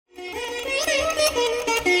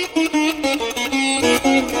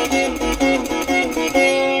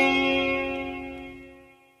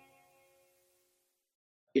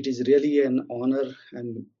is really an honor,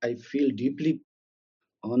 and I feel deeply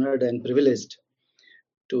honored and privileged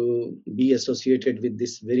to be associated with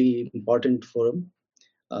this very important forum,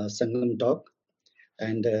 Sangam Talk.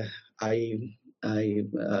 And I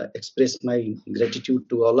express my gratitude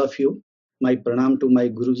to all of you. My pranam to my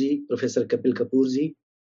Guruji, Professor Kapil Kapoorji,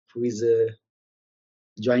 who is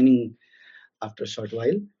joining after a short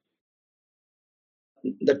while.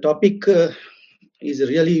 The topic is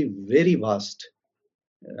really very vast.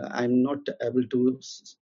 I'm not able to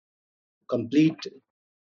complete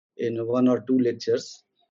in one or two lectures,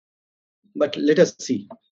 but let us see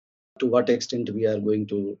to what extent we are going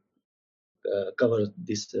to cover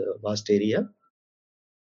this vast area.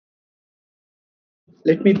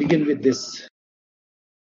 Let me begin with this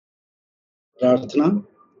prarthana.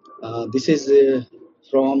 This is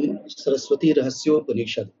from Saraswati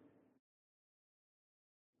Rahasyopanishad.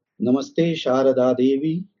 Namaste Sharada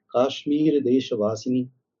Devi Kashmir Deshavasini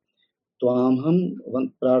Twamham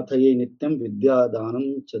Prarthaye Nityam Vidya Danam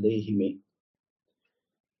Chadehi Me.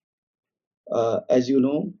 As you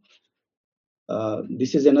know,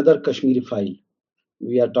 this is another Kashmiri file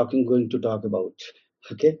we are going to talk about.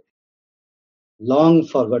 Okay, long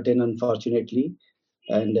forgotten, unfortunately,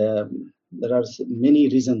 and there are many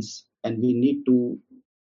reasons, and we need to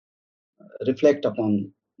reflect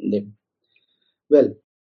upon them. Well,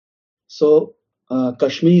 so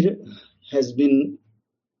Kashmir has been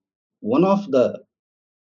one of the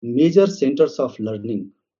major centers of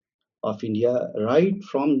learning of India right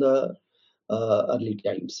from the early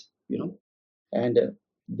times, and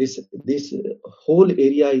this whole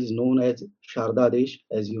area is known as Sharda Desh,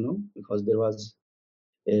 as you know, because there was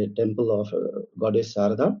a temple of goddess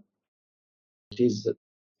Sarada. It is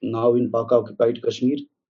now in Pak-occupied Kashmir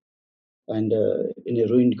and in a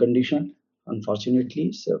ruined condition.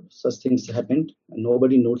 Unfortunately, such things happened and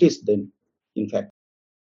nobody noticed them, in fact.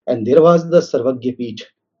 And there was the Sarvagya Peeth.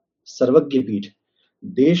 सर्वज्ञ पीठ,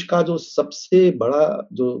 देश का जो सबसे बड़ा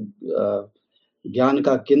जो ज्ञान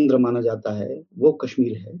का केंद्र माना जाता है वो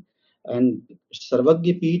कश्मीर है. And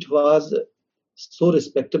सर्वज्ञ पीठ was so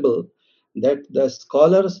respectable that the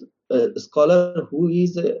scholar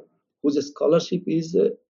whose scholarship is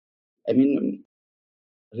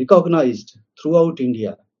recognized throughout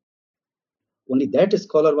India, only that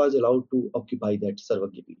scholar was allowed to occupy that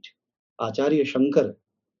Sarvagya Peeth. Acharya Shankar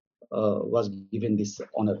was given this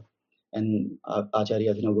honor, and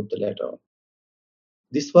Acharya Abhinavagupta later on.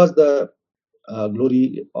 This was the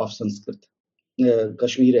glory of Sanskrit,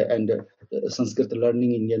 Kashmir, and Sanskrit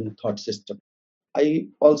learning Indian thought system. I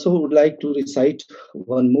also would like to recite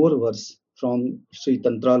one more verse from Sri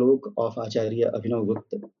Tantralok of Acharya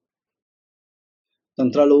Abhinavagupta.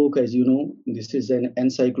 Tantralok, as you know, this is an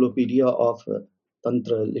encyclopedia of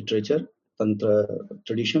Tantra literature, Tantra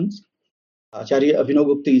traditions. Acharya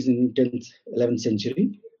Abhinavagupta is in 10th, 11th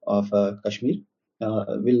century of Kashmir.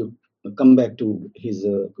 We'll come back to his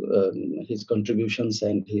contributions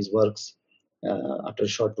and his works after a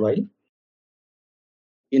short while.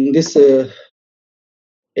 In this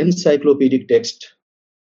encyclopedic text,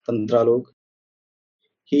 Tantralok,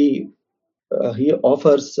 he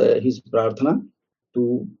offers his prarthana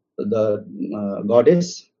to the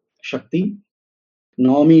goddess Shakti.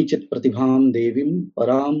 Naumi chit pratibham devim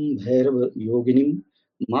param bhairav yoginim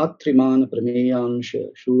matriman prameyansha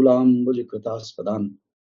shulambuj kritaspadam.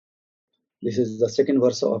 This is the second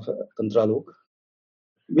verse of Tantralok.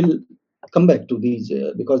 We'll come back to these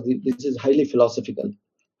because this is highly philosophical.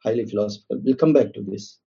 We'll come back to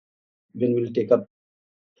this when we'll take up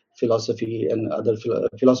philosophy and other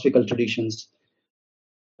philosophical traditions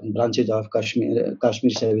and branches of Kashmir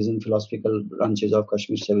Shaivism, philosophical branches of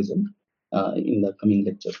Kashmir Shaivism in the coming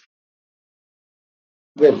lecture.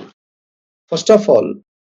 Well, first of all,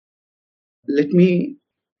 let me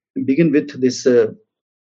begin with this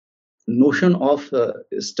notion of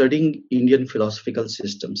studying Indian philosophical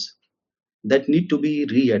systems that need to be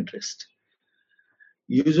readdressed.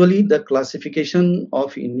 Usually, the classification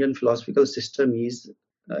of Indian philosophical system is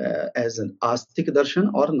as an Astik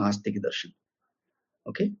Darshan or Nastik Darshan.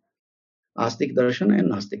 Okay, Astik Darshan and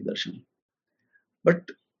Nastik Darshan. But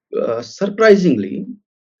surprisingly,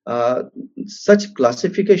 such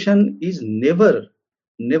classification is never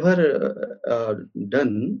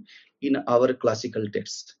done in our classical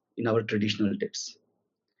texts, in our traditional texts.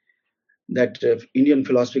 That Indian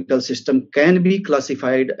philosophical system can be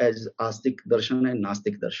classified as Astik Darshan and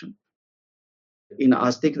Nastik Darshan. In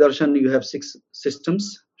Astik Darshan, you have 6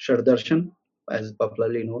 systems, Shad Darshan, as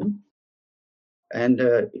popularly known. And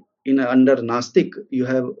under Nastik, you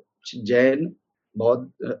have Jain,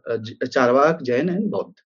 Charvak, Jain, and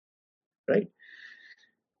Bauddha. Right?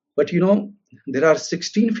 But there are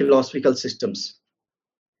 16 philosophical systems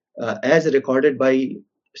as recorded by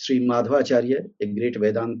Sri Madhvacharya, a great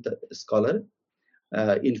Vedanta scholar,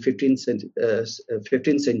 in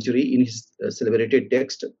 15th century in his celebrated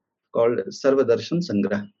text called Sarvadarshan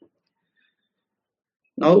Sangrah.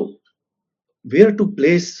 Now, where to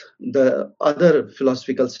place the other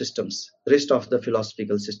philosophical systems, rest of the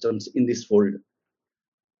philosophical systems in this fold?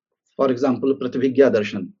 For example, Prativigya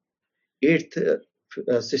Darshan, eighth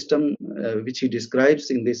system which he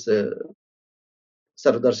describes in this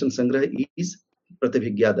Sarvadarshan Sangrah is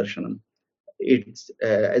Prativigya Darshanam,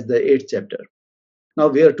 as the eighth chapter. Now,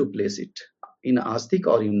 where to place it? In Astik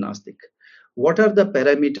or in Nastik? What are the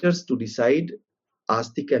parameters to decide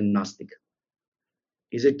Astik and Nastik?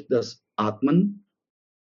 Is it the Atman,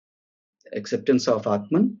 acceptance of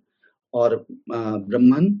Atman, or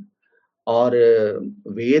Brahman, or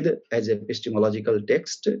Ved as epistemological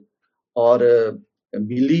text, or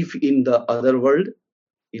belief in the other world,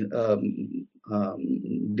 in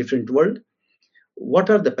different world? What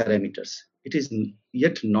are the parameters? It is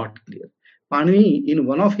yet not clear. Panini, in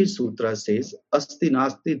one of his sutras, says, Asti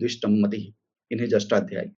Nasti Dvishtam Mati, in his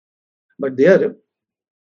Ashtadhyaya. But there,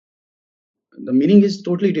 the meaning is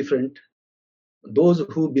totally different. Those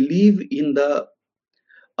who believe in the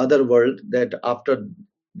other world, that after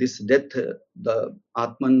this death, the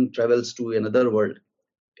Atman travels to another world,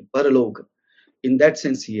 Paralok, in that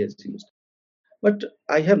sense he has used. But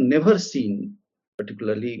I have never seen,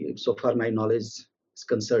 particularly so far my knowledge is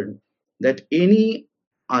concerned, that any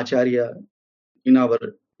Acharya in our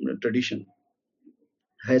tradition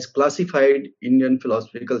has classified Indian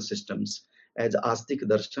philosophical systems as Astik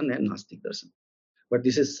Darshan and Nastik Darshan. But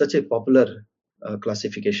this is such a popular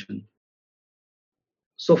classification.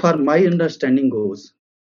 So far my understanding goes,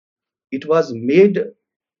 it was made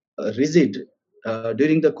rigid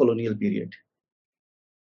during the colonial period.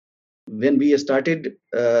 When we started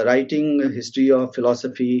writing history of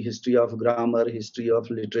philosophy, history of grammar, history of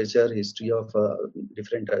literature, history of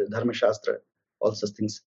different Dharma Shastra, all such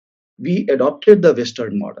things, we adopted the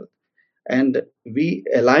Western model and we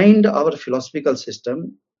aligned our philosophical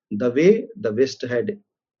system the way the West had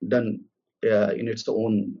done in its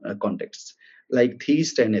own context, like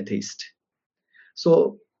theist and atheist.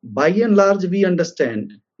 So by and large, we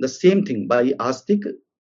understand the same thing by Astik,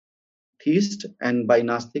 theist, and by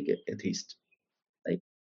Nastik, atheist. Right?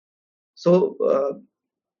 So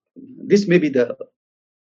this may be the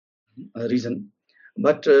reason,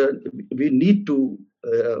 but we need to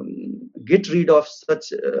get rid of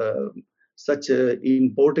such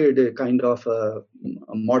imported kind of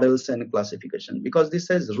models and classification, because this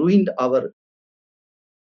has ruined our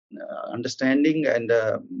understanding and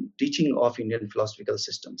teaching of Indian philosophical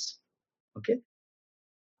systems. Okay,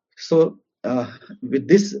 so with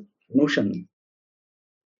this notion,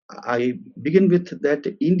 I begin with that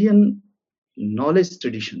Indian knowledge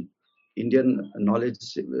tradition. Indian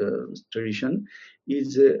knowledge tradition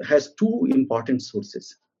has two important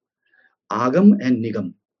sources: Agam and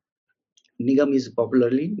Nigam. Nigam is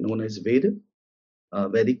popularly known as Veda,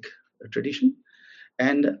 Vedic tradition,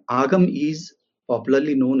 and Agam is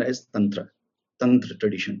popularly known as Tantra, Tantra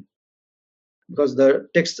tradition, because the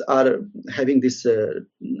texts are having this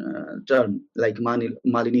term like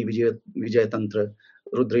Malini Vijaya Tantra,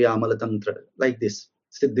 Rudra Yamala Tantra, like this.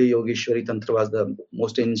 Siddhi Yogeshwari Tantra was the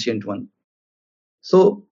most ancient one.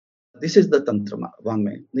 So this is the Tantra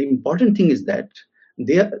Vangmaya. The important thing is that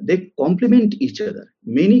they complement each other.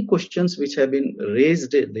 Many questions which have been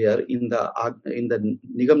raised there in the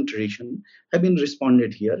Nigam tradition have been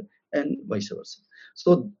responded here, and vice versa.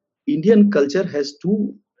 So Indian culture has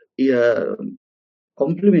two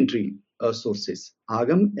complementary sources,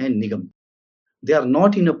 Agam and Nigam. They are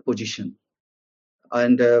not in a position,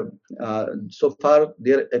 and so far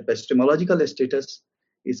their epistemological status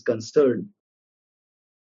is concerned,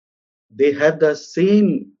 they have the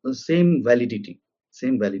same validity.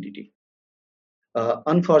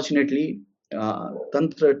 Unfortunately,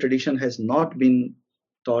 Tantra tradition has not been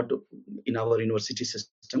taught in our university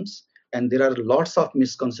systems, and there are lots of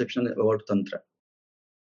misconceptions about Tantra.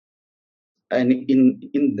 And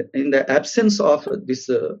in the absence of this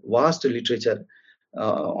vast literature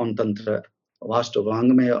on Tantra, vast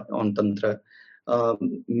Vangmaya on Tantra,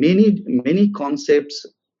 many concepts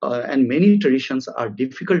and many traditions are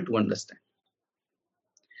difficult to understand.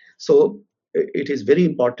 So it is very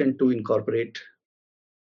important to incorporate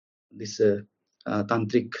this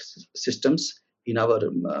tantric systems in our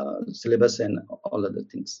syllabus and all other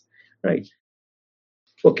things, right?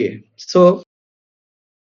 Okay, so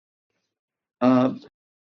a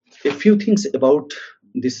few things about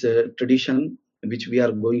this tradition which we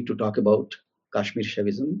are going to talk about. Kashmir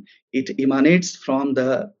Shaivism. It emanates from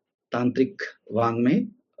the Tantric Vangme,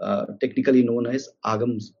 technically known as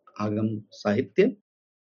Agam Sahitya,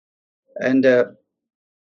 and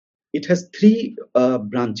it has three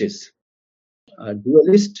branches: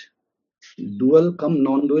 dualist, dual come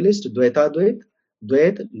non-dualist, Dvaita Dvait,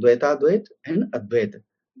 Dvait, Dvaita Dvait, and Advait.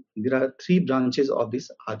 There are three branches of this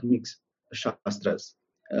Agamic Shastras.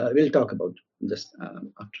 We'll talk about just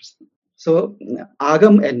after. So,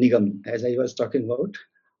 Agam and Nigam, as I was talking about,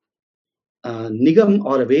 Nigam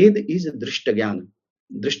or Ved is Drishtagyan.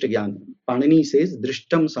 Drishtagyan. Panini says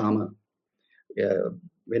Drishtam Sama.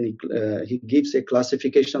 When he gives a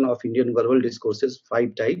classification of Indian verbal discourses,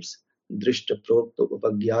 5 types: Drishta, Prokta,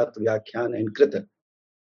 Upagyat, Vyakhyan, and Krita.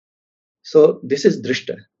 So this is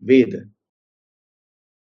Drishta, Ved.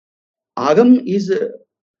 Agam is a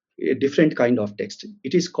different kind of text.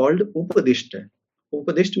 It is called Upadishta.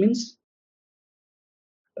 Upadishta means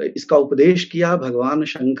इसका उपदेश किया भगवान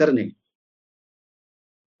शंकर ने,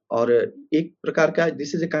 और एक प्रकार का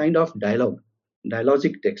this is a kind of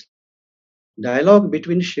dialogic text, dialogue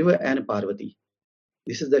between Shiva and Parvati.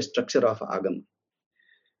 This is the structure of Agam.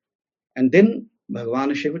 And then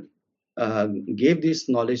Bhagavan Shiva gave this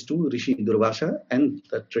knowledge to Rishi Durvasa, and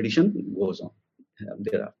the tradition goes on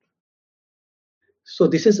thereafter. So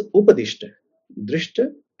this is Upadishta,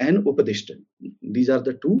 Drishta and Upadishta. These are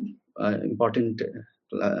the two important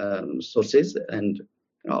sources and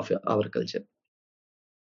of our culture.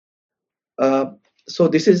 So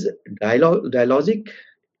this is dialogic.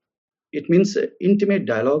 It means intimate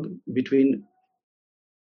dialogue between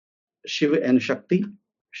Shiva and Shakti.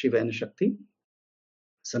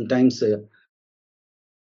 Sometimes a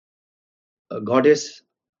goddess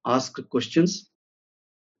asks questions,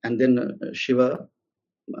 and then Shiva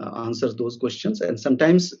answers those questions, and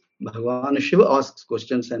sometimes Bhagavan Shiva asks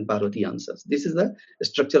questions and Parvati answers. This is the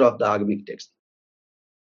structure of the Agamic text.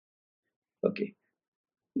 Okay.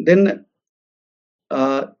 Then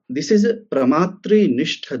this is Pramatri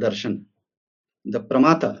Nishtha Darshan. The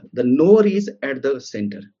Pramata, the knower, is at the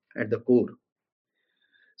center, at the core.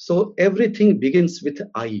 So everything begins with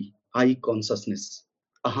I consciousness,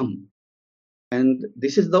 Aham. And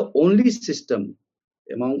this is the only system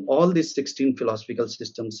among all these 16 philosophical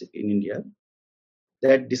systems in India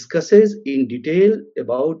that discusses in detail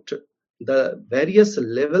about the various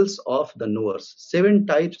levels of the knowers. 7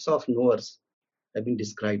 types of knowers have been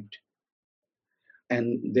described,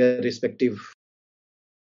 and their respective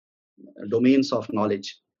domains of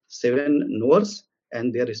knowledge. 7 knowers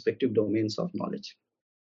and their respective domains of knowledge.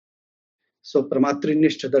 So Pramatri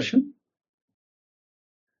Nishtha Darshan,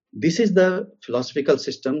 this is the philosophical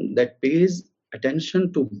system that pays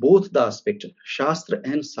attention to both the aspect, Shastra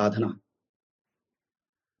and Sadhana.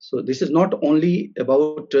 So this is not only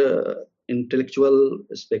about intellectual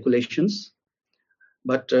speculations,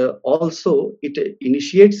 but also it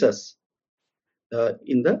initiates us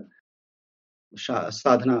in the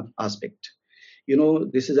sadhana aspect. You know,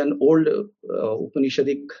 this is an old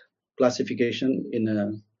Upanishadic classification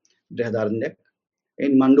in Brihadaranyaka,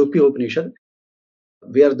 in Mandukya Upanishad,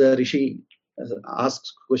 where the Rishi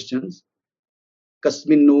asks questions.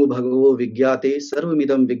 Kasminno bhagavo vigyate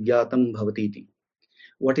sarvamidam vigyatam bhavatiti.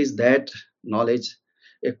 What is that knowledge,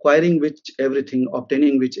 acquiring which everything,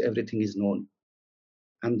 obtaining which everything is known?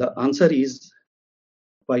 And the answer is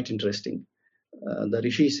quite interesting. The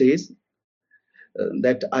Rishi says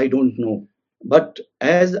that I don't know. But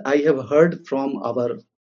as I have heard from our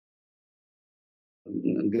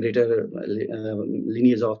greater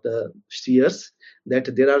lineage of the seers,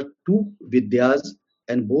 that there are 2 vidyas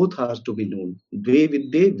and both are to be known. Dve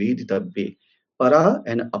vidye veditavye, para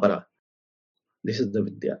and apara. This is the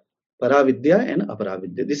vidya. Para vidya and apara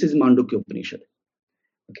vidya. This is Mandukya Upanishad.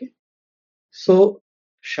 Okay. So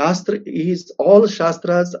Shastra is, all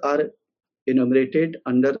Shastras are enumerated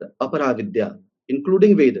under apara vidya,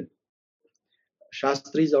 including Veda.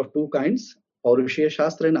 Shastra is of 2 kinds, Paurusheya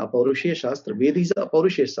Shastra and Apaurusheya Shastra. Veda is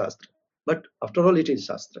Apaurusheya Shastra, but after all it is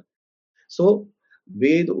Shastra. So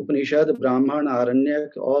Veda, Upanishad, Brahman,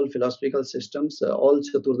 Aranyak, all philosophical systems, all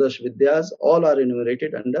Chaturdash Vidyas, all are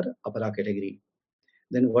enumerated under Apara category.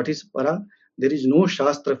 Then what is Para? There is no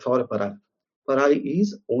Shastra for Para. Para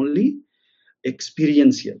is only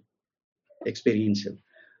experiential.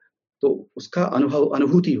 तो उसका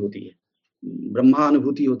अनुभूति होती है, ब्रह्मा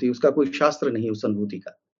अनुभूति होती है, उसका कोई शास्त्र नहीं उस अनुभूति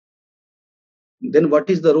का. Then what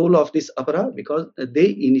is the role of this apara? Because they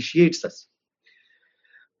initiates us,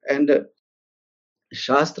 and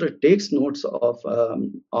Shastra takes notes of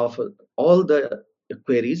all the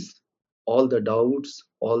queries, all the doubts,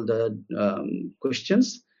 all the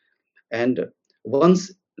questions, and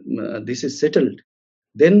once this is settled,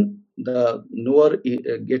 Then the knower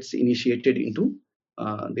gets initiated into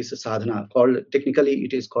this sadhana, called, technically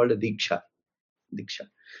it is called diksha. Diksha.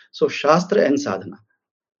 So Shastra and sadhana,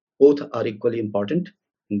 both are equally important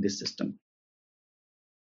in this system.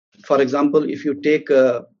 For example, if you take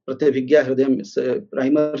Pratyabhigya Hridayam, it's a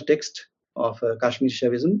primer text of Kashmir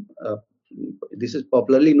Shaivism. This is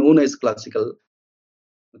popularly known as classical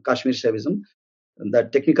Kashmir Shaivism. The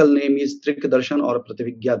technical name is Trik Darshan or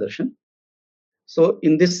Pratyabhigya Darshan. So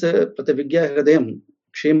in this Pratyabhigya Hridayam,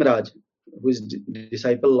 Kshemaraj, who is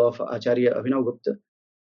disciple of Acharya Abhinav Gupta,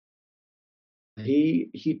 he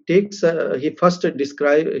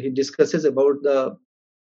discusses about the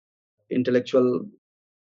intellectual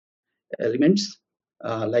elements,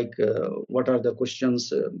 like what are the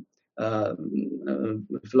questions,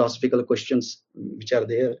 philosophical questions which are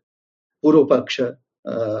there, Purva-paksha,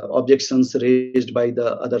 objections raised by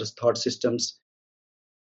the other thought systems,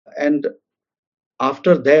 and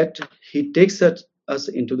after that he takes us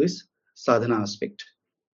into this sadhana aspect.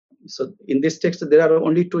 So in this text there are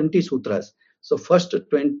only 20 sutras. So first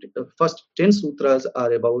 10 sutras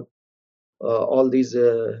are about all these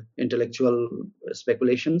intellectual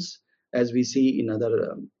speculations, as we see in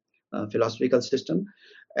other philosophical system,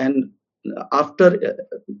 and after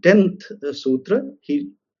 10th sutra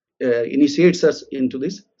he initiates us into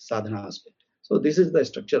this sadhana aspect. So this is the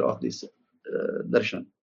structure of this darshan.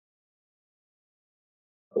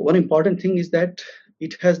 One important thing is that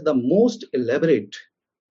it has the most elaborate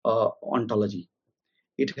ontology.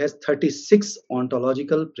 It has 36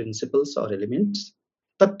 ontological principles or elements.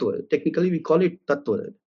 Tattva, technically we call it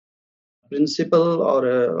tattva. Principle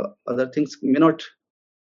or other things may not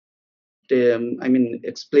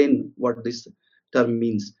explain what this term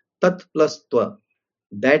means. Tat plus tva,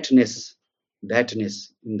 thatness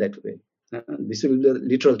in that way. This will be the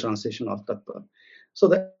literal translation of tattva. So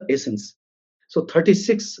the essence. So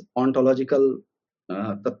 36 ontological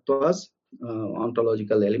tattvas,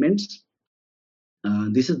 ontological elements.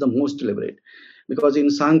 This is the most elaborate, because in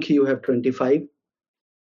Sankhya you have 25,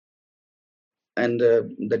 and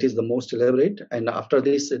that is the most elaborate, and after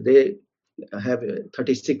this they have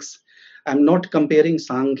 36. I'm not comparing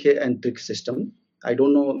Sankhya and Trik system. I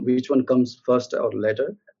don't know which one comes first or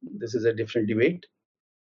later. This is a different debate.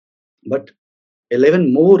 But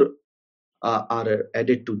 11 more are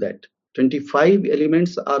added to that. 25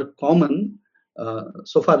 elements are common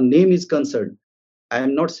so far name is concerned. I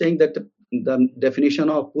am not saying that the definition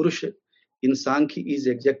of Purush in Sankhya is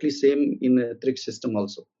exactly same in Trik system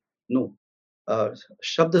also. No.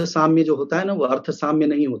 शब्द साम्य जो होता है ना, वो अर्थ साम्य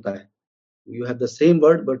नहीं होता है. You have the same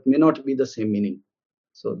word but may not be the same meaning.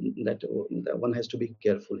 So that one has to be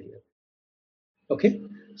careful here. Okay,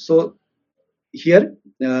 so here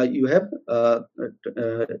you have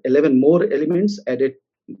 11 more elements added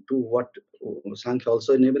to what Sankhya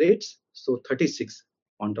also enumerates. So 36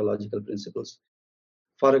 ontological principles.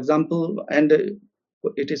 For example, and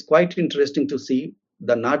it is quite interesting to see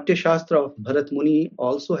the Natya Shastra of Bharat Muni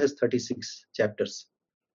also has 36 chapters.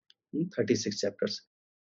 36 chapters.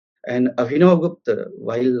 And Abhinav Gupta,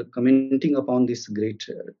 while commenting upon this great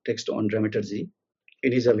text on dramaturgy,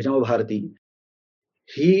 in his Abhinav Bharati,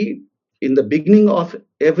 he, in the beginning of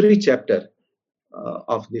every chapter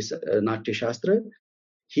of this Natya Shastra,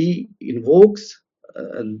 he invokes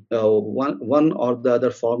one or the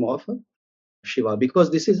other form of Shiva,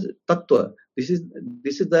 because this is Tattva. This is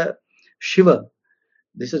the Shiva.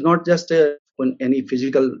 This is not just any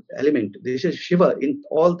physical element. This is Shiva in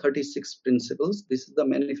all 36 principles. This is the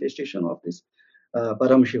manifestation of this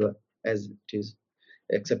Param Shiva, as it is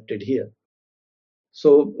accepted here.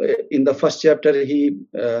 So in the first chapter, he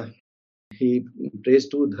prays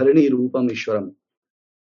to Dharani Rupam Ishwaram.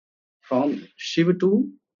 From Shiva to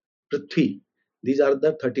Prithvi. These are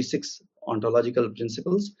the 36 ontological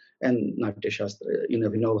principles, and Natya Shastra in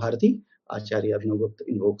Abhinav Bharati, Acharya Abhinav Gupta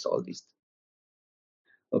invokes all these.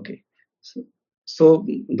 Okay, so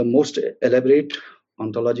the most elaborate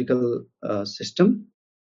ontological system,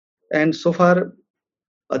 and so far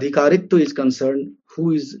Adhikaritva is concerned,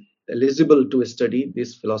 who is eligible to study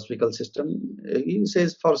this philosophical system. He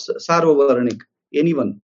says for Sarvavarnik,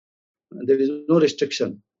 anyone. There is no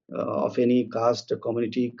restriction of any caste,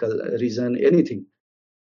 community, region, anything.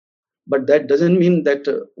 But that doesn't mean that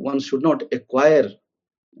one should not acquire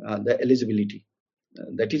the eligibility.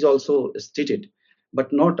 That is also stated,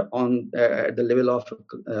 but not on at the level of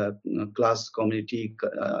class, community,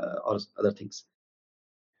 or other things.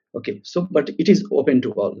 Okay, so but it is open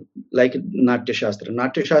to all, like Natya Shastra.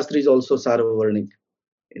 Natya Shastra is also Sarvavarnik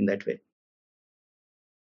in that way.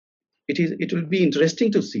 It will be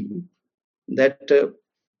interesting to see that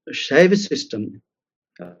Shaiva system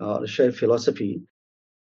or Shaiva philosophy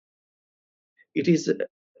It is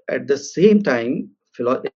at the same time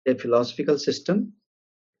a philosophical system,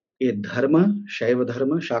 a dharma, Shaiva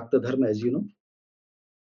dharma, Shakta dharma, as you know.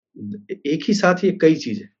 एक ही साथ ये कई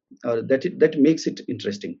चीजें, और that makes it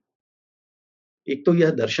interesting. एक तो यह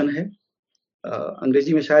दर्शन है,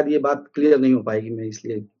 अंग्रेजी में शायद ये बात क्लियर नहीं हो पाएगी, मैं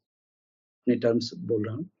इसलिए अपने टर्म्स बोल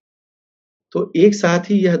रहा हूँ. तो एक साथ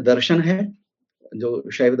ही यह दर्शन है, जो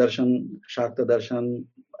शैव दर्शन, शाक्त दर्शन,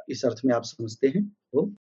 इस अर्थ में आप समझते हैं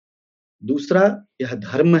वो. दूसरा यह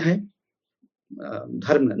धर्म है,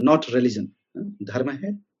 धर्म नॉट रिलीजन, धर्म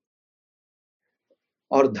है,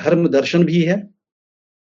 और धर्म दर्शन भी है.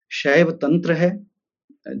 शैव तंत्र है,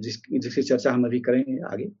 जिसकी चर्चा हम अभी करेंगे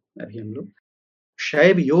आगे. अभी हम लोग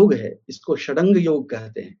शैव योग है, इसको षडंग योग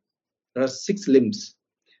कहते हैं. there are 6 limbs.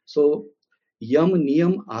 so यम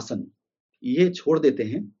नियम आसन ये छोड़ देते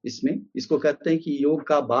हैं इसमें, इसको कहते हैं कि योग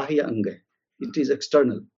का बाह्य अंग है, इट इज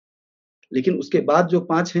एक्सटर्नल. लेकिन उसके बाद जो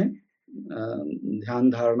 5 हैं, ध्यान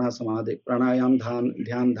धारणा समाधि, प्राणायाम,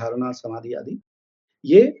 ध्यान धारणा समाधि आदि,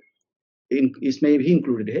 ये इसमें भी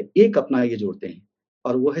इंक्लूडेड है. एक अपना ये जोड़ते हैं,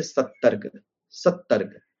 और वो है सत्तर्क.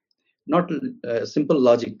 सत्तर्क, not simple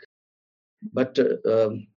logic, but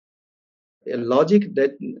logic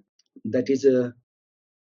that is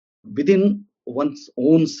within one's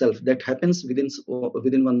own self, that happens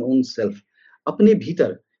within one's own self. अपने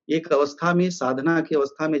भीतर एक अवस्था में, साधना की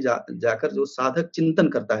अवस्था में जाकर जो साधक चिंतन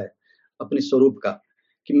करता है अपने स्वरूप का,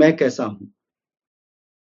 कि मैं कैसा हूं.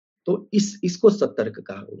 तो इसको सत्तर्क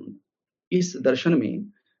कहा उन्होंने. इस दर्शन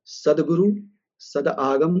में सदगुरु, सद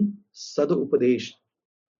आगम, सद उपदेश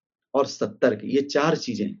और सत्तर्क, ये 4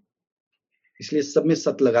 चीजें, इसलिए सब में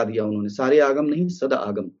सत लगा दिया उन्होंने. सारे आगम नहीं, सद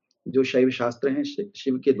आगम, जो शैव शास्त्र हैं,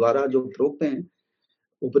 शिव के द्वारा जो प्रोक्त हैं,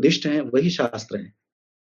 उपदिष्ट हैं, वही शास्त्र हैं.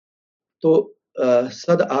 तो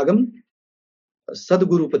सद आगम,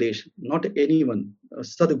 सदगुरु उपदेश, नॉट एनीवन,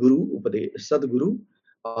 सदगुरु उपदेश, सदगुरु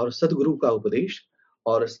और सदगुरु का उपदेश,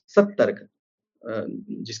 और सत्तर्क,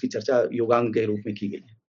 जिसकी चर्चा योगांग के रूप में की गई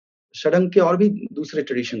है. षडंग के और भी दूसरे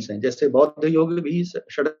ट्रेडिशंस हैं, जैसे बौद्ध योग भी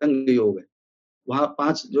षडंग योग है. वहां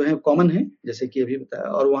 5 जो है कॉमन है, जैसे कि अभी बताया,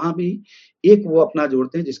 और वहां भी एक वो अपना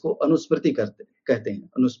जोड़ते हैं जिसको अनुस्मृति कहते हैं.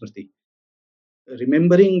 अनुस्मृति,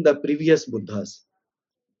 remembering the previous Buddhas,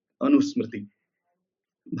 अनुस्मृति.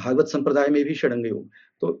 Bhagavat संप्रदाय में भी षडंग योग.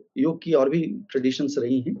 तो योग की और भी ट्रेडिशंस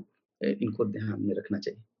रही हैं, इनको ध्यान में रखना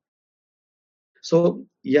चाहिए. सो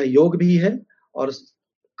यह योग भी है, और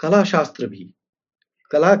कला शास्त्र भी.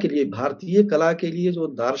 कला के लिए, भारतीय कला के लिए जो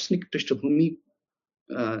दार्शनिक पृष्ठभूमि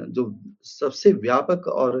जो सबसे व्यापक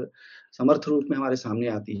और समर्थ रूप में हमारे सामने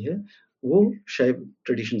आती है, वो शैव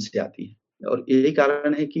ट्रेडिशन से आती है. और यही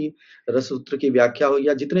कारण है कि रससूत्र की व्याख्या हो,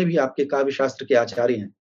 या जितने भी आपके काव्य शास्त्र के आचार्य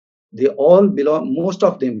हैं, they all belong, most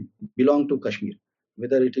of them belong to Kashmir,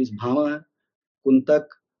 whether it is Bhama, Kuntak,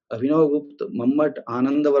 Abhinavagupta, Mammat,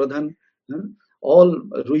 Anandavardhan, all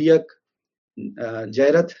Ruyak,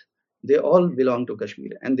 Jairath, they all belong to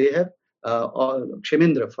Kashmir, and they have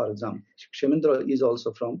Kshemendra, for example. Kshemendra is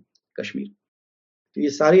also from Kashmir. तो ये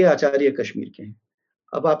सारे आचार्य कश्मीर के हैं.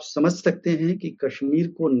 अब आप समझ सकते हैं कि कश्मीर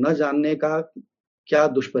को न जानने का क्या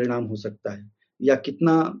दुष्परिणाम हो सकता है, या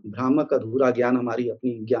कितना भ्रामक अधूरा ज्ञान हमारी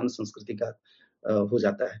अपनी ज्ञान संस्कृति का हो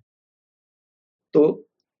जाता है. तो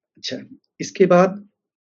अच्छा, इसके बाद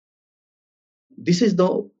this is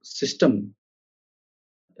the system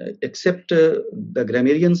accept the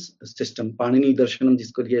grammarian system, Panini दर्शनम,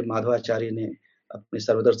 जिसको लिए माधवाचार्य ने अपने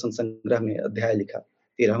सर्वदर्शन संग्रह में अध्याय लिखा,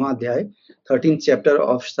 13वां अध्याय, 13th chapter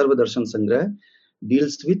of सर्वदर्शन संग्रह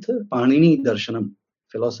डील्स विथ पाणिनि दर्शनम,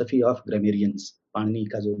 फिलोसफी ऑफ ग्रामेरियंस, पाणिनि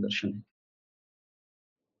का जो दर्शन है.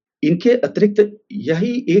 इनके अतिरिक्त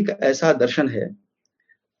यही एक ऐसा दर्शन है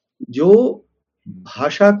जो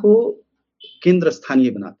भाषा को केंद्र स्थानीय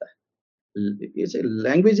बनाता है.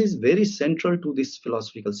 Language is very central to this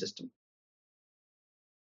philosophical system,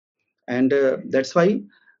 and that's why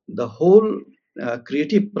the whole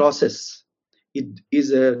creative process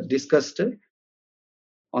is discussed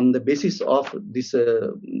on the basis of this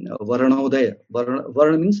varnodaya.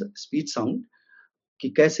 Varna means speech sound, कि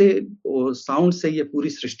कैसे साउंड से ये पूरी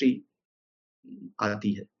सृष्टि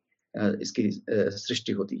आती है, इसकी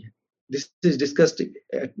सृष्टि होती है. This is discussed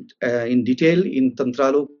in detail in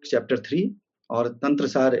Tantralok chapter 3, or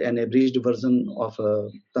Tantrasar, an abridged version of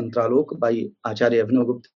Tantralok by Acharya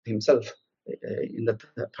Abhinavagupta himself, in the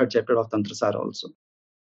 3rd chapter of Tantrasar also,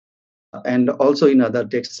 and also in other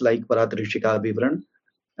texts like Paratrishika Vivran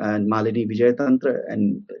and Malini Vijay Tantra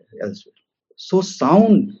and elsewhere. So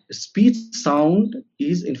sound, speech sound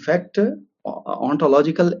is in fact an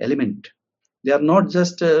ontological element. They are not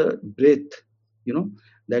just breath,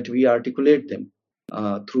 that we articulate them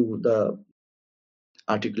through the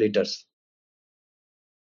articulators.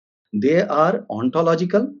 They are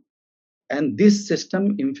ontological, and this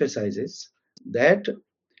system emphasizes that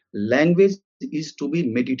language is to be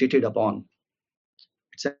meditated upon.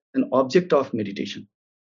 It's an object of meditation.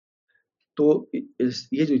 तो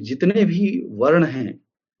ये जो जितने भी वर्ण हैं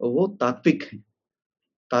वो तात्विक हैं,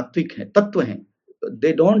 तत्व हैं.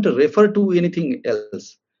 They don't refer to anything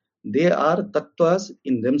else. They are tattvas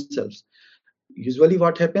in themselves. Usually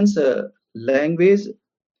what happens, language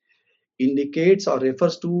indicates or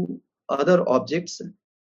refers to other objects,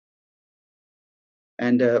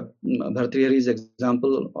 and Bhartrihari's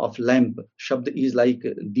example of lamp, शब्द is like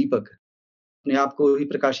दीपक, अपने आप को ही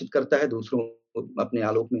प्रकाशित करता है, दूसरों को अपने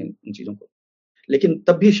आलोक में उन चीजों को. लेकिन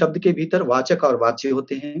तब भी शब्द के भीतर वाचक और वाच्य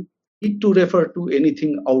होते हैं. It to refer to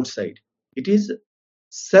anything outside. It is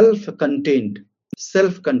self-contained.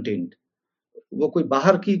 वो कोई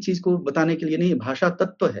बाहर की चीज को बताने के लिए नहीं, भाषा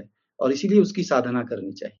तत्व है और इसीलिए उसकी साधना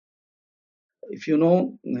करनी चाहिए. If you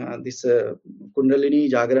know this Kundalini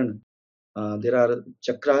Jagran, there are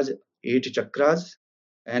chakras, 8 chakras,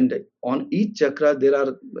 and on each chakra there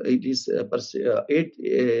are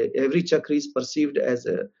every chakra is perceived as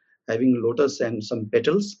having lotus and some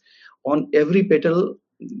petals. On every petal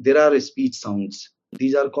there are speech sounds.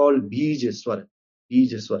 These are called Bij Swara.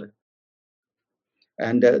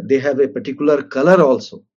 And they have a particular color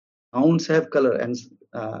also. Sounds have color, and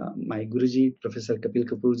my Guruji, Professor Kapil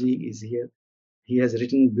Kapoorji, is here. He has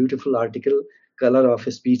written beautiful article, Color of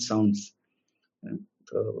Speech Sounds.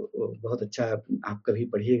 तो बहुत अच्छा, आप कभी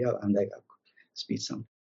पढ़िएगा, आनंद आएगा आपको, speech sound.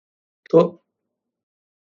 तो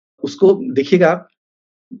उसको देखिएगा,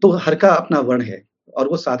 तो हर का अपना वर्ण है और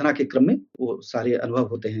वो साधना के क्रम में वो सारे अनुभव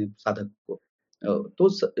होते हैं साधक को. तो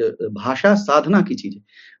भाषा साधना की चीज है.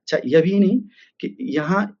 अच्छा, यह भी नहीं कि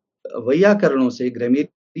यहाँ वैयाकरणों से,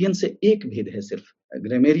 ग्रामेरियन से एक भेद है सिर्फ.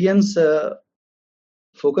 Grammarians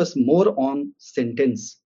focus more on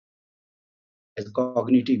sentence as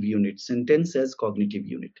cognitive unit.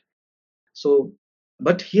 So,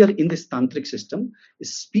 but here in this tantric system,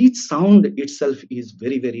 speech sound itself is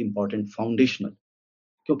very, very important, foundational,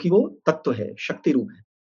 क्योंकि वो तत्व है, शक्ति रूप है.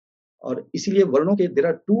 और इसीलिए वर्णों के there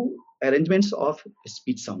are two arrangements of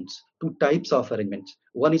speech sounds, two types of arrangements.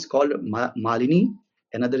 One is called Malini,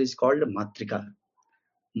 another is called Matrika.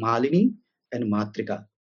 Malini and Matrika.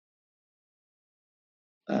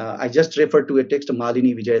 I just referred to a text,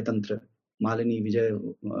 Malini Vijaya Tantra, Malini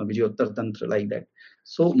Vijayottar Tantra, like that.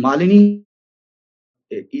 So Malini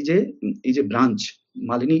is a branch.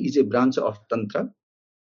 Malini is a branch of Tantra,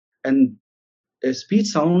 and speech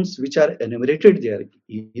sounds which are enumerated there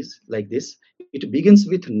is like this. It begins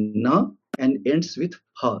with na and ends with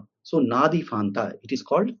ha. So Nadi Fanta. It is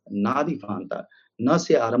called Nadi Fanta. Na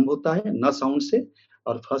se आरंभ होता है, na sound से,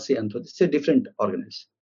 और fa से अंत होता है. It's a different organelles.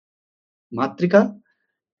 Matrika,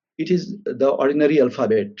 it is the ordinary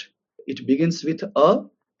alphabet. It begins with a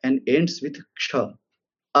and ends with ksha,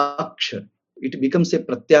 aksha. It becomes a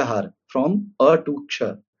pratyahar from a to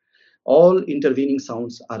ksha. All intervening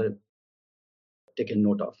sounds are taken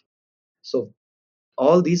note of. So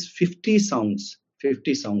all these 50 sounds,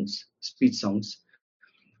 speech sounds,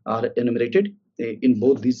 are enumerated in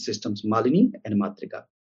both these systems, Malini and Matrika.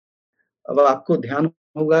 अब आपको ध्यान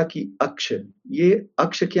होगा कि अक्ष, ये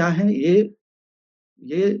अक्ष क्या है?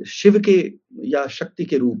 ये शिव के या शक्ति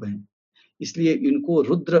के रूप हैं, इसलिए इनको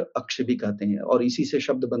रुद्र अक्ष भी कहते हैं, और इसी से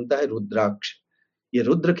शब्द बनता है रुद्राक्ष. ये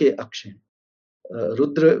रुद्र के अक्ष हैं.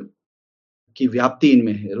 रुद्र की व्याप्ति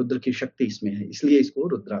इनमें है, रुद्र की शक्ति इसमें है, इसलिए इसको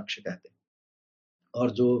रुद्राक्ष कहते हैं.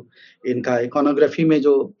 और जो इनका इकोनोग्राफी में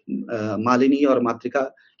जो मालिनी और मातृका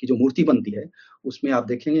की जो मूर्ति बनती है, उसमें आप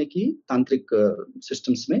देखेंगे कि तांत्रिक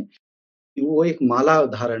सिस्टम्स में वो एक माला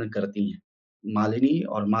धारण करती हैं. मालिनी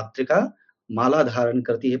और मातृका माला धारण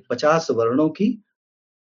करती है 50 वर्णों की,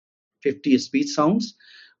 50 स्पीच साउंड्स,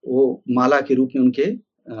 वो माला के रूप में उनके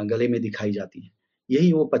गले में दिखाई जाती है.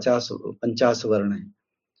 यही वो 50 वर्ण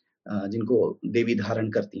हैं जिनको देवी धारण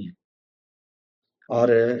करती हैं.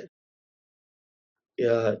 और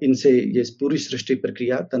इनसे ये पूरी सृष्टि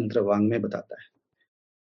प्रक्रिया तंत्र वांग में बताता है.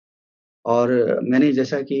 और मैंने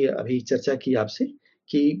जैसा कि अभी चर्चा की आपसे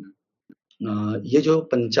कि ये जो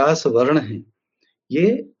 50 वर्ण हैं, ये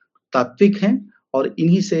तात्विक हैं और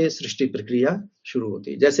इन्हीं से सृष्टि प्रक्रिया शुरू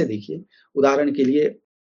होती है. जैसे देखिए, उदाहरण के लिए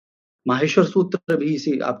माहेश्वर सूत्र भी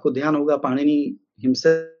इसी, आपको ध्यान होगा, Panini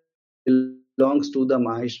himself belongs to the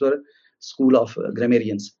Maheshwar school of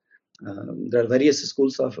grammarians. There are various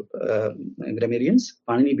schools of grammarians.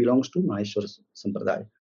 Panini belongs to Maheshwar संप्रदाय.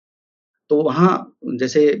 तो वहाँ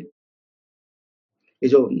जैसे ये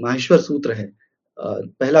जो माहेश्वर सूत्र है,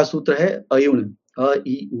 पहला सूत्र है अयुण, अ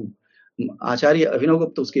ई उ. आचार्य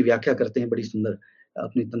अभिनवगुप्त उसकी व्याख्या करते हैं बड़ी सुंदर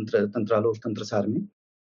अपनी तंत्रालोक तंत्रसार में.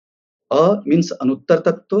 means Anuttar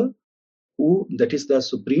Tattva, U that is the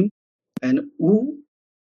supreme, and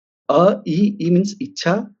E means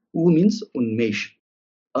इच्छा, U means उन्मेष.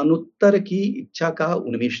 अनुत्तर की इच्छा का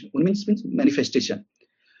उन्मेष, उन्मेष मीन्स मैनिफेस्टेशन.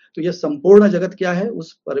 तो यह संपूर्ण जगत क्या है?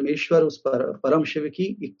 उस परमेश्वर, उस परम शिव की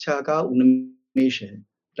इच्छा का उन्मेष है,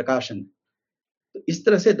 प्रकाशन. तो इस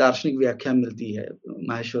तरह से दार्शनिक व्याख्या मिलती है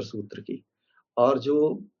माहेश्वर सूत्र की. और जो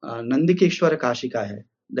नंदिकेश्वर काशिका है,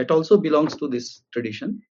 that also belongs to this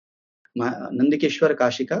tradition. Nandikeshwar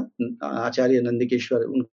Kashika, आचार्य नंदिकेश्वर,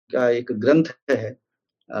 उनका एक ग्रंथ है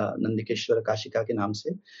नंदिकेश्वर काशिका के नाम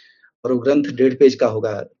से, और वो ग्रंथ 1.5 पेज का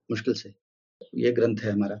होगा मुश्किल से. ये ग्रंथ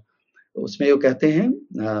है हमारा. उसमें वो कहते हैं,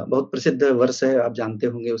 बहुत प्रसिद्ध वर्ष है, आप जानते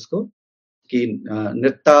होंगे उसको, कि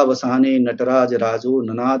नृत्तावसाने नटराज राजो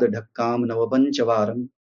ननाद ढक्काम नवपंचवारम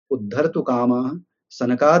उद्धर्तु कामः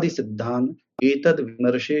सनकादि सिद्धान एतद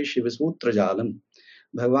विमर्शे शिवसूत्र जालम.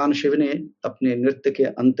 भगवान शिव ने अपने नृत्य के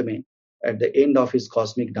अंत में, at the end of his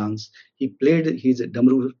cosmic dance, he played his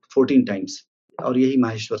damru 14 times, और यही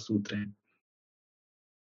माहेश्वर सूत्र है.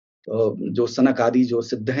 तो जो सनक आदि जो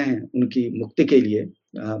सिद्ध हैं, उनकी मुक्ति के लिए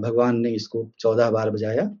भगवान ने इसको 14 बार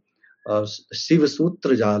बजाया. और शिव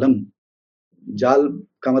सूत्र जालम, जाल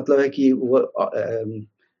का मतलब है कि वो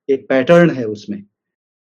एक पैटर्न है उसमें.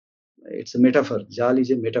 It's a metaphor, jaal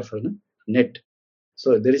is a metaphor ना, net.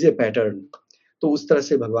 So there is a pattern. तो उस तरह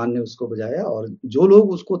से भगवान ने उसको बजाया, और जो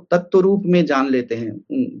लोग उसको तत्व रूप में जान लेते हैं,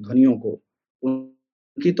 उन ध्वनियों को,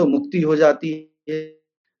 उनकी तो मुक्ति हो जाती है.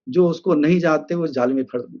 जो उसको नहीं जानते वो जाल में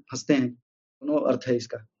फंसते हैं. दोनों अर्थ है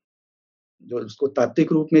इसका. जो उसको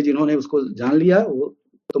तात्विक रूप में जिन्होंने उसको जान लिया, वो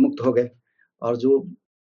तो मुक्त हो गए, और जो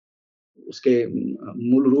उसके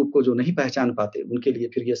मूल रूप को जो नहीं पहचान पाते, उनके लिए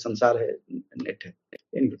फिर ये संसार है, नेट है.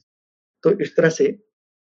 Anyway, तो इस तरह से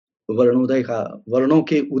वर्णों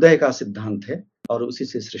के उदय का सिद्धांत है, और उसी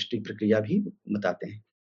से सृष्टि प्रक्रिया भी बताते हैं.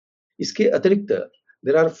 इसके अतिरिक्त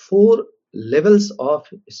there are 4 levels of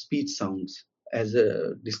speech sounds as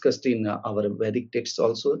discussed in our Vedic texts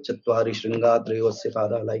also. चत्वारि श्रृंगा त्रयोस्य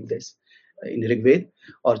पादा, like this in ऋग्वेद.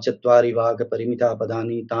 और चत्वारि वाग परिमिता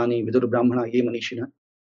पदानि तानि विदुर ब्राह्मणा ये मनीषिणः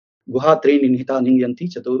गुहा त्रीणि निहिता निंगयन्ति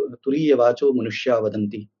चतुरीय वाचो मनुष्या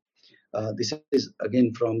वदन्ति. This is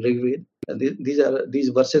again from Rigved. These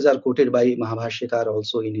verses are quoted by Mahabhashyakar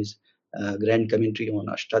also in his grand commentary on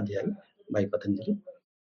Ashtadhyay by Patanjali.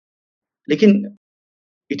 लेकिन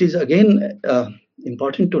it is again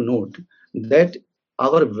important to note that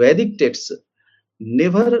our Vedic texts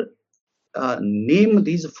never name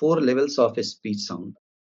these 4 levels of speech sound,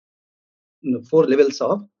 4 levels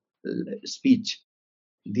of speech.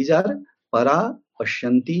 These are para,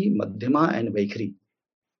 pashyanti, madhyama and vaikhari.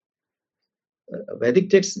 Vedic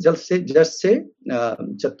texts just say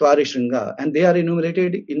Chatvari Shringa, and they are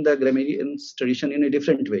enumerated in the grammarian tradition in a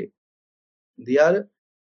different way. They are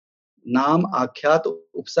Nam, Akhyat,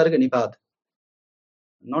 Upsarga, Nipat,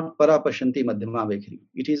 not Para, Pashanti, Madhyama, Vaikhari.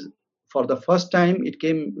 It is for the first time it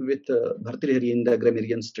came with Bhartrihari in the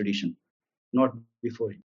grammarian tradition, not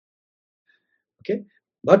before him. Okay,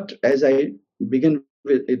 but as I begin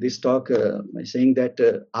with this talk by saying that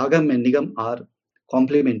Agam and Nigam are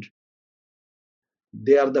complementary.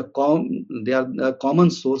 They are the common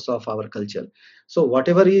source of our culture. So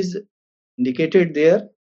whatever is indicated there,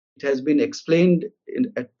 it has been explained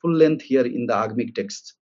at full length here in the Agamic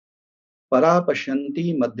texts. Para,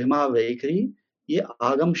 Pashyanti, Madhyama, Vaikhari, ये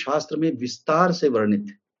आगम शास्त्र में विस्तार से वर्णित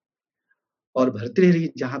है. और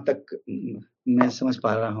भर्तृहरि, जहां तक मैं समझ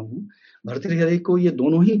पा रहा हूं, भर्तृहरि को ये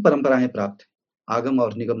दोनों ही परंपराएं प्राप्त है, आगम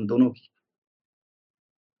और निगम दोनों की.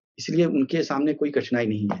 इसलिए उनके सामने कोई कठिनाई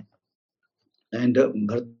नहीं है. And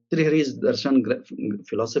Bhartrihari's darshan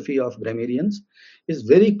philosophy of grammarians is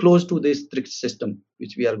very close to this strict system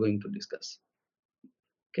which we are going to discuss.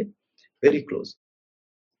 Okay, very close.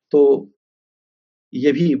 तो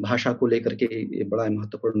ये भी भाषा को लेकर के ये बड़ा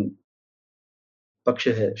महत्वपूर्ण पक्ष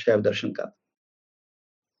है शैव दर्शन का.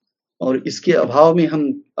 और इसके अभाव में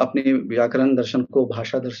हम अपने व्याकरण दर्शन को,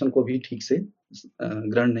 भाषा दर्शन को भी ठीक से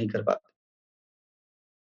ग्रहण नहीं कर पाते.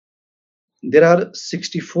 There are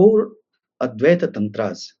 64 Advaita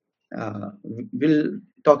Tantras. We'll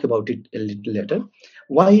talk about it a little later.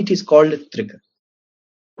 Why it is called Trik?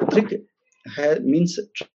 Trik means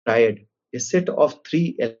triad, a set of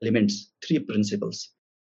 3 elements, 3 principles,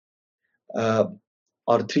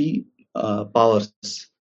 or 3 powers.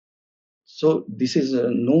 So this is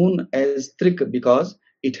known as Trik because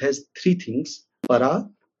it has 3 things: Para,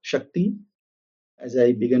 Shakti. As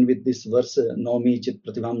I begin with this verse, Naumi Chit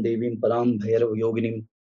Pratibham Devim Param Bhairav Yoginim.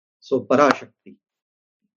 So Para Shakti.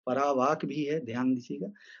 परावाक भी है, ध्यान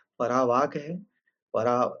दीजिएगा. परावाक है,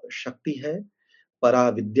 परा शक्ति है, परा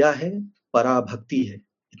विद्या है, परा भक्ति है.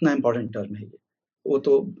 इतना इंपॉर्टेंट टर्म है ये। वो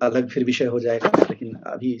तो अलग फिर विषय हो जाएगा, लेकिन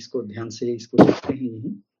अभी इसको ध्यान से इसको देखते हैं यही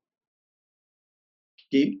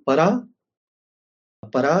कि परा,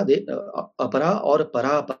 अपरा और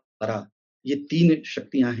परा ये 3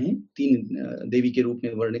 शक्तियां हैं, 3 देवी के रूप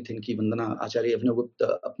में वर्णित हैं। इनकी वंदना आचार्य अभिनवगुप्त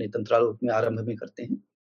अपने तंत्रालोक में आरंभ में करते हैं।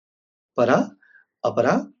 परा,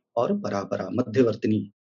 अपरा और परापरा,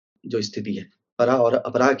 मध्यवर्तिनी जो स्थिति है, परा और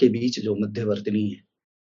अपरा के बीच जो मध्यवर्तिनी है।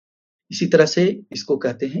 इसी तरह से इसको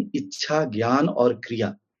कहते हैं इच्छा, ज्ञान और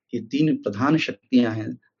क्रिया। ये 3 प्रधान शक्तियां हैं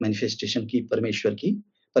मैनिफेस्टेशन की, परमेश्वर की।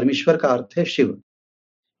 परमेश्वर का अर्थ है शिव,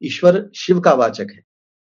 ईश्वर शिव का वाचक है।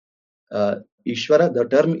 Ishvara, the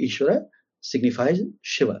term Ishvara signifies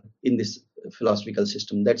Shiva in this philosophical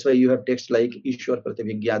system. That's why you have texts like Ishwar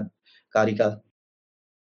Prativigyan Karika.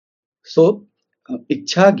 So,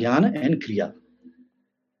 Ichha, Jnana and Kriya.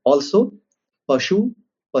 Also, Pashu,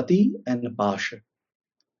 Pati and Pash.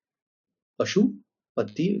 Pashu,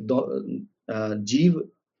 Pati, Jeev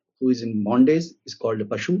who is in bondage is called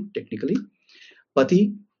Pashu technically.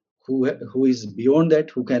 Pati who is beyond that,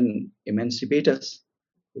 who can emancipate us,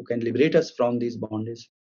 who can liberate us from these bondage,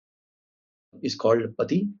 is called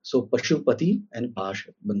Pati. So Pashupati and Pash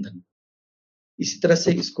Bandhan. इसी तरह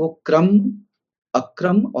से इसको क्रम,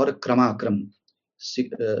 अक्रम और क्रमाक्रम,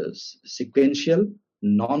 sequential,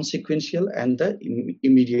 non-sequential and the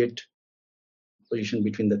immediate position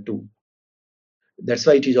between the two. That's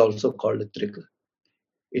why it is also called Trik.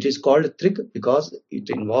 It is called Trik because it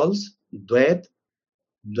involves Dvait,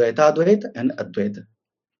 Dvaitadvait and Advait.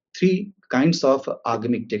 3 kinds of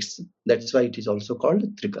agamic texts. That's why it is also called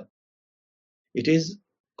Trika. It is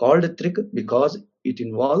called Trik because it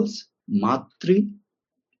involves Matri,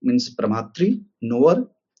 means Pramatri, knower,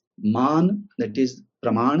 Man, that is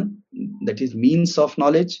Praman, that is means of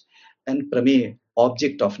knowledge, and Prame,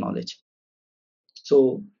 object of knowledge.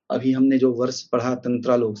 So, अभी हमने जो वर्ष पढ़ा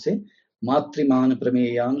तंत्रालोक से, मातृमान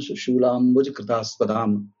प्रमेयान शूलाम्बुज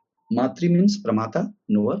कृतास्पदाम. Matri means Pramata,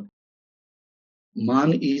 knower.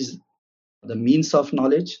 Man is the means of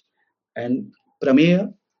knowledge and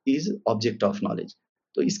Prameya is object of knowledge.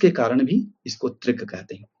 तो इसके कारण भी इसको त्रिक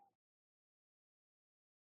कहते हैं.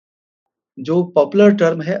 जो पॉपुलर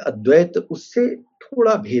टर्म है अद्वैत, उससे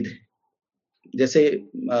थोड़ा भेद है. जैसे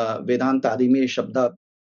वेदांत आदि में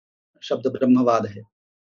शब्द ब्रह्मवाद है,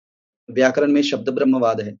 व्याकरण में शब्द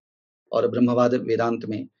ब्रह्मवाद है, और ब्रह्मवाद वेदांत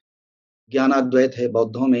में. ज्ञानाद्वैत है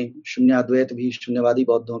बौद्धों में, शून्याद्वैत भी शून्यवादी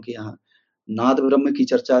बौद्धों के यहाँ. नाद ब्रह्म की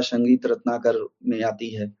चर्चा संगीत रत्नाकर में आती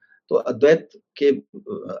है. तो अद्वैत के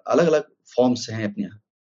अलग अलग फॉर्म्स हैं अपने यहाँ.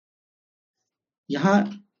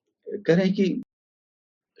 यहाँ कह रहे हैं कि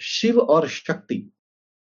शिव और शक्ति,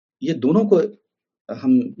 ये दोनों को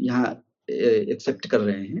हम यहाँ एक्सेप्ट कर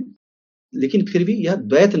रहे हैं, लेकिन फिर भी यह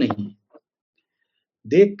द्वैत नहीं है.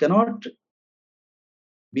 They cannot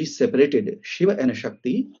be separated. Shiv and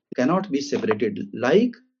शक्ति cannot be separated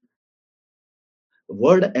like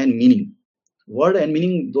word and meaning. Word and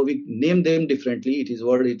meaning, though we name them differently, it is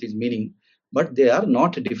word, it is meaning, but they are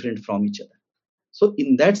not different from each other. So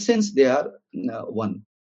in that sense they are one.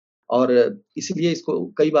 और इसलिए इसको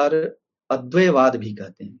कई बार अद्वैतवाद भी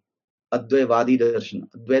कहते हैं, अद्वैतवादी दर्शन.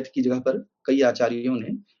 अद्वैत की जगह पर कई आचार्यों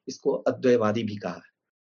ने इसको अद्वैतवादी भी कहा है.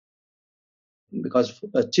 बिकॉज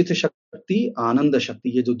चित्त शक्ति, आनंद शक्ति,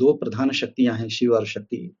 ये जो 2 प्रधान शक्तियां हैं शिव और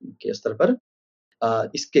शक्ति के स्तर पर,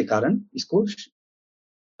 इसके कारण इसको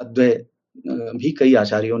अद्वैत भी कई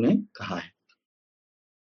आचार्यों ने कहा है.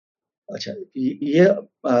 अच्छा, ये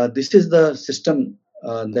this is the system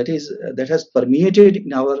that has permeated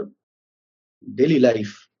in our daily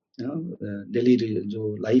life. Daily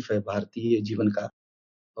जो लाइफ है भारतीय जीवन का,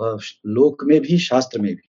 लोक में भी शास्त्र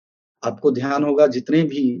में भी. आपको ध्यान होगा जितने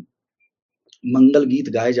भी मंगल गीत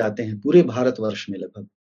गाए जाते हैं पूरे भारतवर्ष में लगभग,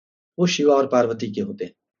 वो शिव और पार्वती के होते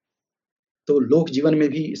हैं. तो लोक जीवन में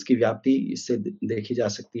भी इसकी व्याप्ति इससे देखी जा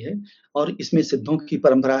सकती है. और इसमें सिद्धों की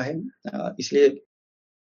परंपरा है, इसलिए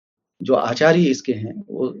जो आचार्य इसके हैं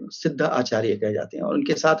वो सिद्ध आचार्य कहे जाते हैं. और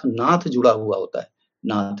उनके साथ नाथ जुड़ा हुआ होता है.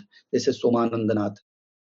 नाथ जैसे सोमानंद नाथ,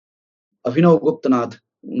 अभिनव गुप्त नाथ,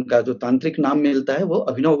 उनका जो तांत्रिक नाम मिलता है वो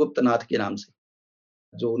अभिनव गुप्त नाथ के नाम से.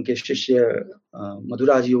 जो उनके शिष्य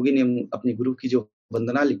मधुराज योगी ने अपने गुरु की जो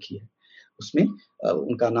वंदना लिखी है उसमें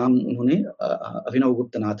उनका नाम उन्होंने अभिनव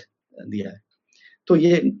गुप्त नाथ दिया है. तो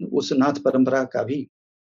ये उस नाथ परंपरा का भी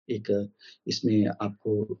एक इसमें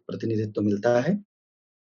आपको प्रतिनिधित्व मिलता है.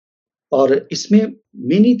 और इसमें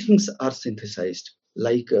many things are synthesized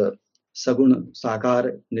like सगुण साकार,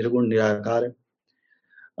 निर्गुण निराकार,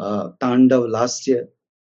 तांडव लास्य.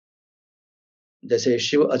 जैसे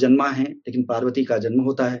शिव अजन्मा है लेकिन पार्वती का जन्म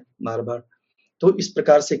होता है बार बार. तो इस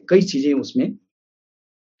प्रकार से कई चीजें उसमें,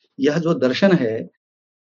 यह जो दर्शन है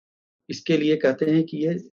इसके लिए कहते हैं कि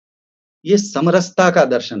ये समरसता का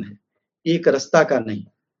दर्शन है, एक रस्ता का नहीं,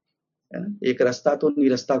 है ना? एक रास्ता तो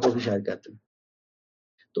निरस्ता को भी शायद कहते हैं।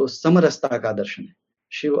 तो समरसता का दर्शन है,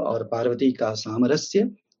 शिव और पार्वती का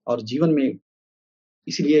सामरस्य, और जीवन में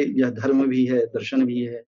इसलिए यह धर्म भी है, दर्शन भी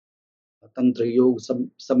है, तंत्र योग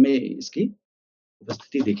सब में इसकी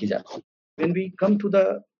उपस्थिति देखी जाती है। When we come to the,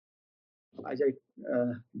 as I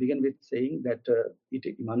begin with saying that it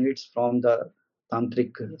emanates from the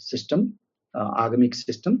tantric system, आगमिक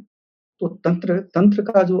system. तो तंत्र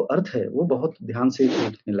का जो अर्थ है वो बहुत ध्यान से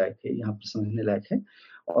देखने लायक है, यहाँ पर समझने लायक है,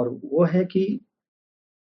 और वो है कि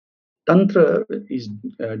तंत्र is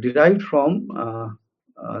derived from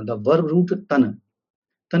the verb root tan.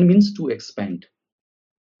 तन मीन्स टू एक्सपैंड,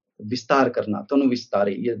 विस्तार करना, तनु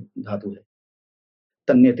विस्तारे ये धातु है।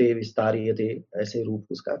 तन्यते विस्तारियते ऐसे रूप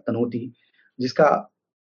उसका तनोति, जिसका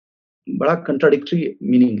बड़ा कंट्राडिक्टरी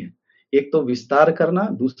मीनिंग है। एक तो विस्तार करना,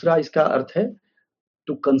 दूसरा इसका अर्थ है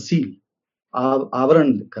टू कंसील,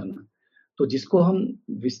 आवरण करना। तो जिसको हम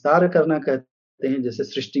विस्तार करना कहते हैं, जैसे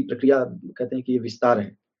सृष्टि प्रक्रिया कहते हैं कि ये विस्तार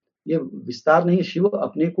है, ये विस्तार नहीं, शिव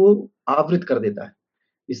अपने को आवृत कर देता है।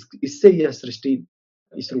 इससे यह सृष्टि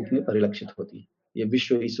इस रूप में परिलक्षित होती है, ये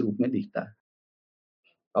विश्व इस रूप में दिखता है,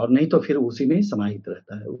 और नहीं तो फिर उसी में समाहित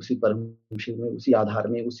रहता है, उसी परम शिव में, उसी आधार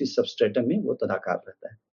में, उसी सबस्ट्रेटम में वो तदाकार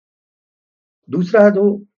रहता है। दूसरा जो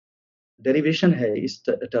डेरिवेशन है इस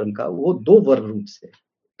टर्म का, वो दो वर्ब रूट से,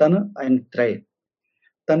 तन एंड त्रय।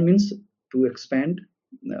 तन मीन्स टू एक्सपैंड,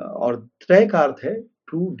 और त्रय का अर्थ है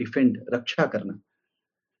टू डिफेंड, रक्षा करना।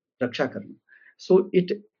 So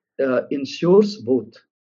it ensures both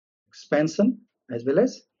expansion as well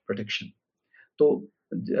as protection. तो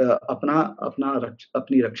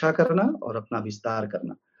अपनी रक्षा करना और अपना विस्तार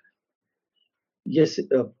करना। ये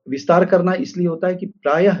विस्तार करना इसलिए होता है कि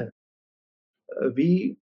प्रायः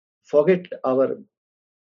वी फॉरगेट आवर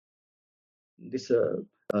दिस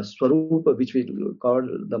स्वरूप which we call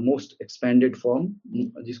the most expanded form,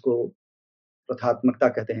 जिसको प्रथात्मकता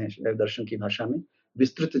कहते हैं शैव दर्शन की भाषा में।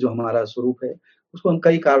 विस्तृत जो हमारा स्वरूप है उसको हम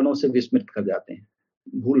कई कारणों से विस्मृत कर जाते हैं,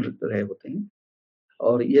 भूल रहे होते हैं,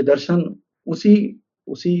 और ये दर्शन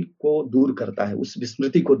उसी को दूर करता है, उस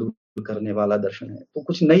विस्मृति को दूर करने वाला दर्शन है। तो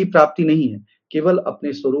कुछ नई प्राप्ति नहीं है, केवल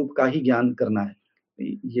अपने स्वरूप का ही ज्ञान करना है।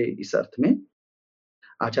 ये इस अर्थ में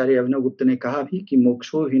आचार्य अभिनव गुप्त ने कहा भी कि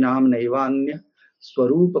मोक्षो ही नाम नैवान्य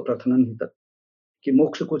स्वरूप प्रथनन ही तत्, कि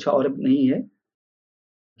मोक्ष कुछ और नहीं है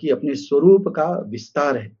कि अपने स्वरूप का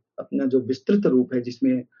विस्तार है, अपना जो विस्तृत रूप है,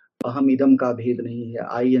 जिसमें अहम इदम का भेद नहीं है,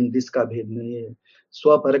 आई एंड दिस का भेद नहीं है,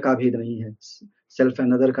 स्वपर का भेद नहीं है, सेल्फ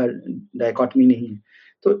एंड अदर का डायकॉटमी नहीं है।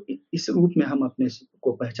 तो इस रूप में हम अपने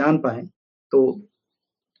को पहचान पाए तो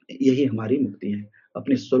यही हमारी मुक्ति है।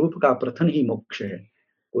 अपने स्वरूप का प्रथन ही मोक्ष है,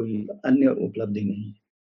 कोई अन्य उपलब्धि नहीं।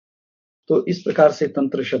 तो इस प्रकार से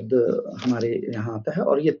तंत्र शब्द हमारे यहाँ आता है,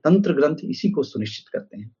 और ये तंत्र ग्रंथ इसी को सुनिश्चित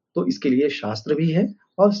करते हैं। तो इसके लिए शास्त्र भी है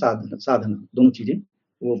और साधना दोनों चीजें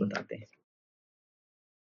वो बताते हैं।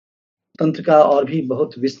 तंत्र का और भी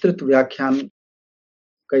बहुत विस्तृत व्याख्यान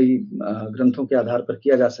कई ग्रंथों के आधार पर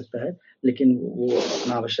किया जा सकता है, लेकिन वो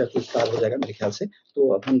अपना आवश्यक विस्तार हो जाएगा मेरे ख्याल से। तो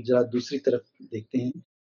अब हम जरा दूसरी तरफ देखते हैं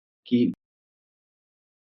कि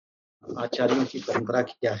आचार्यों की परंपरा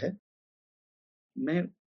क्या है। मैं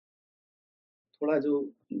थोड़ा जो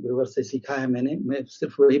गुरुवर से सीखा है मैं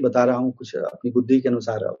सिर्फ वही बता रहा हूँ, कुछ अपनी बुद्धि के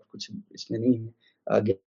अनुसार, और कुछ इसमें नहीं है।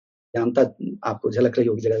 ज्ञानता आपको झलक रही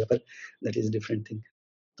होगी जगह पर, दैट इज डिफरेंट थिंग।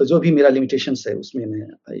 तो जो भी मेरा लिमिटेशंस है उसमें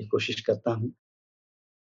मैं कोशिश करता हूँ।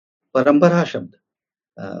 परंपरा शब्द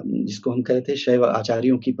जिसको हम कहते हैं शैव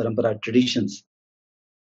आचार्यों की परंपरा, ट्रेडिशंस।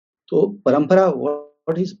 तो परंपरा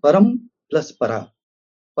व्हाट इज परम प्लस परा।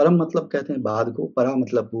 परम मतलब कहते हैं बाद को, परा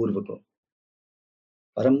मतलब पूर्व को,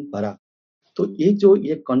 परंपरा। तो एक जो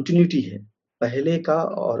ये कंटिन्यूटी है पहले का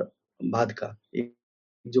और बाद का, एक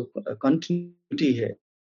जो कंटिन्यूटी है,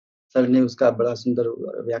 सर ने उसका बड़ा सुंदर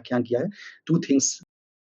व्याख्यान किया है। Two things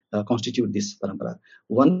constitute this parampara.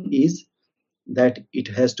 One is that it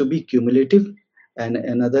has to be cumulative and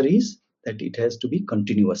another is that it has to be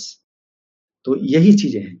continuous. तो यही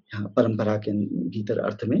चीजें हैं यहाँ परंपरा के भीतर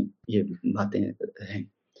अर्थ में ये बातें हैं।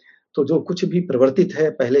 तो जो कुछ भी प्रवर्तित है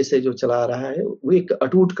पहले से जो चला आ रहा है वो एक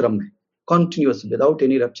अटूट क्रम है, continuous, without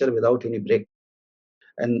any rupture, without any break.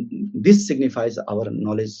 And this signifies our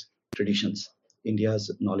knowledge traditions,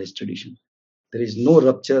 India's knowledge tradition. There is no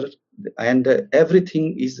rupture and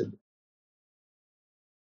everything is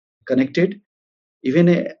connected. Even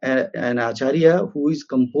an acharya who is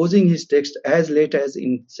composing his text as late as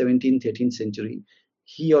in 17th, 18th century,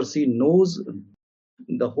 he or she knows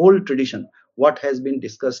the whole tradition, what has been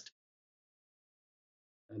discussed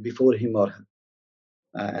before him or her.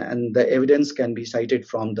 And the evidence can be cited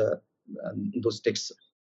from the those texts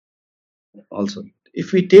also.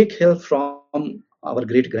 If we take help from our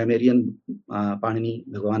great grammarian Panini,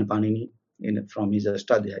 Bhagwan Panini, from his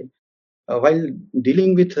Ashtadhyay, while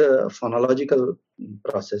dealing with phonological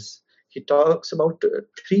process, he talks about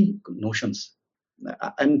three notions.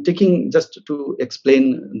 I'm taking just to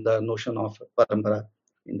explain the notion of parampara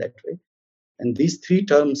in that way. And these three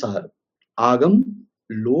terms are agam,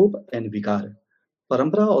 lob, and vikar.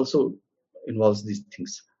 Parampara also involves these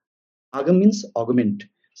things. Agam means augment.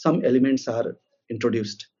 Some elements are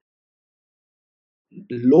introduced.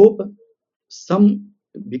 Lob, some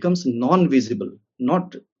becomes non-visible,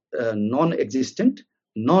 not non-existent,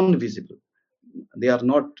 non-visible. They are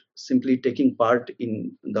not simply taking part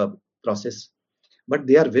in the process, but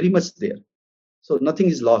they are very much there. So nothing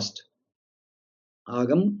is lost.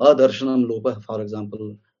 Agam, adarshanam lopa, for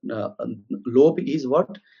example. Lob is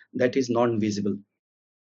what? That is non-visible.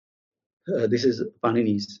 This is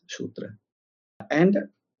Panini's Sutra. And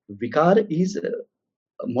vikar is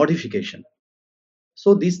modification.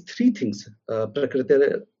 So these three things, Prakriti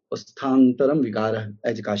Asthantaram Vigara,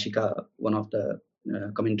 as Kashika, one of the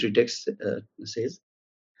commentary texts says,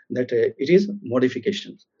 that it is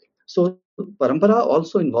modifications. So Parampara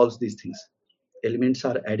also involves these things. Elements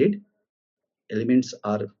are added, elements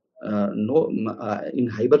are in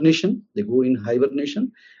hibernation, they go in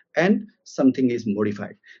hibernation, and something is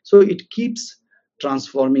modified. So it keeps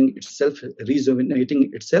transforming itself,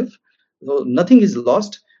 rejuvenating itself. So nothing is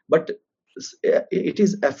lost, but it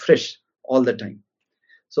is afresh all the time.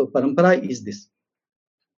 So parampara is this.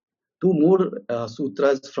 Two more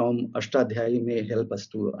sutras from Ashtadhyay may help us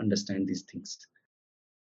to understand these things.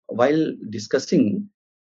 While discussing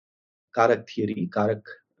Karak theory, Karak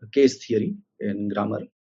case theory in grammar,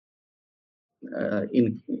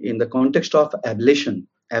 in the context of ablation,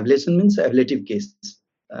 ablation means ablative case,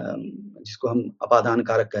 जिसको हम अपादान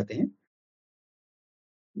कारक कहते हैं.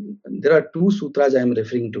 There are two sutras I am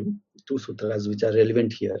referring to, two sutras which are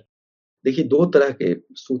relevant here. देखिए दो तरह के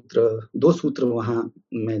सूत्र, दो सूत्र वहां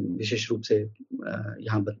मैं विशेष रूप से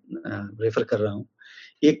यहाँ रेफर कर रहा हूँ.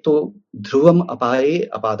 एक तो ध्रुवम अपाये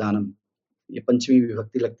अपादानम, ये पंचमी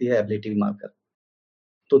विभक्ति लगती है एब्लेटिव मार्कर.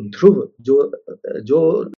 तो ध्रुव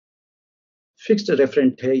जो फिक्स्ड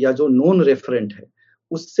रेफरेंट है या जो नॉन रेफरेंट है,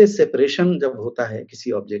 उससे सेपरेशन जब होता है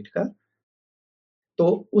किसी ऑब्जेक्ट का,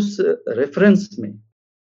 तो उस रेफरेंस में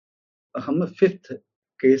हम फिफ्थ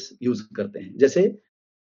केस यूज करते हैं. जैसे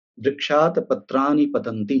वृक्षात पत्राणि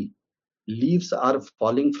पतन्ति, leaves are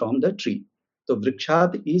falling from the tree. तो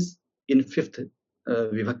वृक्षात इज इन फिफ्थ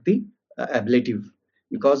विभक्ति ablative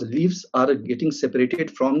because leaves are getting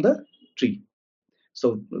separated from the tree.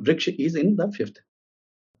 So vriksha is in the fifth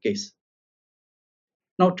case.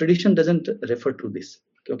 Now tradition doesn't refer to this,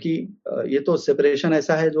 क्योंकि ये तो separation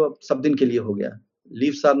ऐसा है जो अब सब दिन के लिए हो गया.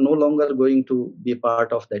 Leaves are no longer going to be a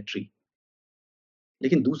part of that tree.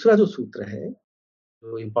 लेकिन दूसरा जो सूत्र है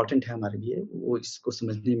जो इम्पोर्टेंट है हमारे लिए, वो इसको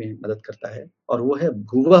समझने में मदद करता है, और वो है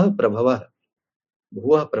भुवः प्रभवः.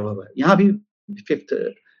 भुवः प्रभवः, यहाँ भी फिफ्थ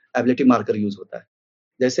एब्लेटिव मार्कर यूज होता है.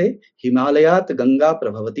 जैसे हिमालयात गंगा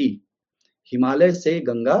प्रभवती, हिमालय से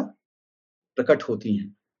गंगा प्रकट होती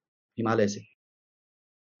हैं, हिमालय से.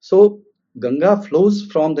 So Ganga flows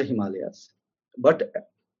from the Himalayas, but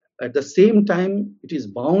at the same time it is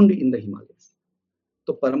bound in the Himalayas.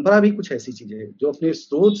 तो परंपरा भी कुछ ऐसी चीज है जो अपने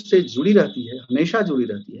स्रोत से जुड़ी रहती है, हमेशा जुड़ी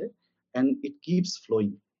रहती है, and it keeps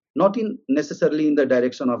flowing, not in necessarily in the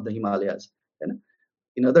direction of the Himalayas, है ना,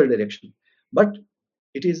 in other direction, but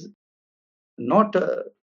it is not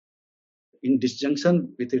in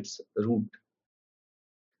disjunction with its root.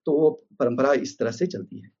 तो वो परंपरा इस तरह से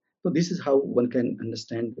चलती है. So this is how one can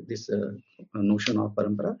understand this notion of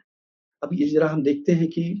parampara. अब ये जरा हम देखते हैं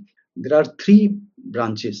कि there are three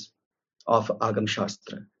branches of Agam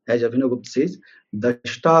Shastra. As Abhinavgupta says,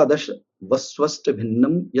 Dashtadash Vaswast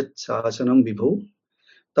Bhinnam Yat Shasanam Vibho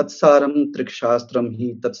Tatsaram Trikshastram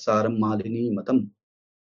Hi Tatsaram Malini Matam.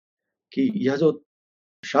 कि यह जो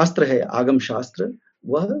शास्त्र है, आगम शास्त्र,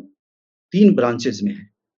 वह तीन ब्रांचेस में है,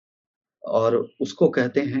 और उसको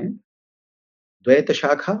कहते हैं द्वैत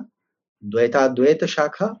शाखा, द्वैताद्वैत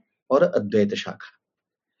शाखा और अद्वैत शाखा.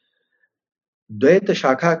 द्वैत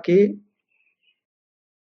शाखा के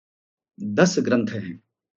 10 ग्रंथ हैं,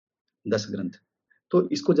 10 ग्रंथ. तो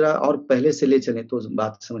इसको जरा और पहले से ले चलें तो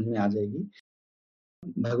बात समझ में आ जाएगी.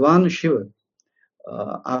 भगवान शिव,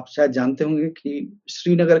 आप शायद जानते होंगे कि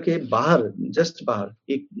श्रीनगर के बाहर, जस्ट बाहर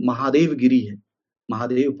एक महादेव गिरी है,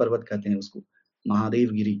 महादेव पर्वत कहते हैं उसको,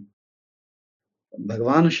 महादेव गिरी.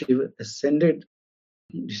 भगवान Shiv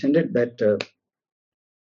descended that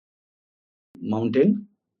mountain,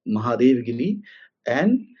 Mahadev Giri,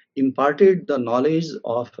 and imparted the knowledge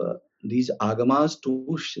of these agamas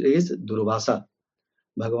to says Durvasa.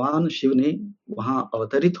 भगवान शिव ने वहां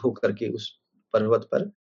अवतरित होकर के उस पर्वत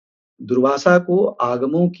पर दुर्वासा को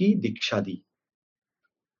आगमों की दीक्षा दी,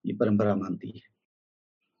 ये परंपरा मानती है।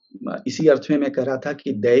 इसी अर्थ में मैं कह रहा था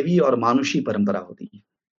कि दैवी और मानुषी परंपरा होती है,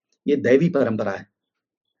 ये दैवी परंपरा है।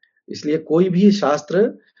 इसलिए कोई भी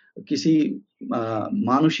शास्त्र किसी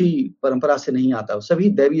मानुषी परंपरा से नहीं आता, सभी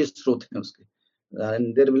दैवीय स्रोत हैं उसके।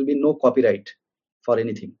 There will be no copyright for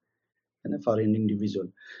anything, है ना, फॉर एन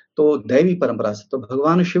इंडिविजुअल। तो दैवी परंपरा से तो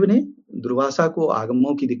भगवान शिव ने दुर्वासा को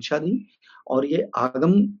आगमों की दीक्षा दी, और ये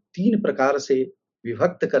आगम 3 प्रकार से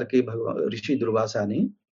विभक्त करके ऋषि दुर्वासा ने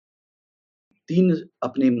 3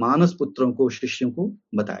 अपने मानस पुत्रों को, शिष्यों को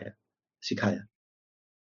बताया, सिखाया।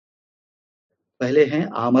 पहले हैं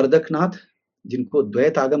आमर्दकनाथ, जिनको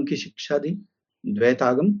द्वैत आगम की शिक्षा दी। द्वैत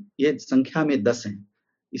आगम ये संख्या में 10 हैं,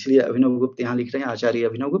 इसलिए अभिनव गुप्त यहाँ लिख रहे हैं, आचार्य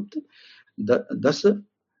अभिनव गुप्त 10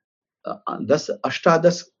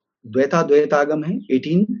 अष्टादश द्वैतागम है,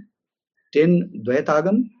 10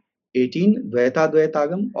 द्वैतागम, 18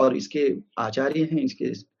 द्वैतागम, और इसके आचार्य हैं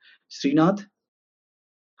इसके श्रीनाथ।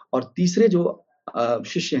 और तीसरे जो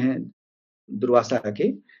शिष्य हैं दुर्वासा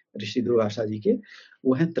के, ऋषि दुर्वासा जी के,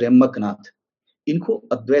 वो हैं त्र्यंबकनाथ। इनको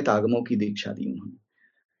अद्वैत आगमों की दीक्षा दी उन्होंने।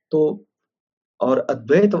 तो और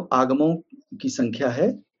अद्वैत आगमों की संख्या है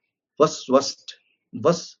वसु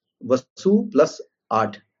प्लस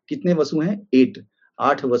 8। कितने वसु हैं?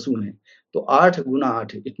 8 वसु हैं। तो 8 गुना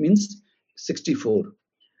 8 इट मीन्स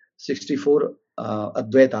 64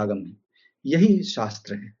 अद्वैत आगम है। यही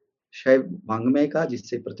शास्त्र है शैव वांग्मय का,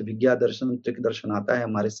 जिससे प्रतिभिज्ञा दर्शन, त्रिक दर्शन आता है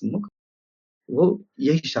हमारे सम्मुख, वो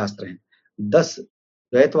यही शास्त्र है। 10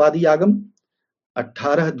 द्वैतवादी आगम,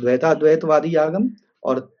 18 द्वैताद्वैतवादी आगम,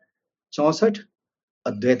 और 64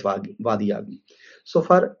 अद्वैतवादी आगम। So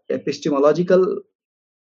far epistemological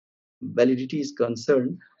validity is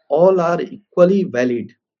concerned, all are equally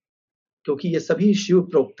valid, क्योंकि ये सभी शिव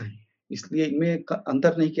प्रोक्त हैं, इसलिए इनमें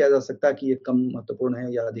अंतर नहीं किया जा सकता कि ये कम महत्वपूर्ण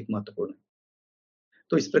है या अधिक महत्वपूर्ण है।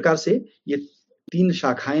 तो इस प्रकार से ये 3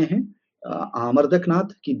 शाखाएं हैं,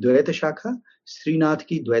 आमर्दकनाथ की द्वैत शाखा, श्रीनाथ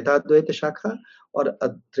की द्वैताद्वैत शाखा, और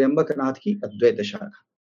त्र्यंबकनाथ की अद्वैत शाखा।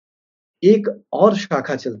 एक और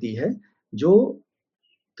शाखा चलती है जो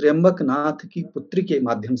त्र्यंबकनाथ की पुत्री के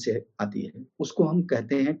माध्यम से आती है, उसको हम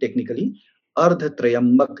कहते हैं टेक्निकली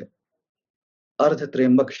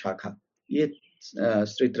अर्धत्रयंबक शाखा। ये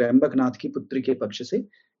श्री त्र्यंबकनाथ की पुत्री के पक्ष से,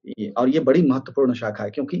 और ये बड़ी महत्वपूर्ण शाखा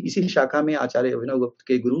है, क्योंकि इसी शाखा में आचार्य अभिनव गुप्त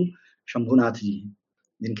के गुरु शंभुनाथ जी हैं,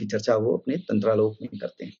 जिनकी चर्चा वो अपने तंत्रालोक में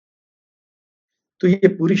करते हैं। तो ये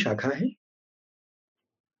पूरी शाखा है।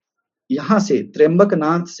 यहां से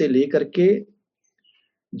त्र्यंबकनाथ से लेकर के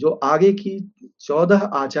जो आगे की 14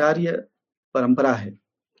 आचार्य परंपरा है,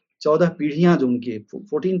 14 पीढ़ियां जो उनके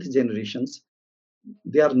 14th generations,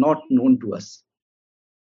 they are not known to us,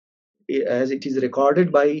 as it is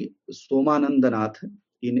recorded by Somanandanath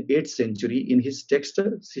in 8th century in his text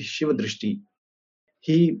Shiva Drishti.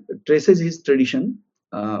 He traces his tradition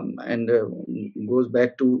and goes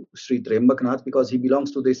back to Sri Triambaknath because he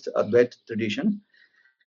belongs to this Advait tradition.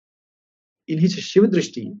 In his Shiva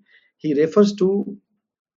Drishti, he refers to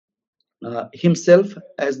himself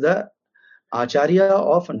as the Acharya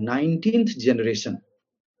of 19th generation,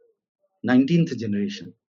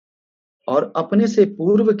 और अपने से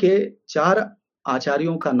पूर्व के 4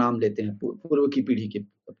 आचार्यों का नाम लेते हैं, पूर्व की पीढ़ी के,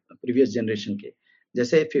 प्रीवियस जनरेशन के,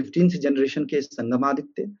 जैसे 15th जनरेशन के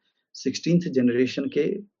संगमादित्य, 16th जनरेशन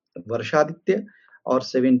के वर्षादित्य, और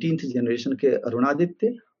 17th जनरेशन के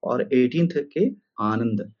अरुणादित्य, और 18th के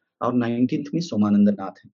आनंद, और 19th में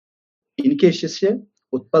सोमानंदनाथ हैं। इनके शिष्य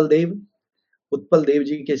उत्पल देव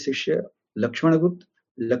जी के शिष्य लक्ष्मण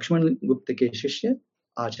गुप्त के शिष्य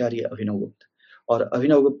आचार्य अभिनव गुप्त, और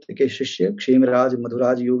अभिनव गुप्त के शिष्य क्षेमराज,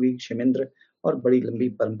 मधुराज योगी, क्षेमेंद्र, और बड़ी लंबी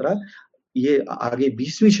परंपरा। ये आगे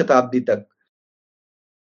 20वीं शताब्दी तक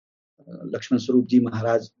लक्ष्मण स्वरूप जी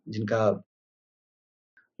महाराज, जिनका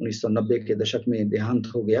 1990 के दशक में देहांत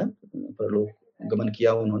हो गया, परलोक गमन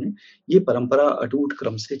किया उन्होंने, ये परंपरा अटूट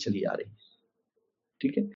क्रम से चली आ रही है।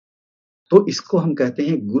 ठीक है, तो इसको हम कहते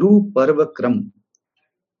हैं गुरु पर्व क्रम।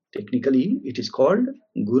 Technically it is called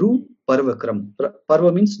Guru Parv क्रम।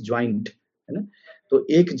 पर्व मीन्स ज्वाइंट, है ना। तो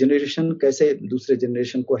एक जनरेशन कैसे दूसरे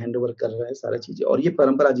जनरेशन को हैंड ओवर कर रहा है सारा चीजें, और ये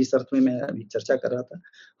परंपरा जिस अर्थ में मैं अभी चर्चा कर रहा था,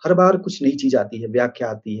 हर बार कुछ नई चीज आती है, व्याख्या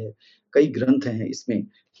आती है, कई ग्रंथ हैं इसमें,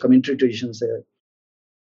 कमेंट्री ट्रेडिशंस है।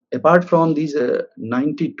 Apart from these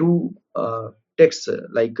 92 text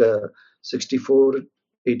like 64,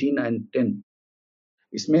 18 and 10,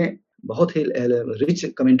 इसमें बहुत ही रिच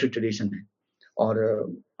कमेंट्री ट्रेडिशन है,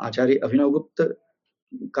 और आचार्य अभिनव गुप्त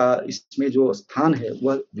का इसमें जो स्थान है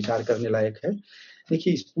वह विचार करने लायक है।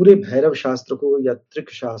 देखिए, इस पूरे भैरव शास्त्र को या त्रिक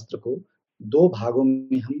शास्त्र को 2 भागों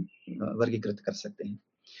में हम वर्गीकृत कर सकते हैं।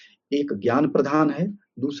 एक ज्ञान प्रधान है,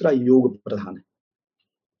 दूसरा योग प्रधान है।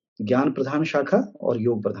 ज्ञान प्रधान शाखा और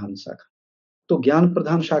योग प्रधान शाखा। तो ज्ञान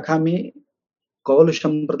प्रधान शाखा में कौल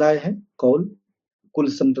संप्रदाय है, कौल, कुल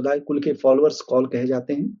संप्रदाय, कुल के फॉलोअर्स कौल कहे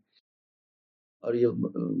जाते हैं। और ये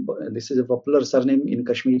this is a popular surname in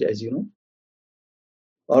Kashmir as you know.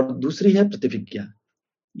 और दूसरी है प्रतिविज्ञा।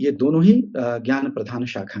 ये दोनों ही ज्ञान प्रधान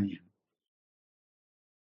शाखाएं हैं।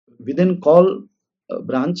 Within Kaul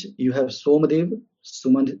branch, you have Somadev,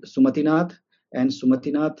 Sumatinath, and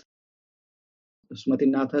Sumatinath's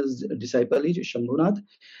disciple is Shambhunath,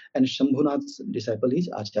 and Shambhunath's disciple is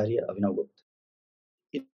Acharya Abhinavgupta.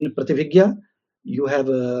 In Prativigya, you have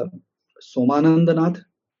Somanandanath.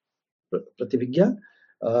 Prativigya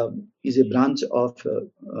is a branch of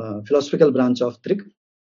philosophical branch of Trik.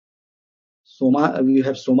 You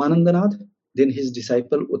have Somanandanath, then his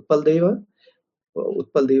disciple Utpal Deva.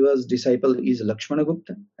 Utpal Deva's disciple is Lakshmana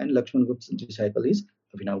Gupta, and Lakshmana Gupta's disciple is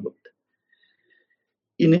Abhinav Gupta.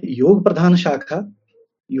 In Yog Pradhan Shakha,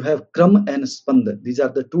 you have Kram and Spanda. These are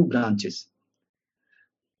the 2 branches.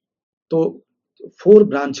 So 4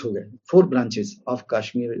 branches of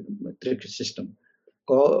Kashmir Trik system.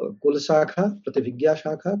 Kul Shakha, Prativigya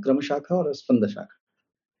Shakha, Kram Shakha और Spanda Shakha.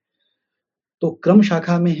 तो क्रम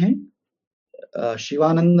शाखा में है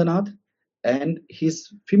शिवानंदनाथ and his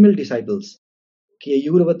female disciples.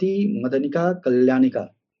 केयूरवती, Madanika, कल्याणिका,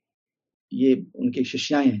 ये उनकी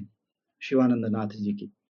शिष्याएं हैं शिवानंद नाथ जी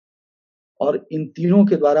की। और इन तीनों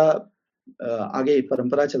के द्वारा आगे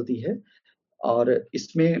परंपरा चलती है। और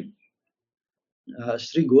इसमें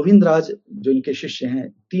श्री गोविंदराज जो इनके शिष्य हैं,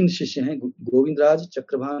 3 शिष्य हैं, गोविंदराज,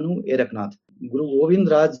 चक्रभानु, एरकनाथ। गुरु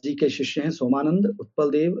गोविंदराज जी के शिष्य हैं सोमानंद,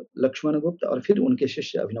 उत्पल देव, लक्ष्मण गुप्त और फिर उनके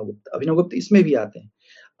शिष्य अभिनव गुप्त। अभिनव गुप्त इसमें भी आते हैं।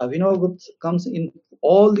 Abhinav Gupta comes in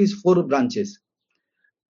all these 4 branches.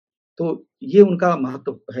 तो ये उनका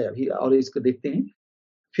महत्व है अभी, और इसको देखते हैं।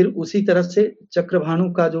 फिर उसी तरह से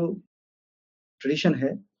चक्रभानु का जो ट्रेडिशन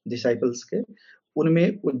है डिसाइपल्स के,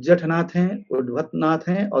 उनमें उज्जठनाथ हैं, उद्भटनाथ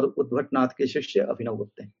हैं और उद्भटनाथ के शिष्य अभिनव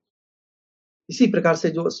गुप्त हैं। इसी प्रकार से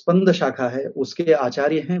जो स्पंद शाखा है उसके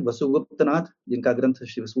आचार्य हैं वसुगुप्तनाथ, जिनका ग्रंथ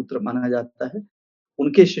शिवसूत्र माना जाता है।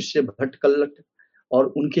 उनके शिष्य भट्टकल्लट और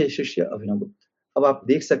उनके शिष्य अभिनव गुप्त। अब आप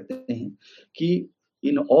देख सकते हैं कि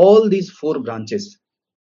in all these 4 branches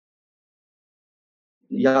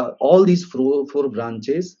all these 4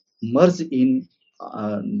 branches merge in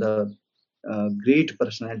the great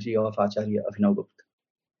personality of Acharya Abhinav Gupta.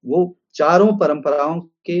 वो चारों परंपराओं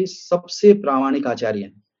के सबसे प्रामाणिक आचार्य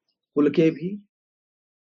हैं। कुल के भी,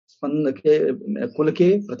 स्पंद के, कुल के,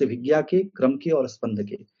 प्रतिविज्ञा के, क्रम के और स्पंद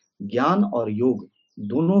के, ज्ञान और योग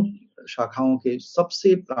दोनों शाखाओं के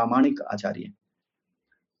सबसे प्रामाणिक आचार्य हैं।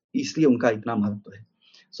 इसलिए उनका इतना महत्व है।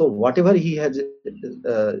 So whatever he has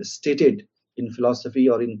stated in philosophy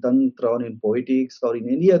or in tantra or in poetics or in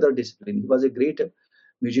any other discipline, he was a great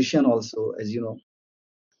musician also, as you know.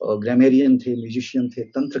 Grammarian थे, म्यूजिशियन थे,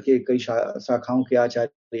 तंत्र के कई शाखाओं के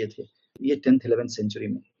आचार्य थे ये 10th 11th सेंचुरी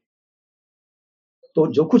में। तो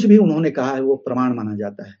जो कुछ भी उन्होंने कहा है वो प्रमाण माना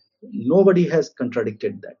जाता है। Nobody has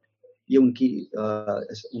contradicted that. ये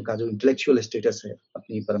उनका जो इंटेलेक्चुअल स्टेटस है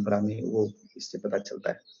अपनी परंपरा में, वो इससे पता चलता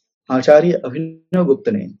है। आचार्य अभिनव गुप्त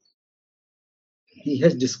ने he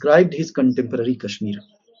has described his contemporary Kashmir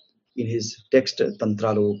in his text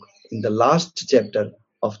Tantralok. In the last chapter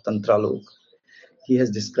of Tantralok, he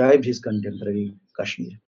has described his contemporary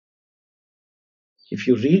Kashmir. If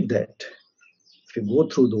you read that, if you go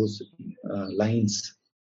through those lines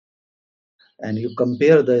and you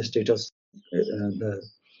compare the status, the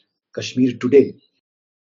Kashmir today,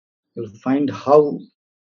 you'll find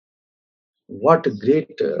what a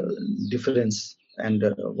great difference and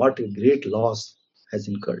what a great loss has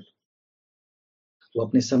incurred. वो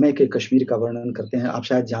अपने समय के कश्मीर का वर्णन करते हैं। आप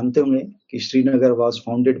शायद जानते होंगे कि Srinagar was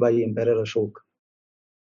founded by empire Ashoka,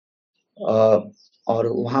 और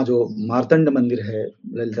वहाँ जो मार्तंड मंदिर है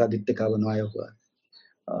ललितादित्य का बनवाया हुआ है।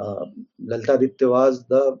 Lalitaditya was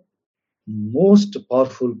the most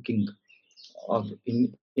powerful king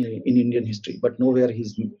in Indian history, but nowhere he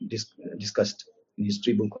is discussed in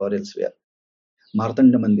history book or elsewhere.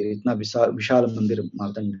 Martand मंदिर, इतना विशाल मंदिर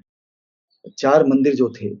मार्तंड। 4 मंदिर जो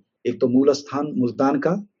थे, एक तो मूल स्थान मुल्तान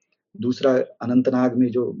का, दूसरा अनंतनाग में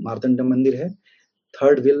जो मार्तंड मंदिर है,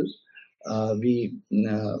 third will be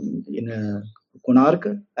in Konark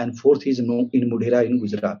and fourth is in Modhera in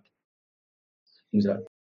Gujarat.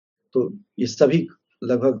 तो ये सभी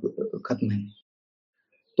लगभग खत्म है।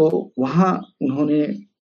 तो वहाँ उन्होंने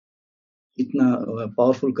इतना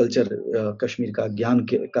पावरफुल कल्चर, कश्मीर का ज्ञान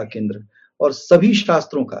का केंद्र और सभी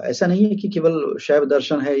शास्त्रों का, ऐसा नहीं है कि केवल शैव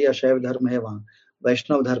दर्शन है या शैव धर्म है वहाँ,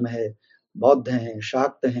 वैष्णव धर्म है, बौद्ध हैं,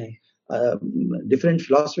 शाक्त हैं, डिफरेंट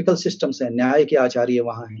फिलोसफिकल सिस्टम्स हैं, न्याय के आचार्य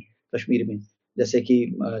वहाँ हैं कश्मीर में, जैसे कि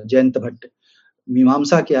जयंत भट्ट,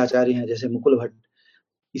 मीमांसा के आचार्य हैं जैसे मुकुल भट्ट।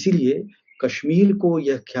 इसीलिए कश्मीर को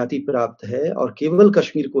यह ख्याति प्राप्त है, और केवल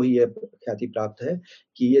कश्मीर को ही यह ख्याति प्राप्त है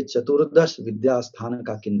कि ये चतुर्दश विद्या स्थान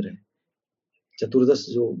का केंद्र है। चतुर्दश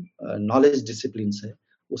जो नॉलेज डिसिप्लिन है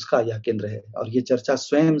उसका यह केंद्र है, और ये चर्चा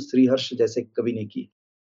स्वयं श्रीहर्ष जैसे कवि ने की।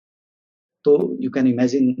 तो you can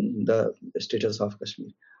imagine the status of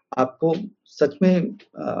Kashmir. आपको सच में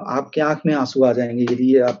आपके आंख में आंसू आ जाएंगे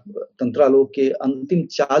यदि आप तंत्रालोक के अंतिम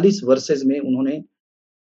 40 वर्सेस में उन्होंने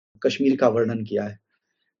कश्मीर का वर्णन किया है।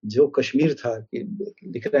 जो कश्मीर था कि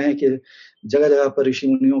लिख रहे हैं कि जगह जगह पर ऋषि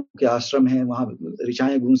मुनियों के आश्रम हैं, वहां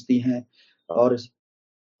ऋचाएं गूंजती हैं, और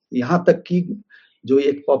यहाँ तक कि जो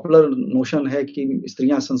एक पॉपुलर नोशन है कि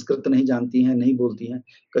स्त्रियां संस्कृत नहीं जानती हैं, नहीं बोलती हैं,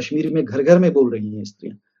 कश्मीर में घर घर में बोल रही हैं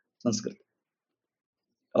स्त्रियां संस्कृत,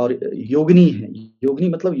 और योगिनी है, योगिनी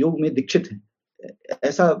मतलब योग में दीक्षित है।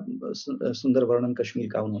 ऐसा सुंदर वर्णन कश्मीर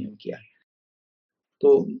का उन्होंने किया है।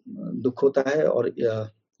 तो दुख होता है, और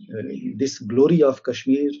this glory of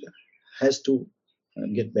Kashmir has to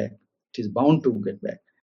get back, it is bound to get back.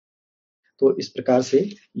 तो इस प्रकार से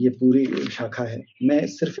ये पूरी शाखा है। मैं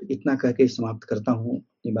सिर्फ इतना कह के समाप्त करता हूँ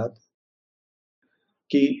अपनी बात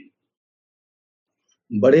कि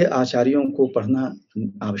बड़े आचार्यों को पढ़ना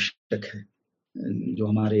आवश्यक है, जो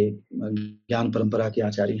हमारे ज्ञान परंपरा के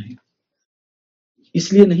आचार्य हैं।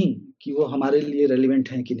 इसलिए नहीं कि वो हमारे लिए रेलिवेंट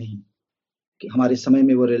हैं कि नहीं, कि हमारे समय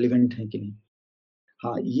में वो रेलिवेंट हैं कि नहीं।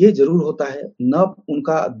 हाँ, ये जरूर होता है, न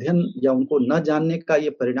उनका अध्ययन या उनको न जानने का ये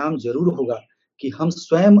परिणाम जरूर होगा कि हम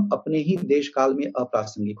स्वयं अपने ही देश काल में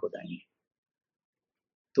अप्रासंगिक हो जाएंगे।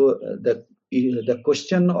 तो the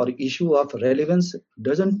question or issue of relevance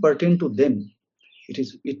doesn't pertain to them,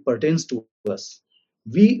 it pertains to us.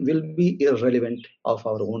 We will be irrelevant of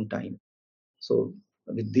our own time. So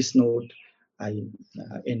with this note I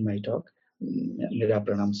end my talk. मेरा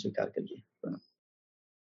प्रणाम स्वीकार करिए। प्रणाम।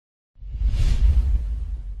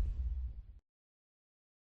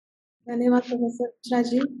 धन्यवाद प्रोफेसर मिश्रा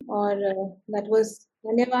जी, और that was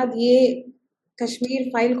धन्यवाद ये Kashmir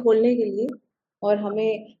file खोलने के लिए और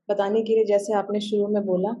हमें बताने के लिए। जैसे आपने शुरू में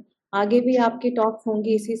बोला, आगे भी आपकी टॉक्स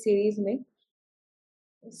होंगी इसी सीरीज में।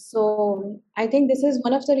 So I think this is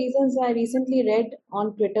one of the reasons I recently read on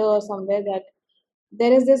Twitter or somewhere that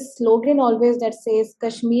there is this slogan always that says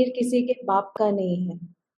Kashmir किसी के बाप का नहीं है,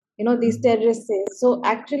 you know, these terrorists say. So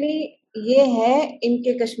actually ये है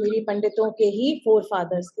इनके कश्मीरी पंडितों के ही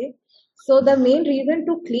forefathers के. So the main reason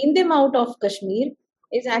to clean them out of Kashmir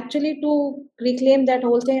is actually to reclaim that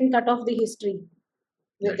whole thing and cut off the history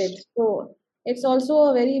with Yes. it. So it's also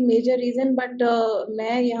a very major reason, but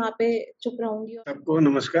मैं यहाँ पे चुप रहूंगी। सबको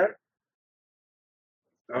नमस्कार,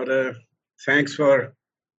 और thanks for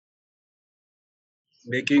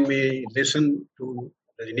making me listen to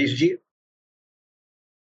Rajneesh ji.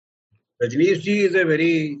 Rajneesh ji is a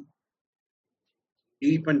very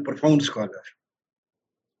deep and profound scholar,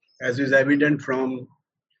 as is evident from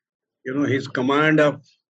his command of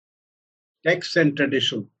text and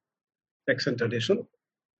tradition,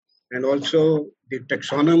 and also the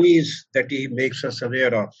taxonomies that he makes us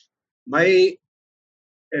aware of. My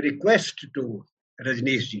request to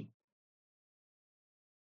Rajneesh ji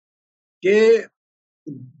कि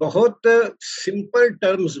बहुत simple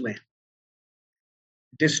terms में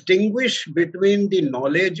distinguish between the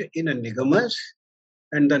knowledge in Nigamas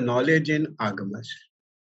and the knowledge in Agamas.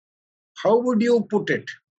 How would you put it?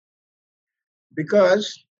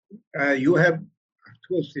 Because you have, of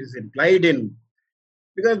course, is implied in,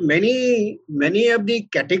 because many of the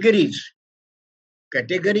categories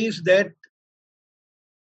that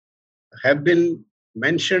have been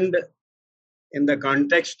mentioned in the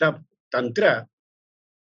context of Tantra,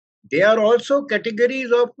 they are also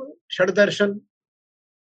categories of Shaddarshan.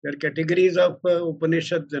 They are categories of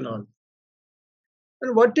Upanishads and all.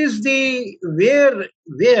 And what is the, where,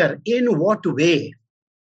 in what way,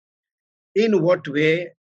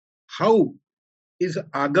 how is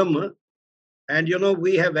Agam? And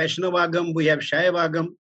we have Vaishnava Agam, we have Shaiva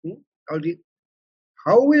Agam.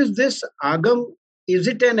 How is this Agam? Is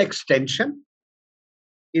it an extension?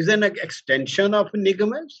 Is it an extension of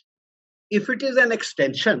Nigamas? If it is an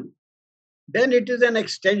extension, then it is an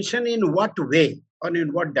extension in what way or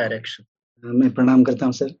in what direction? मैं प्रणाम करता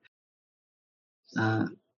हूँ sir.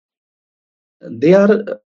 They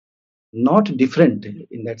are not different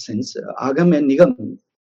in that sense. Agam and Nigam,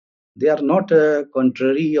 they are not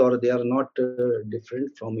contrary, or they are not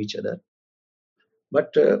different from each other.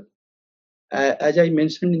 But as I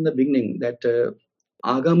mentioned in the beginning, that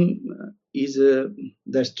Agam is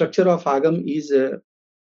the structure of Agam is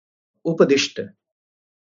Upadishta.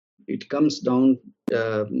 It comes down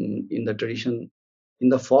in the tradition in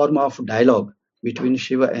the form of dialogue between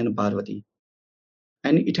Shiva and Parvati,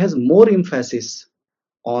 and it has more emphasis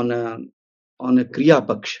on a Kriya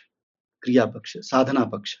Paksha, Sadhana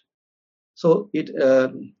Paksha. So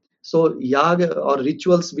so yaga or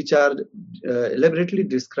rituals which are elaborately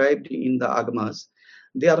described in the Agamas,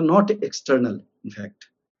 they are not external. In fact,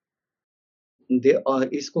 they are,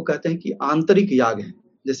 इसको कहते हैं कि आंतरिक याग है.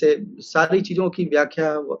 जैसे सारी चीजों की व्याख्या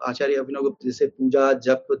आचार्य अभिनवगुप्त जैसे पूजा,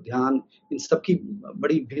 जप, ध्यान, इन सब की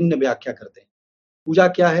बड़ी भिन्न व्याख्या करते हैं. पूजा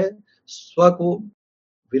क्या है? स्व को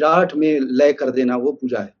विराट में लय कर देना, वो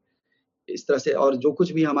पूजा है. इस तरह से, और जो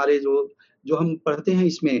कुछ भी हमारे जो हम पढ़ते हैं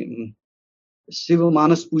इसमें शिव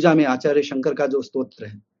मानस पूजा में आचार्य शंकर का जो स्तोत्र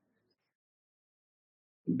है,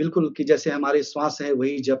 बिल्कुल कि जैसे हमारे श्वास है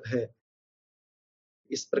वही जप है,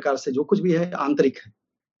 इस प्रकार से जो कुछ भी है आंतरिक है.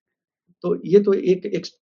 तो ये तो एक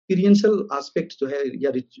एक्सपीरियंशियल एस्पेक्ट जो है,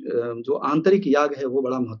 या जो आंतरिक याग है वो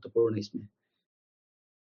बड़ा महत्वपूर्ण है इसमें.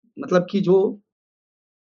 मतलब कि जो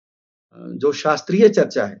शास्त्रीय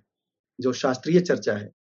चर्चा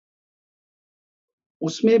है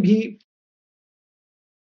उसमें भी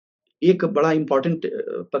एक बड़ा इंपॉर्टेंट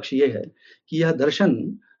पक्ष ये है कि यह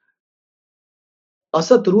दर्शन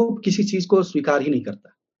असत रूप किसी चीज को स्वीकार ही नहीं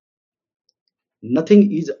करता.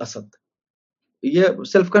 नथिंग इज असत. यह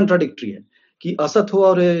सेल्फ कंट्राडिक्टरी है कि असत हो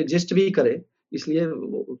और एग्जिस्ट भी करे, इसलिए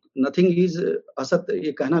नथिंग इज असत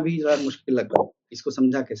ये कहना भी जरा मुश्किल लगता है. इसको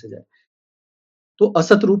समझा कैसे जाए? तो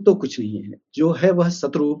असत रूप तो कुछ नहीं है, जो है वह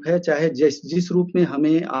सतरूप है, चाहे जिस रूप में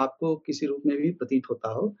हमें आपको किसी रूप में भी प्रतीत होता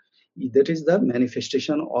हो. That is the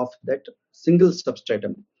manifestation of that single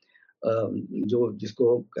substratum, जो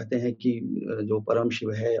जिसको कहते हैं कि जो परम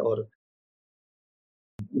शिव है और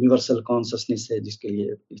यूनिवर्सल कॉन्शसनेस है, जिसके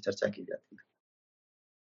लिए चर्चा की जाती है.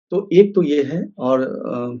 तो एक तो ये है, और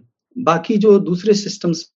बाकी जो दूसरे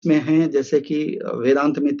सिस्टम्स में हैं, जैसे कि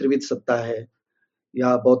वेदांत में त्रिविध सत्ता है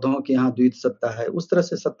या बौद्धों के यहाँ द्वित सत्ता है, उस तरह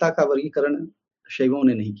से सत्ता का वर्गीकरण शैवों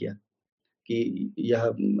ने नहीं किया कि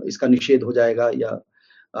यह इसका निषेध हो जाएगा, या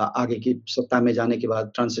आगे की सत्ता में जाने के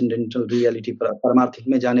बाद ट्रांसेंडेंटल रियलिटी पर, परमार्थिक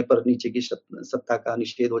में जाने पर नीचे की सत्ता का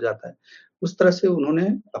निषेध हो जाता है. उस तरह से उन्होंने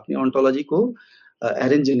अपनी ऑन्टोलॉजी को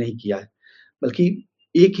अरेंज नहीं किया है, बल्कि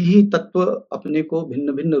एक ही तत्व अपने को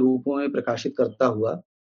भिन्न भिन्न रूपों में प्रकाशित करता हुआ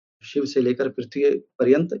शिव से लेकर पृथ्वी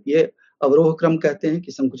पर्यंत, ये अवरोह क्रम कहते हैं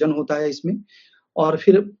कि संकुचन होता है इसमें. और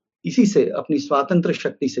फिर इसी से अपनी स्वातंत्र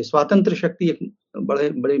शक्ति एक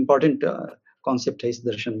बड़े इंपॉर्टेंट कॉन्सेप्ट है इस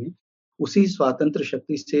दर्शन में. उसी स्वातंत्र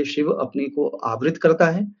शक्ति से शिव अपने को आवृत करता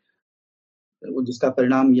है, जिसका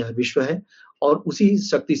परिणाम यह विश्व है, और उसी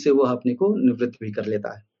शक्ति से वह अपने को निवृत्त भी कर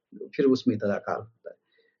लेता है, फिर उसमें तदाकार होता है.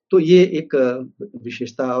 तो ये एक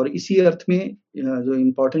विशेषता, और इसी अर्थ में जो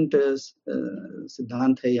इम्पोर्टेंट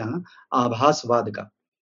सिद्धांत है यहाँ आभासवाद का.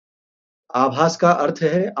 आभास का अर्थ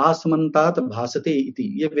है आसमन्तात भासते इति.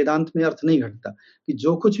 ये वेदांत में अर्थ नहीं घटता कि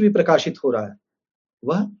जो कुछ भी प्रकाशित हो रहा है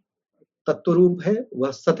वह तत्व रूप है,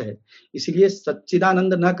 वह सत है. इसीलिए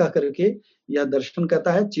सच्चिदानंद न कह करके यह दर्शन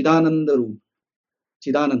कहता है चिदानंद रूप.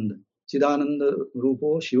 चिदानंद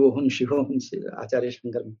रूपो शिवोहम से आचार्य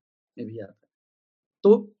शंकर में भी आता है.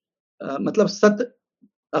 तो मतलब सत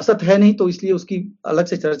असत है नहीं, तो इसलिए उसकी अलग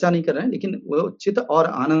से चर्चा नहीं कर रहे हैं, लेकिन वो चित और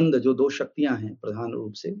आनंद जो दो शक्तियां हैं प्रधान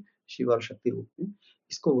रूप से शिव और शक्ति रूप में,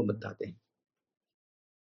 इसको वो बताते हैं.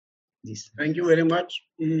 जी sir. Thank you very much.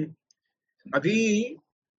 अभी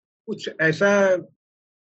कुछ ऐसा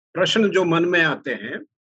प्रश्न जो मन में आते हैं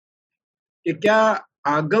कि क्या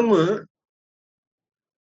आगम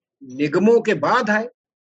निगमों के बाद आए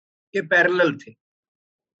कि पैरेलल थे,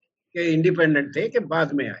 कि इंडिपेंडेंट थे, कि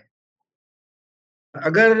बाद में आए?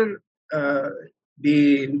 अगर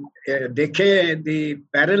देखें the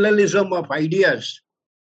parallelism of ideas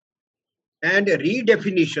and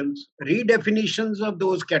redefinitions of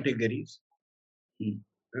those categories,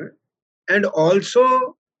 and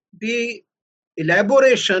also the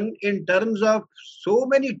elaboration in terms of so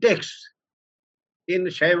many texts in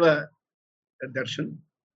Shaiva darshan,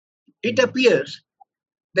 it appears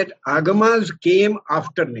that agamas came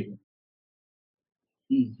after Nigam.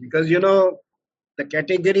 Because the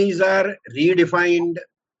categories are redefined.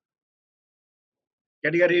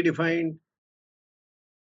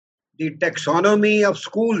 The taxonomy of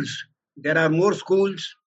schools, there are more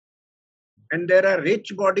schools, and there are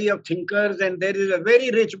rich body of thinkers, and there is a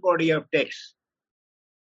very rich body of texts.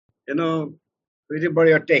 Rich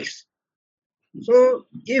body of texts. So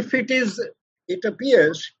if it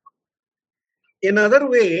appears in another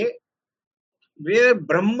way, where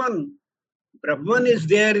Brahman Brahman is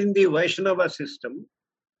there in the Vaishnava system.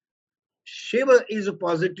 Shiva is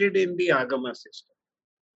posited in the Agama system.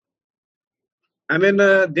 I mean,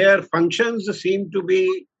 their functions seem to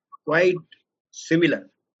be quite similar.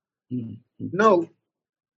 Now,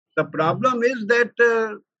 the problem is that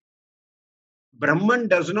Brahman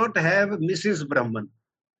does not have Mrs. Brahman.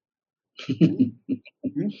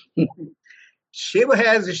 Shiva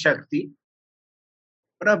has Shakti,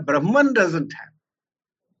 but a Brahman doesn't have.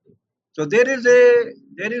 So there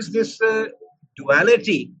is this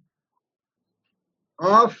duality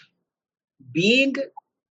of being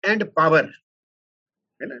and power.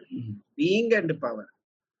 है ना? Being and power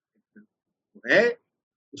है,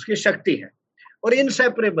 उसकी शक्ति है और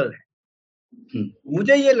inseparable है.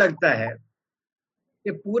 मुझे ये लगता है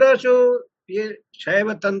कि पूरा जो ये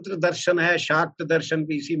शैव तंत्र दर्शन है, शाक्त दर्शन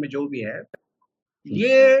भी इसी में जो भी है,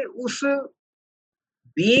 ये उस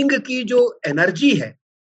बीइंग की जो एनर्जी है,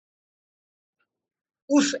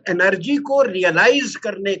 उस एनर्जी को रियलाइज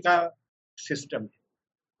करने का सिस्टम है.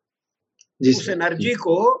 उस एनर्जी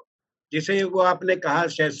को, जिसे वो आपने कहा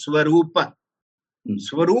शायद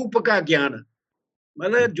स्वरूप का ज्ञान,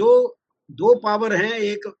 मतलब जो दो पावर हैं,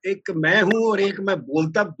 एक मैं हूं और एक मैं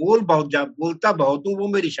बोलता बहुत हूं, वो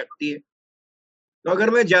मेरी शक्ति है. तो अगर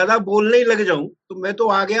मैं ज्यादा बोलने ही लग जाऊं तो मैं तो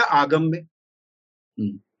आ गया आगम में.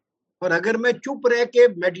 और अगर मैं चुप रह के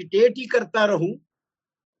मेडिटेट ही करता रहूं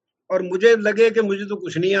और मुझे लगे कि मुझे तो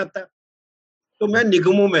कुछ नहीं आता, तो मैं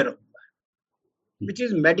निगमों में रहूंगा, which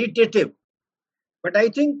is meditative. But I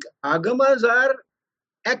think agamas are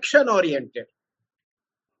action oriented.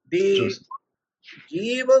 The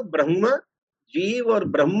जीव और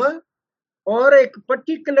ब्रह्म और एक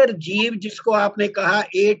पर्टिकुलर जीव जिसको आपने कहा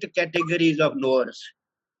 8 कैटेगरीज ऑफ नोअर्स,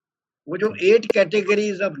 वो जो 8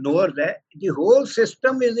 कैटेगरीज ऑफ नोअर्स है, the whole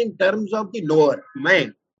system is in terms of the knower,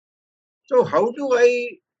 मैं. So how do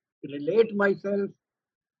I relate myself?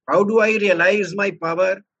 How do I realize my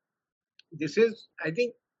power? This is, I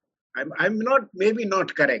think, I'm not, maybe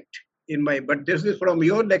not correct in my, but this is from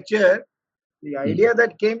your lecture. The idea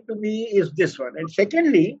that came to me is this one. And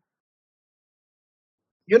secondly,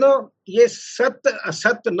 ये सत्य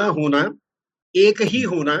असत्य न होना, एक ही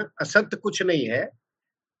होना, असत्य कुछ नहीं है,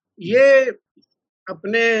 ये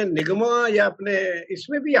अपने निगमों या अपने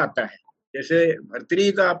इसमें भी आता है. जैसे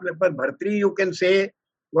भर्तृ का आपने पर भर्तृ you can say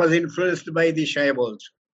was influenced by the Shaiv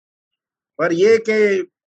also. पर ये के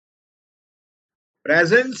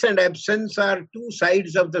presence and absence are two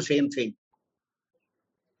sides of the same thing,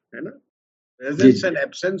 है ना? Presence and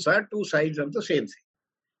absence are two sides of the same thing.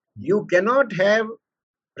 You cannot have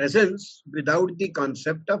presence without the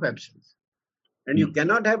concept of absence, and you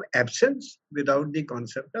cannot have absence without the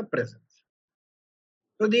concept of presence.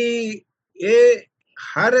 तो ये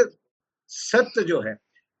हर सत्य जो है,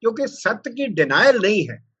 क्योंकि सत्य की डिनायल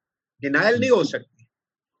नहीं हो सकती,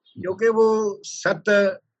 क्योंकि वो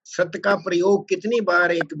सत्य का प्रयोग कितनी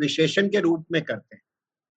बार एक विशेषण के रूप में करते हैं.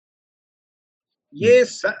 ये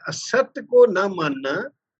सत्य को न मानना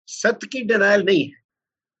सत्य की डिनायल नहीं है.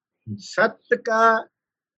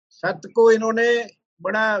 सत्य को इन्होंने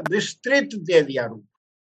बड़ा विस्तृत दे दिया रूप.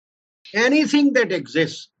 Anything that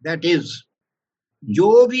exist, that is,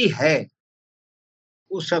 जो भी है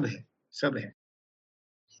वो सब है.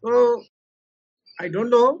 So I don't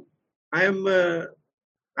know,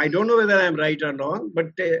 I don't know whether I am right or wrong, but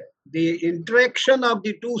the interaction of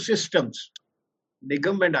the two systems,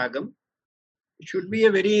 Nigam and Agam, should be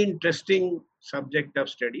a very interesting subject of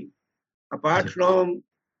study. Apart from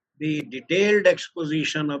the detailed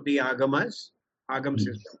exposition of the Agam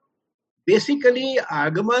system. Basically,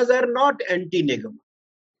 Agamas are not anti-Nigam,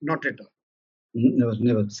 not at all.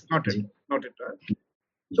 Never. Not at all.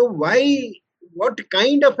 So what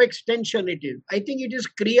kind of extension it is? I think it is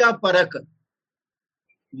Kriya Paraka.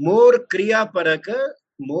 More Kriya Paraka,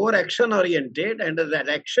 more action oriented, and that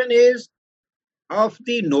action is of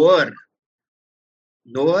the knower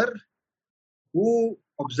who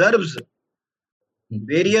observes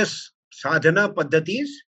various sadhana paddhatis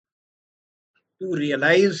to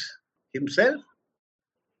realize himself.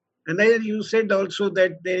 And as you said also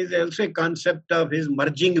that there is also a concept of his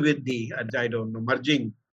merging with the, I don't know,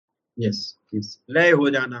 merging. Yes. लय हो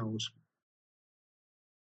जाना उसमें.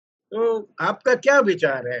 तो आपका क्या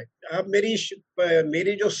विचार है? आप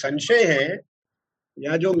मेरी जो संशय है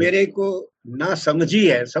या जो मेरे को ना समझी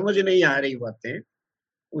है, समझ नहीं आ रही बातें,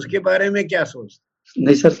 उसके बारे में क्या सोचते?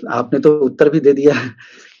 नहीं सर, आपने तो उत्तर भी दे दिया.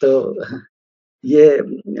 तो ये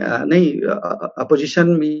नहीं,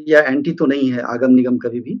 अपोजिशन या एंटी तो नहीं है आगम निगम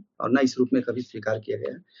कभी भी, और ना इस रूप में कभी स्वीकार किया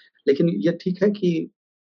गया. लेकिन ये ठीक है कि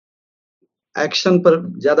एक्शन पर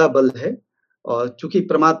ज्यादा बल है और चूंकि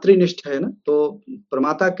प्रमातृनिष्ठ है ना, तो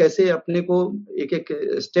प्रमाता कैसे अपने को एक एक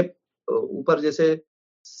स्टेप ऊपर, जैसे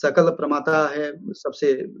सकल प्रमाता है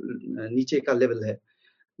सबसे नीचे का लेवल है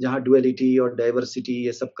जहाँ डुअलिटी और डाइवर्सिटी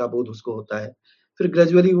ये सब का बोध उसको होता है, फिर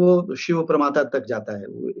ग्रेजुअली वो शिव प्रमाता तक जाता है,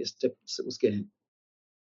 वो स्टेप्स उसके हैं।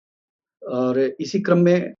 और इसी क्रम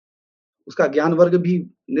में उसका ज्ञान वर्ग भी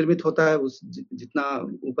निर्मित होता है, उस जितना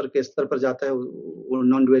ऊपर के स्तर पर जाता है वो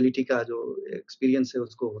नॉन डुअलिटी का जो एक्सपीरियंस है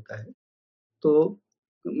उसको होता है। तो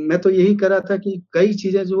मैं तो यही कह रहा था कि कई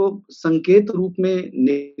चीजें जो संकेत रूप में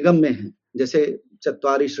निगम में हैं, जैसे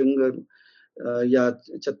चत्वारी श्रृंग या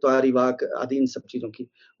चत्वारी वाक आदि इन सब चीजों की,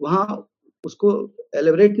 वहां उसको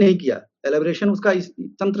एलेबरेट नहीं किया, एलेबरेशन उसका इस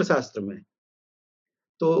तंत्र शास्त्र में।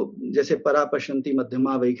 तो जैसे परा पश्यंती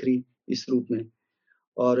मध्यमा वैखरी इस रूप में,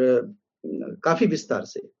 और काफी विस्तार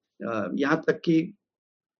से, यहाँ तक कि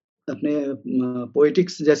अपने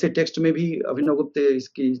पोएटिक्स जैसे टेक्स्ट में भी अभिनव गुप्त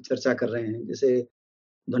इसकी चर्चा कर रहे हैं। जैसे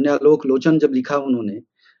ध्वन्यालोक लोचन जब लिखा उन्होंने,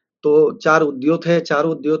 तो 4 उद्योत है,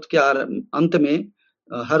 चारों उद्योत के अंत में,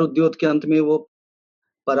 हर उद्योत के अंत में वो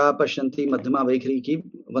परा पश्यंती मध्यमा वैखरी की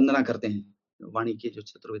वंदना करते हैं, वाणी के जो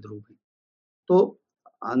चतुर्वेद रूप है। तो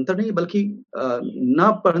अंतर नहीं, बल्कि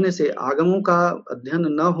न पढ़ने से, आगमों का अध्ययन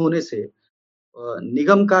न होने से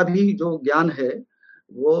निगम का भी जो ज्ञान है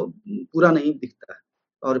वो पूरा नहीं दिखता है,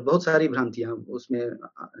 और बहुत सारी भ्रांतियां उसमें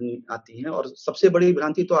आती हैं। और सबसे बड़ी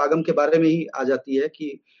भ्रांति तो आगम के बारे में ही आ जाती है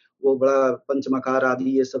कि वो बड़ा पंचमकार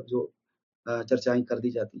आदि ये सब जो चर्चाएं कर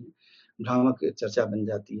दी जाती हैं, भ्रामक चर्चा बन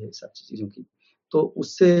जाती है सब चीजों की। तो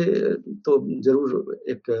उससे तो जरूर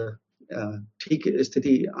एक ठीक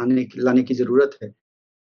स्थिति लाने की जरूरत है,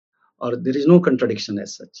 और there is no contradiction as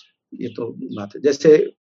such. ये तो बात है। जैसे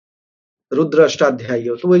रुद्र अष्टाध्यायी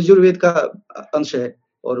हो तो वो यजुर्वेद का अंश है,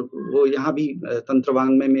 और वो यहाँ भी तंत्र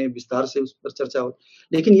वाङ्मय में विस्तार से उस पर चर्चा हो,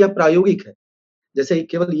 लेकिन यह प्रायोगिक है। जैसे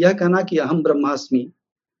केवल यह कहना कि अहम ब्रह्मास्मि,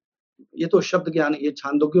 ये तो शब्द ज्ञान, ये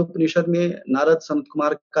छांदोग्य उपनिषद में नारद सनत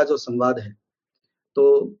कुमार का जो संवाद है,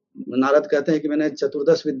 तो नारद कहते हैं कि मैंने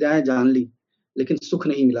 14 विद्याएं जान ली, लेकिन सुख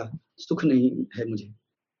नहीं मिला, सुख नहीं है मुझे।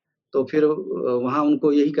 तो फिर वहां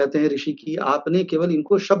उनको यही कहते हैं ऋषि की आपने केवल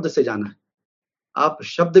इनको शब्द से जाना है, आप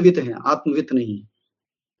शब्दवित हैं, आत्मवित नहीं।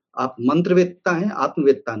 आप मंत्रवेत्ता हैं,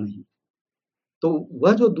 आत्मवेत्ता नहीं। तो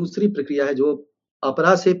वह जो दूसरी प्रक्रिया है जो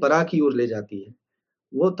अपरा से परा की ओर ले जाती है,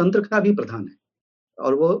 वो तंत्र का भी प्रधान है,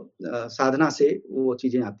 और वो साधना से वो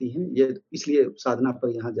चीजें आती हैं। ये इसलिए साधना पर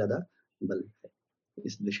यहाँ ज्यादा बल है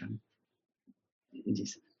इस दिशा में। जी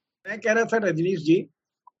सर। मैं कह रहा था रजनीश जी,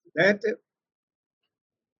 दैट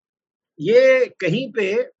ये कहीं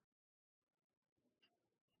पे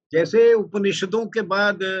जैसे उपनिषदों के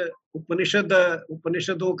बाद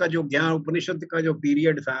उपनिषदों का जो ज्ञान, उपनिषद का जो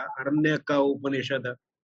पीरियड था, आरण्यक का उपनिषद,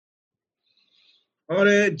 और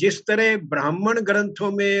जिस तरह ब्राह्मण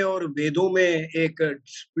ग्रंथों में और वेदों में एक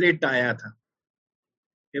स्प्लिट आया था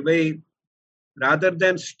कि भाई rather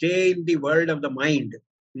than stay in the world of the mind,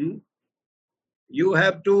 you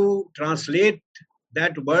have to translate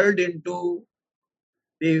that world into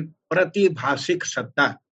the प्रतिभाषिक सत्ता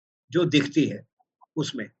जो दिखती है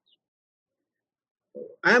उसमें.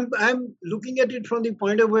 I'm looking at it from the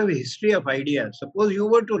point of view of history of ideas. Suppose you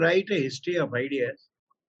were to write a history of ideas,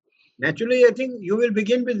 naturally I think you will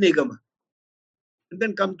begin with Nigama and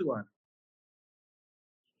then come to Arna.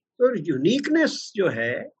 So uniqueness जो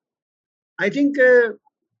है, I think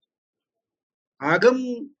आगम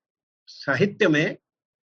साहित्य में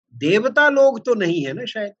देवता लोग तो नहीं है ना,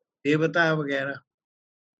 शायद देवता वगैरह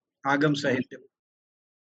आगम साहित्य में।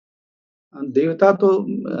 देवता तो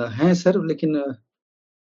हैं सर, लेकिन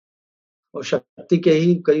और शक्ति के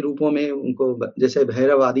ही कई रूपों में उनको, जैसे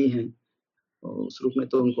भैरव आदि हैं, उस रूप में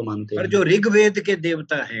तो उनको मानते हैं। पर जो ऋग्वेद के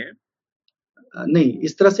देवता हैं नहीं,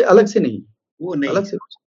 इस तरह से अलग से नहीं, वो नहीं, अलग से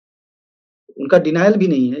उनका डिनायल भी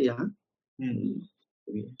नहीं है यहाँ।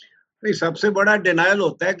 तो सबसे बड़ा डिनायल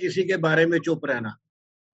होता है किसी के बारे में चुप रहना।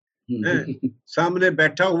 सामने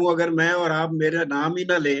बैठा हूं अगर मैं और आप मेरा नाम ही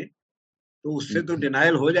ना लें तो उससे तो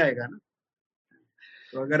डिनायल हो जाएगा ना।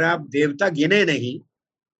 तो अगर आप देवता गिने नहीं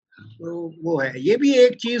तो वो है। ये भी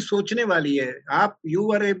एक चीज सोचने वाली है। आप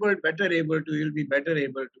you are better able to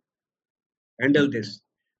handle this.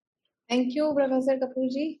 Thank you, Professor Kapoor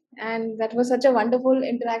ji, and that was such a wonderful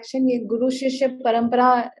interaction. ये गुरु शिष्य परंपरा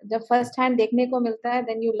जब first hand देखने को मिलता है,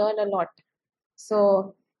 then you learn a lot. So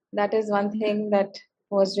that is one thing that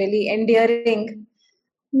was really endearing.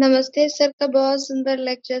 नमस्ते sir का बहुत सुंदर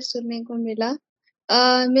लेक्चर सुनने को मिला।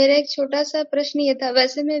 मेरा एक छोटा सा प्रश्न ये था,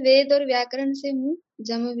 वैसे मैं वेद और व्याकरण से हूँ,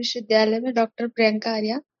 जम्मू विश्वविद्यालय में, डॉक्टर प्रियंका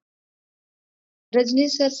आर्या।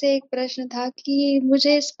 रजनीश सर से एक प्रश्न था कि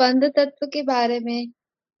मुझे स्पंद तत्व के बारे में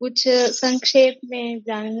कुछ संक्षेप में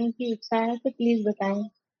जानने की इच्छा है तो प्लीज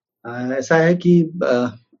बताएं। ऐसा है कि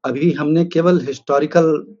अभी हमने केवल हिस्टोरिकल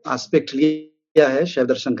एस्पेक्ट लिया है शैव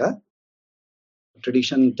दर्शन का,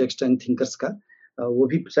 ट्रेडिशन, टेक्स्ट एंड थिंकर्स का। वो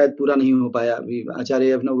भी शायद पूरा नहीं हो पाया अभी,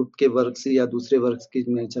 आचार्य अभिनवगुप्त के वर्क से या दूसरे वर्क की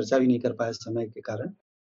मैं चर्चा भी नहीं कर पाया समय के कारण।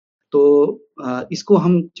 तो इसको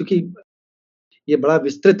हम, चूंकि ये बड़ा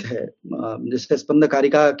विस्तृत है, जैसे स्पंद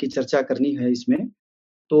कारिका की चर्चा करनी है इसमें,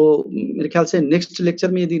 तो मेरे ख्याल से नेक्स्ट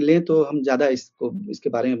लेक्चर में यदि लें तो हम ज्यादा इसके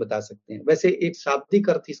बारे में बता सकते हैं। वैसे एक शाब्दिक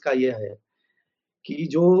अर्थ इसका यह है कि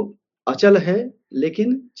जो अचल है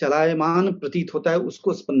लेकिन चलायमान प्रतीत होता है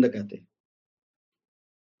उसको स्पंद कहते हैं,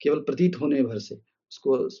 केवल प्रतीत होने भर से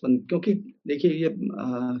उसको स्पंद। क्योंकि देखिए ये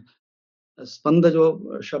स्पंद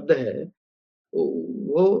जो शब्द है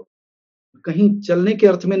वो कहीं चलने के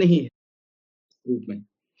अर्थ में नहीं है रूप में,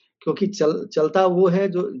 क्योंकि चलता वो है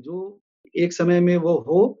जो एक समय में वो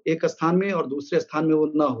हो एक स्थान में और दूसरे स्थान में वो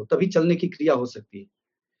ना हो, तभी चलने की क्रिया हो सकती है।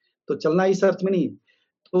 तो चलना इस अर्थ में नहीं।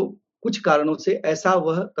 तो कुछ कारणों से ऐसा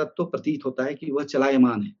वह तत्व प्रतीत होता है कि वह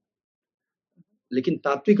चलायमान है, लेकिन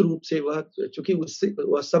तात्विक रूप से वह, चूंकि उससे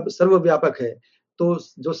वह सब सर्वव्यापक है, तो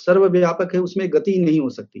जो सर्वव्यापक है उसमें गति नहीं हो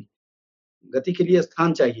सकती। गति के लिए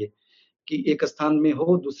स्थान चाहिए कि एक स्थान में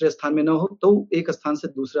हो दूसरे स्थान में ना हो, तो एक स्थान से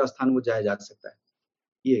दूसरा स्थान वो जाया जा सकता है।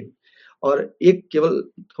 ये, और एक केवल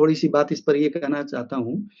थोड़ी सी बात इस पर ये कहना चाहता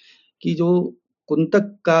हूं कि जो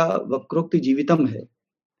कुंतक का वक्रोक्ति जीवितम है,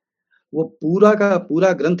 वो पूरा का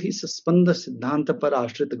पूरा ग्रंथ इस स्पंद सिद्धांत पर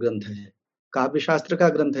आश्रित ग्रंथ है। काव्य शास्त्र का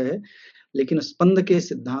ग्रंथ है, लेकिन स्पंद के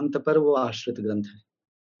सिद्धांत पर वो आश्रित ग्रंथ है।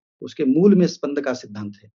 उसके मूल में स्पंद का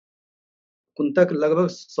सिद्धांत है। कुंतक लगभग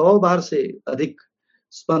 100 बार से अधिक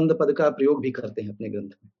स्पंद पद का प्रयोग भी करते हैं अपने ग्रंथ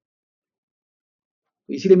में।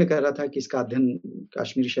 इसीलिए मैं कह रहा था कि इसका अध्ययन,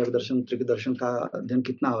 काश्मीरी शैव दर्शन, त्रिक दर्शन का अध्ययन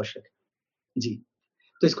कितना आवश्यक है। जी,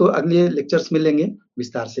 तो इसको अगले लेक्चर्स में लेंगे,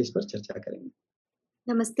 विस्तार से इस पर चर्चा करेंगे।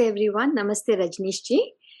 Namaste everyone. Namaste Rajneesh ji.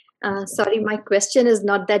 Sorry, my question is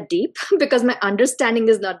not that deep because my understanding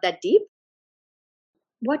is not that deep.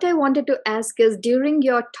 What I wanted to ask is, during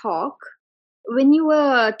your talk, when you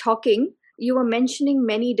were talking, you were mentioning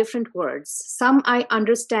many different words. Some I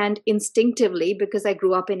understand instinctively because I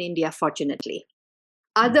grew up in India, fortunately.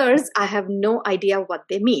 Others, I have no idea what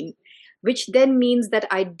they mean, which then means that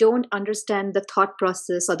I don't understand the thought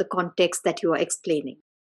process or the context that you are explaining.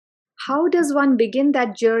 How does one begin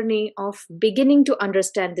that journey of beginning to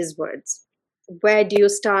understand these words? Where do you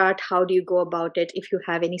start? How do you go about it? If you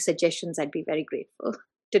have any suggestions, I'd be very grateful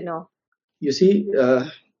to know. You see,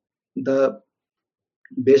 the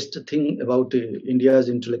best thing about India's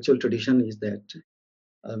intellectual tradition is that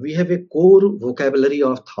we have a core vocabulary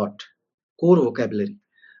of thought, core vocabulary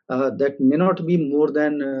that may not be more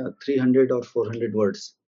than 300 or 400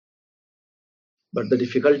 words. But the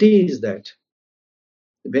difficulty is that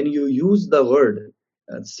when you use the word,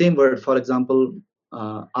 same word, for example,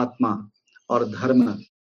 Atma or Dharma,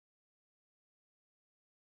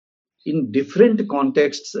 in different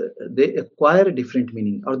contexts, they acquire different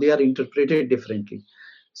meaning or they are interpreted differently.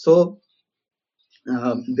 So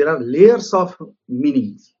there are layers of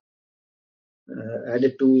meanings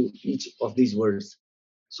added to each of these words.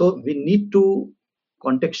 So we need to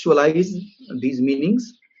contextualize these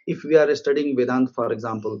meanings. If we are studying Vedanta, for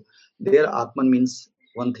example, there Atman means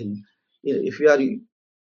one thing. If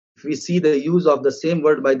we see the use of the same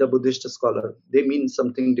word by the Buddhist scholar, they mean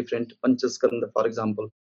something different. Panchaskanda, for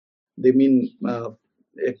example, they mean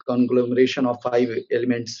a conglomeration of 5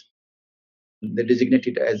 elements. They designate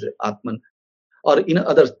it as Atman. Or in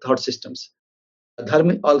other thought systems,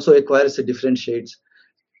 Dharma also acquires different shades.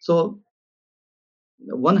 So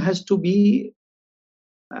one has to be,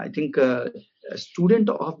 I think, a student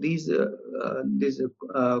of these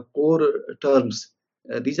core terms.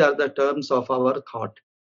 These are the terms of our thought.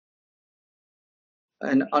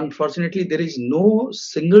 And unfortunately, there is no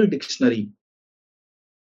single dictionary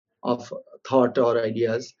of thought or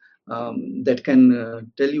ideas that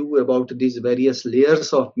can tell you about these various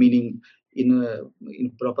layers of meaning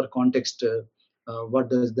in proper context. What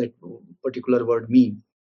does that particular word mean?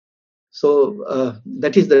 So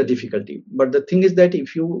that is the difficulty. But the thing is that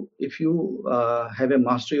if you have a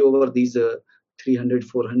mastery over these 300,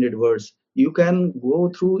 400 words, you can go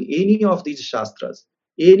through any of these shastras,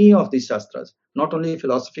 not only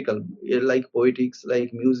philosophical, like poetics,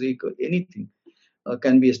 like music, anything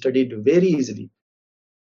can be studied very easily.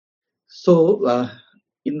 So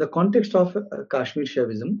in the context of Kashmir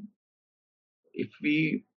Shaivism, if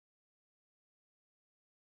we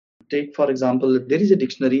take, for example, there is a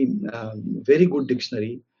dictionary, very good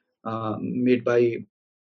dictionary made by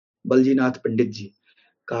Baljinath Pandit ji,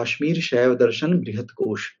 Kashmir Shaiv Darshan Brihat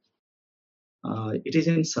Kosh. It is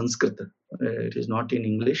in Sanskrit. It is not in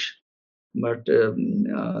English, but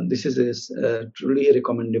this is a truly a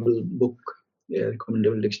recommendable book, a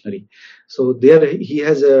recommendable dictionary. So there he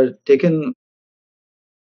has taken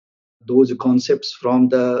those concepts from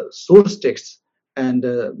the source texts and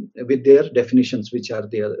with their definitions which are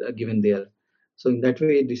there given there. So in that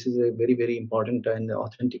way, this is a very, very important and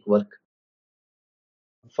authentic work.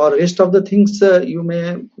 For rest of the things, you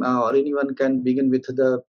may or anyone can begin with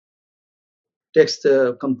the text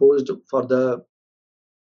composed for the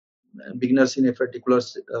beginners in a particular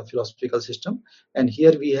philosophical system. And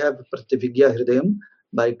here we have Pratyabhigya Hridayam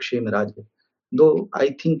by Kshemaraj. Though I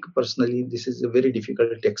think personally this is a very difficult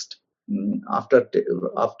text. After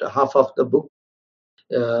half of the book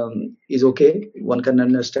is okay, one can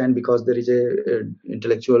understand because there is a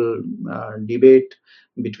intellectual debate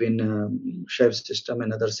between Shaiv system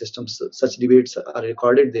and other systems. Such debates are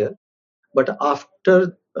recorded there. But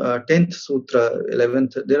after 10th sutra,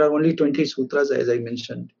 11th, there are only 20 sutras as I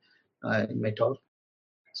mentioned in my talk.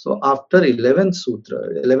 So after 11th sutra,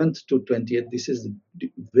 11th to 20th, this is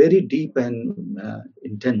very deep and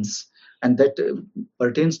intense, and that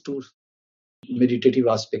pertains to meditative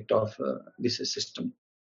aspect of this system.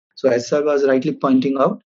 So as I was rightly pointing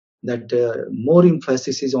out, that more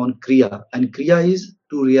emphasis is on Kriya, and Kriya is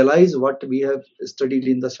to realize what we have studied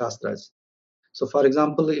in the Shastras. So for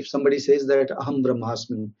example, if somebody says that Aham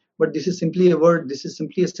Brahmasmi, but this is simply a word, this is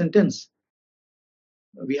simply a sentence.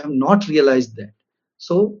 We have not realized that.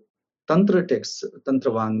 So Tantra texts,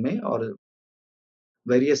 Tantra Vangme or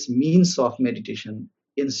various means of meditation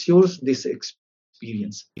ensures this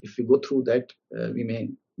experience. If we go through that, we may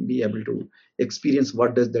be able to experience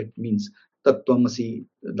what does that means. Tattvamasi,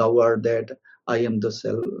 thou art that, I am the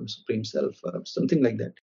self, supreme self, something like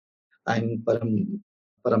that. I am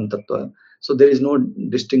Param Tattva. So there is no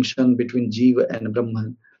distinction between Jiva and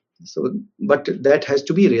Brahman. So, but that has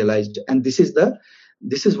to be realized, and this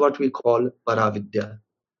is what we call Paravidya.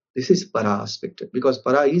 This is Para aspect, because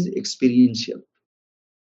Para is experiential.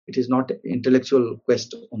 It is not intellectual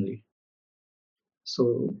quest only.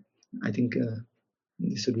 So I think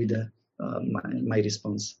this would be the my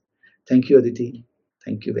response. Thank you, Aditi.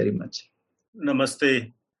 Thank you very much. नमस्ते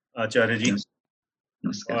आचार्य जी।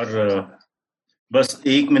 नमस्कार। और बस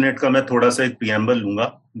 1 minute का मैं थोड़ा सा एक preamble लूंगा।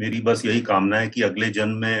 मेरी बस यही कामना है कि अगले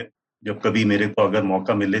जन्म में जब कभी मेरे को अगर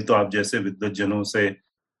मौका मिले तो आप जैसे विद्वत जनों से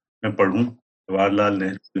मैं पढ़ूं, जवाहरलाल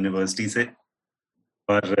नेहरू यूनिवर्सिटी से।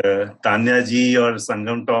 और तान्या जी और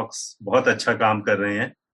संगम टॉक्स बहुत अच्छा काम कर रहे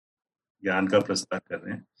हैं, ज्ञान का प्रसार कर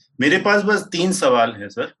रहे हैं। मेरे पास बस 3 सवाल हैं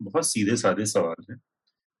सर, बहुत सीधे साधे सवाल हैं।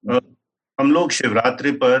 हम लोग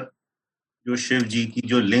शिवरात्रि पर जो शिव जी की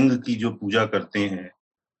जो लिंग की जो पूजा करते हैं,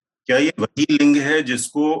 क्या ये वही लिंग है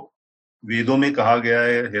जिसको वेदों में कहा गया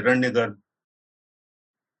है हिरण्यगर्भ,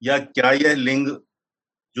 या क्या यह लिंग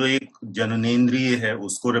जो एक जननेंद्रिय है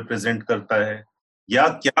उसको रिप्रेजेंट करता है, या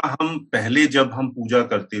क्या हम पहले जब हम पूजा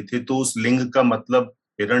करते थे तो उस लिंग का मतलब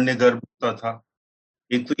हिरण्यगर्भ होता था?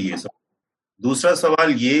 एक तो ये सवाल। दूसरा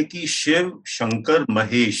सवाल ये कि शिव, शंकर,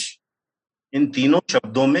 महेश, इन तीनों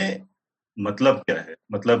शब्दों में मतलब क्या है,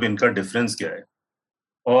 मतलब इनका डिफरेंस क्या है?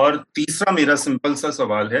 और तीसरा मेरा सिंपल सा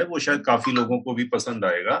सवाल है, वो शायद काफी लोगों को भी पसंद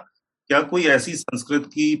आएगा। क्या कोई ऐसी संस्कृत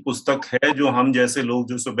की पुस्तक है जो हम जैसे लोग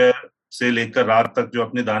जो सुबह से लेकर रात तक जो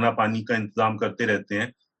अपने दाना पानी का इंतजाम करते रहते हैं,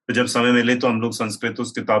 तो जब समय मिले तो हम लोग संस्कृत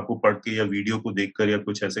उस किताब को पढ़ के या वीडियो को देखकर या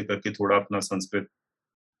कुछ ऐसे करके थोड़ा अपना संस्कृत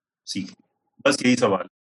सीखें? बस यही सवाल।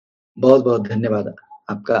 बहुत बहुत धन्यवाद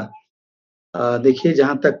आपका। देखिए,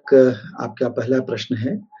 जहां तक आपका पहला प्रश्न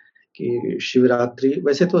है कि शिवरात्रि,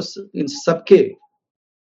 वैसे तो इन सबके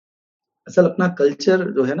असल अपना कल्चर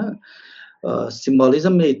जो है ना,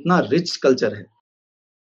 सिंबोलिज्म में इतना रिच कल्चर है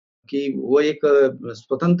कि वो एक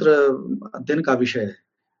स्वतंत्र अध्ययन का विषय है।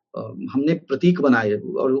 हमने प्रतीक बनाए,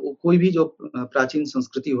 और कोई भी जो प्राचीन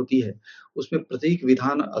संस्कृति होती है उसमें प्रतीक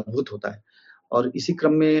विधान अद्भुत होता है, और इसी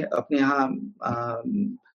क्रम में अपने यहाँ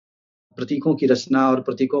प्रतीकों की रचना और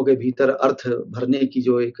प्रतीकों के भीतर अर्थ भरने की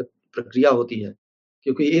जो एक प्रक्रिया होती है,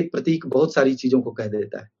 क्योंकि एक प्रतीक बहुत सारी चीजों को कह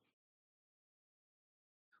देता है,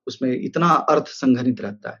 उसमें इतना अर्थ संघनित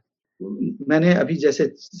रहता है। मैंने अभी जैसे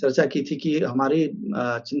चर्चा की थी कि हमारे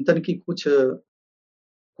चिंतन की कुछ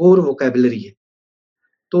कोर वोकैबुलरी है,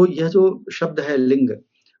 तो यह जो शब्द है लिंग,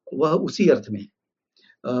 वह उसी अर्थ में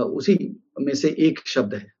उसी में से एक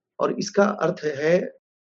शब्द है, और इसका अर्थ है,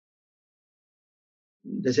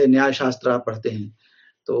 जैसे न्याय शास्त्र आप पढ़ते हैं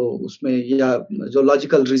तो उसमें या जो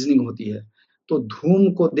लॉजिकल रीजनिंग होती है, तो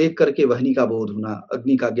धूम को देख करके वहनी का बोध होना,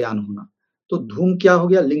 अग्नि का ज्ञान होना, तो धूम क्या हो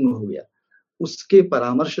गया? लिंग हो गया। उसके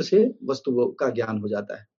परामर्श से वस्तु का ज्ञान हो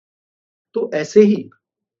जाता है। तो ऐसे ही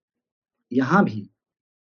यहाँ भी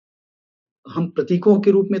हम प्रतीकों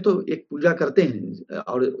के रूप में तो एक पूजा करते हैं,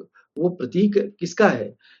 और वो प्रतीक किसका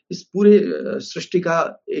है? इस पूरे सृष्टि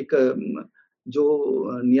का एक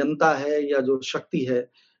जो नियंता है या जो शक्ति है,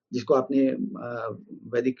 जिसको आपने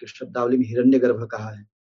वैदिक शब्दावली में हिरण्यगर्भ कहा है,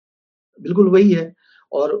 बिल्कुल वही है।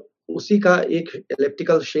 और उसी का एक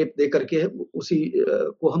एलिप्टिकल शेप दे करके उसी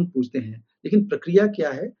को हम पूजते हैं। लेकिन प्रक्रिया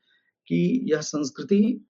क्या है कि यह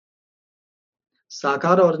संस्कृति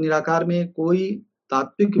साकार और निराकार में कोई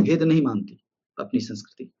तात्विक भेद नहीं मानती, अपनी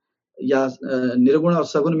संस्कृति, या निर्गुण और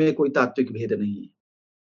सगुण में कोई तात्विक भेद नहीं है।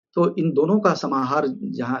 तो इन दोनों का समाहार,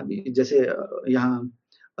 जहाँ जैसे यहाँ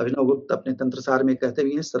अभिनव गुप्त अपने तंत्रसार में कहते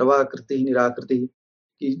भी हैं, सर्वाकृति निराकृति,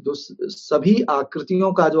 कि जो सभी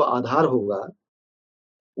आकृतियों का जो आधार होगा,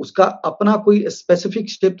 उसका अपना कोई स्पेसिफिक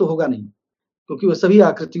शेप तो होगा नहीं, क्योंकि वह सभी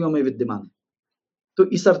आकृतियों में विद्यमान है। तो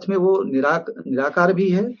इस अर्थ में वो निराकार भी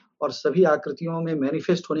है और सभी आकृतियों में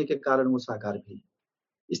मैनिफेस्ट होने के कारण वो साकार भी है।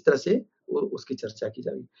 इस तरह से उसकी चर्चा की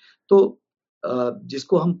जाएगी। तो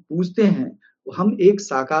जिसको हम पूजते हैं, हम एक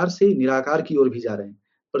साकार से निराकार की ओर भी जा रहे हैं।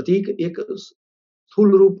 प्रतीक एक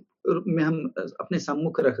स्थूल रूप में हम अपने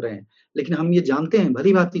सम्मुख रख रहे हैं, लेकिन हम ये जानते हैं,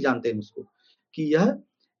 भली भांति जानते हैं उसको, कि यह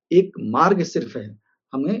एक मार्ग सिर्फ है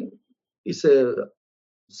हमें इस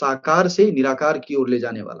साकार से निराकार की ओर ले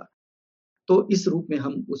जाने वाला। तो इस रूप में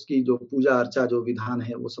हम उसकी जो पूजा अर्चा, जो विधान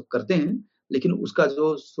है, वो सब करते हैं, लेकिन उसका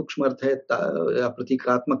जो सूक्ष्म अर्थ है या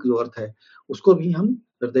प्रतीकात्मक जो अर्थ है, उसको भी हम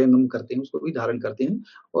हृदयंगम करते हैं, उसको भी धारण करते हैं,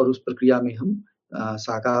 और उस प्रक्रिया में हम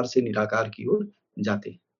साकार से निराकार की ओर जाते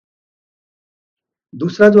हैं।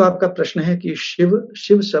 दूसरा जो आपका प्रश्न है कि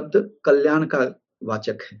शिव शब्द कल्याण का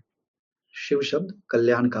वाचक है। शिव शब्द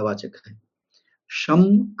कल्याण का वाचक है। शम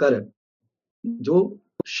कर, जो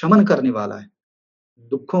शमन करने वाला है,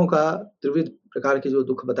 दुखों का त्रिविध प्रकार के जो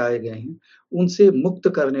दुख बताए गए हैं, उनसे मुक्त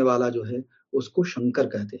करने वाला जो है, उसको शंकर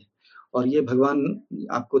कहते हैं। और ये भगवान,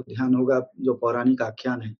 आपको ध्यान होगा, जो पौराणिक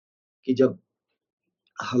आख्यान है कि जब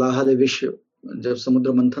हलाहल विष जब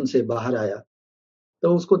समुद्र मंथन से बाहर आया,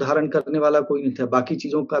 तो उसको धारण करने वाला कोई नहीं था। बाकी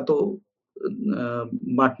चीजों का तो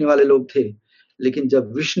बांटने वाले लोग थे, लेकिन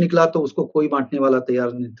जब विष निकला तो उसको कोई बांटने वाला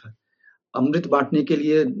तैयार नहीं था। अमृत बांटने के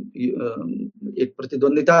लिए एक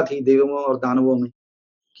प्रतिद्वंदिता थी देवों और दानवों में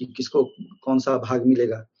कि किसको कौन सा भाग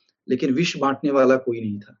मिलेगा, लेकिन विष बांटने वाला कोई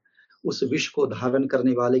नहीं था। उस विष को धारण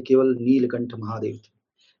करने वाले केवल नीलकंठ महादेव थे,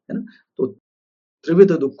 है ना। तो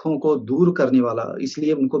त्रिविध दुखों को दूर करने वाला,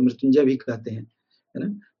 इसलिए उनको मृत्युंजय भी कहते हैं, है ना,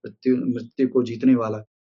 मृत्यु को जीतने वाला।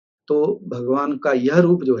 तो भगवान का यह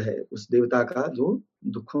रूप जो है, उस देवता का जो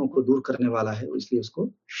दुखों को दूर करने वाला है, इसलिए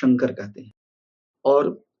उसको शंकर कहते हैं।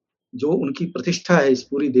 और जो उनकी प्रतिष्ठा है इस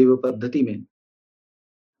पूरी देव पद्धति में,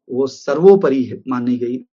 वो सर्वोपरि मानी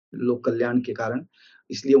गई लोक कल्याण के कारण,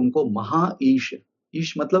 इसलिए उनको महाईश,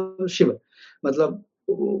 ईश मतलब शिव, मतलब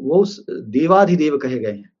वो देवाधिदेव कहे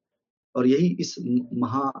गए हैं, और यही इस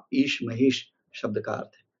महाईश महेश शब्द का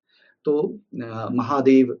अर्थ है। तो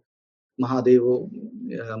महादेव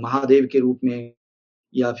के रूप में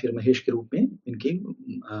या फिर महेश के रूप में इनकी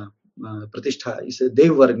प्रतिष्ठा इस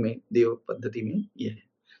देव वर्ग में, देव पद्धति में ये है।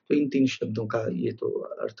 तो इन 3 शब्दों का ये तो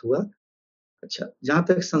अर्थ हुआ। अच्छा, जहाँ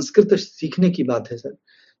तक संस्कृत सीखने की बात है सर,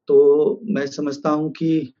 तो मैं समझता हूँ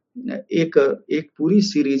कि एक पूरी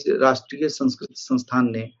सीरीज राष्ट्रीय संस्कृत संस्थान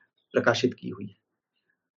ने प्रकाशित की हुई है।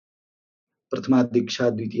 प्रथमा दीक्षा,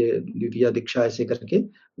 द्वितीय दीक्षा, ऐसे करके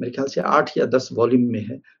मेरे ख्याल से 8 या 10 वॉल्यूम में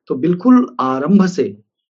है। तो बिल्कुल आरंभ से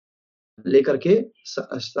लेकर के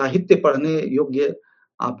साहित्य पढ़ने योग्य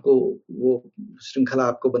आपको वो श्रृंखला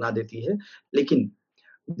आपको बना देती है। लेकिन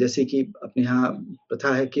जैसे कि अपने यहाँ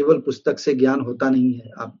प्रथा है, केवल पुस्तक से ज्ञान होता नहीं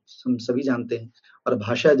है, आप हम सभी जानते हैं। और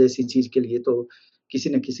भाषा जैसी चीज के लिए तो किसी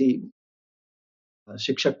न किसी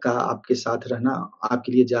शिक्षक का आपके साथ रहना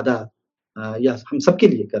आपके लिए ज्यादा, या हम सबके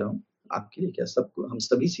लिए कर रहा हूँ, आपके लिए क्या, सबको, हम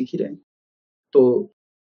सभी सीख ही रहे हैं। तो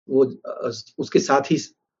वो उसके साथ ही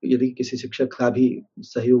यदि किसी शिक्षक का भी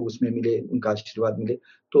सहयोग उसमें मिले, उनका आशीर्वाद मिले,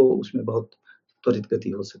 तो उसमें बहुत त्वरित गति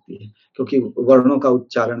हो सकती है, क्योंकि वर्णों का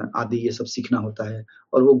उच्चारण आदि ये सब सीखना होता है,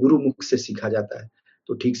 और वो गुरु मुख से सीखा जाता है,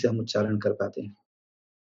 तो ठीक से हम उच्चारण कर पाते हैं।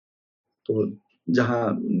 तो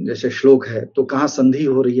जहाँ जैसे श्लोक है, तो कहाँ संधि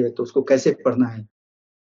हो रही है, तो उसको कैसे पढ़ना है,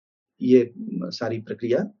 ये सारी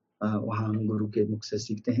प्रक्रिया वहाँ हम गुरु के मुख से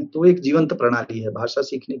सीखते हैं। तो एक जीवंत प्रणाली है। भाषा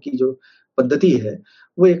सीखने की जो पद्धति है,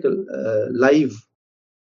 वो एक लाइव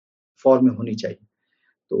फॉर्म में होनी चाहिए।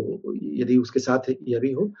 तो यदि उसके साथ यह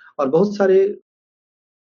भी हो, और बहुत सारे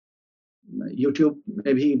यूट्यूब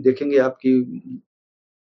में भी देखेंगे आप कि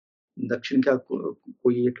दक्षिण का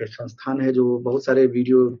कोई एक संस्थान है जो बहुत सारे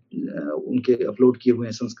वीडियो उनके अपलोड किए हुए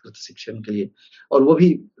हैं संस्कृत शिक्षण के लिए, और वो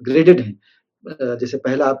भी ग्रेडेड हैं। जैसे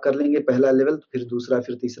पहला आप कर लेंगे, पहला लेवल, फिर दूसरा,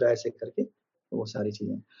 फिर तीसरा, ऐसे करके वो सारी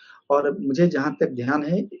चीजें। और मुझे जहाँ तक ध्यान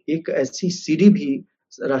है एक ऐसी सीडी भी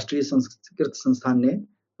राष्ट्रीय संस्कृत संस्थान ने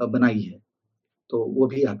बनाई है, तो वो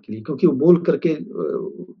भी आपके लिए, क्योंकि वो बोल करके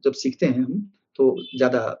जब सीखते हैं हम तो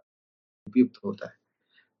ज़्यादा उपयुक्त होता है,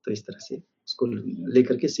 तो इस तरह से उसको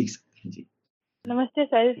लेकर के सीख सकते हैं। जी नमस्ते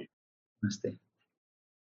सर। नमस्ते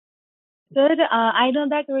Sir, I know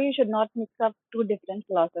that we should not mix up two different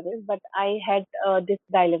philosophies, but I had this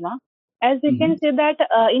dilemma. As we can say that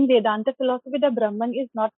in Vedanta philosophy, the Brahman is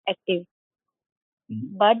not active,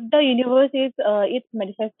 but the universe is its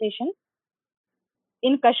manifestation.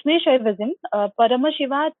 In Kashmir Shaivism,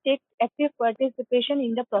 Paramashiva takes active participation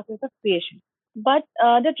in the process of creation. But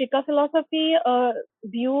the Trika philosophy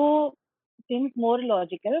view seems more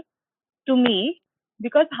logical to me,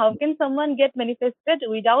 because how can someone get manifested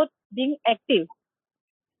without being active?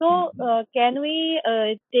 So can we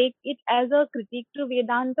take it as a critique to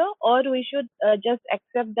Vedanta, or we should just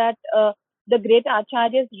accept that the great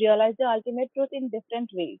acharyas realize the ultimate truth in different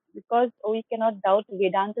ways, because we cannot doubt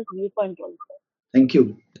Vedanta's viewpoint also. Thank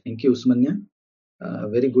you Usmanya,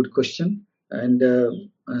 very good question. And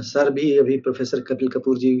sir भी अभी professor Kapil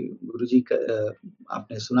Kapoor जी गुरु जी का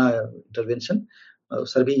आपने सुना intervention,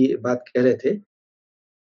 sir भी ये बात कह रहे थे।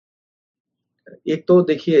 एक तो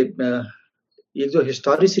देखिए ये जो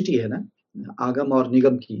हिस्टोरिसिटी है ना आगम और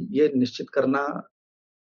निगम की, ये निश्चित करना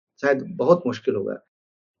शायद बहुत मुश्किल होगा।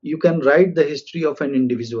 You can write the history of an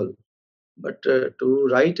individual, but to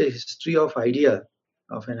write a history of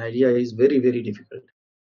an idea is very very difficult,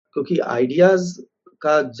 क्योंकि आइडियाज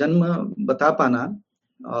का जन्म बता पाना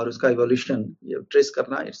और उसका इवोल्यूशन ये ट्रेस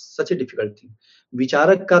करना it's such a difficult thing.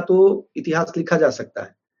 विचारक का तो इतिहास लिखा जा सकता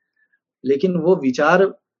है, लेकिन वो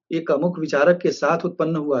विचार एक अमुक विचारक के साथ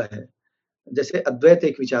उत्पन्न हुआ है, जैसे अद्वैत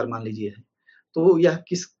एक विचार मान लीजिए है, तो यह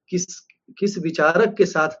किस विचारक के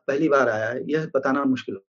साथ पहली बार आया है यह बताना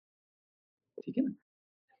मुश्किल है, ठीक है ना।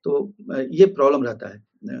 तो ये प्रॉब्लम रहता है।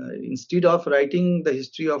 Instead of writing the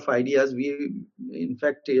history of ideas, we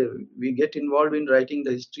get involved in writing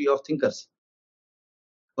the history of thinkers,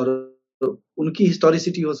 और उनकी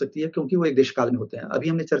हिस्टोरिसिटी हो सकती है क्योंकि वो एक देश काल में होते हैं। अभी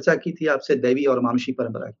हमने चर्चा की थी आपसे दैवी और मानुषी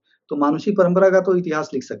परंपरा की, तो मानुषी परंपरा का तो इतिहास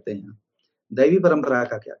लिख सकते हैं, दैवी परंपरा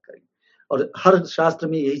का क्या करेंगे, और हर शास्त्र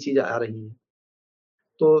में यही चीज आ रही है,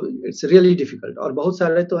 तो इट्स रियली डिफिकल्ट। और बहुत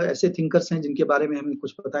सारे तो ऐसे थिंकर्स हैं जिनके बारे में हमें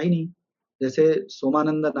कुछ पता ही नहीं, जैसे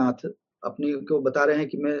सोमानंद नाथ अपने को बता रहे हैं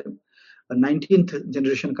कि मैं 19th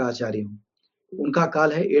जनरेशन का आचार्य हूँ, उनका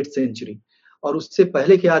काल है 8th सेंचुरी, और उससे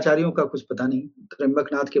पहले के आचार्यों का कुछ पता नहीं,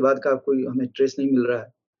 त्र्यंबकनाथ के बाद का कोई हमें ट्रेस नहीं मिल रहा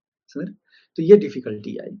है, समझ। तो ये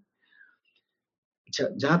डिफिकल्टी आई। अच्छा,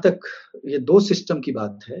 जहां तक ये दो सिस्टम की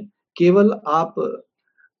बात है, केवल आप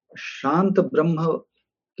शांत ब्रह्म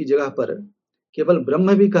की जगह पर केवल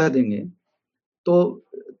ब्रह्म भी कह देंगे तो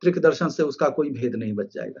त्रिक दर्शन से उसका कोई भेद नहीं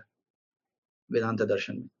बच जाएगा वेदांत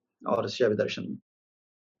दर्शन में और शैव दर्शन में।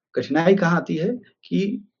 कठिनाई कहाँ आती है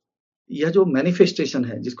कि यह जो मैनिफेस्टेशन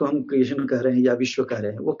है जिसको हम क्रिएशन कह रहे हैं या विश्व कह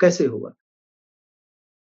रहे हैं, वो कैसे होगा।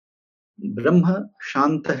 ब्रह्म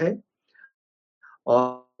शांत है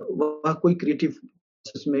और वह कोई क्रिएटिव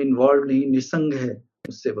प्रोसेस में इन्वॉल्व नहीं, निसंग है,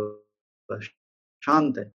 उससे वह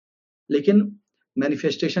शांत है। लेकिन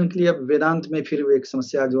मैनिफेस्टेशन के लिए अब वेदांत में फिर एक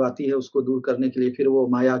समस्या जो आती है उसको दूर करने के लिए फिर वो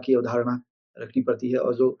माया की अवधारणा रखनी पड़ती है,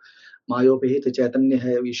 और जो मायोपहित चैतन्य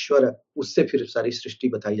है ईश्वर, उससे फिर सारी सृष्टि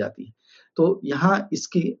बताई जाती है। तो यहाँ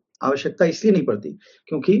इसकी आवश्यकता इसलिए नहीं पड़ती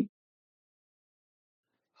क्योंकि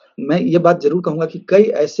मैं ये बात जरूर कहूंगा कि कई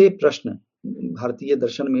ऐसे प्रश्न भारतीय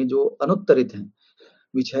दर्शन में जो अनुत्तरित हैं,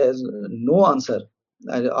 which has no answer,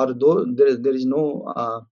 और there is no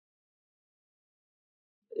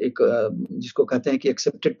एक जिसको कहते हैं कि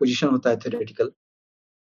एक्सेप्टेड पोजीशन होता है थ्योरेटिकल,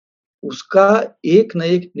 उसका एक न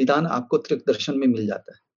एक निदान आपको त्रिक दर्शन में मिल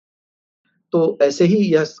जाता है। तो ऐसे ही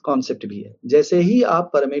यह कॉन्सेप्ट भी है। जैसे ही आप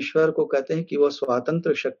परमेश्वर को कहते हैं कि वह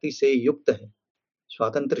स्वतंत्र शक्ति से युक्त है,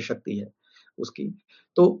 स्वतंत्र शक्ति है उसकी,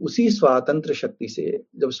 तो उसी स्वतंत्र शक्ति से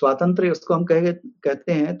जब स्वतंत्र उसको हम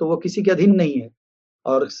कहते हैं तो वो किसी के अधीन नहीं है,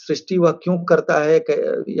 और सृष्टि वह क्यों करता है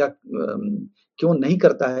या क्यों नहीं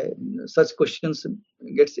करता है, सच क्वेश्चंस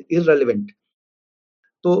गेट्स इररिलेवेंट।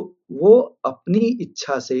 तो वो अपनी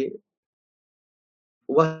इच्छा से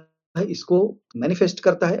वह इसको मैनिफेस्ट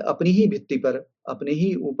करता है, अपनी ही भित्ति पर, अपने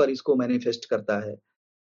ही ऊपर इसको मैनिफेस्ट करता है,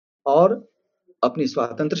 और अपनी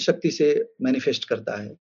स्वतंत्र शक्ति से मैनिफेस्ट करता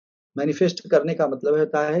है। मैनिफेस्ट करने का मतलब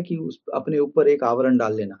होता है कि उस अपने ऊपर एक आवरण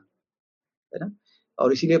डाल लेना, है ना।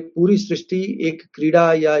 और इसीलिए पूरी सृष्टि एक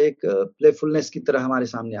क्रीड़ा या एक प्लेफुलनेस की तरह हमारे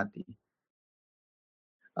सामने आती है।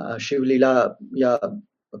 शिव लीला या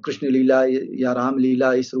कृष्ण लीला या राम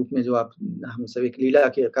लीला, इस रूप में जो आप हम सब एक लीला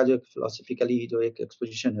का जो फिलोसफिकली जो एक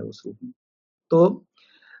एक्सपोजिशन है उस रूप में। तो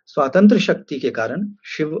स्वतंत्र शक्ति के कारण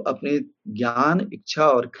शिव अपने ज्ञान, इच्छा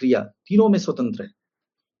और क्रिया तीनों में स्वतंत्र है,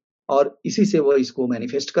 और इसी से वह इसको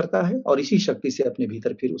मैनिफेस्ट करता है और इसी शक्ति से अपने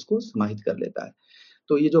भीतर फिर उसको समाहित कर लेता है।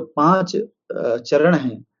 तो ये जो 5 चरण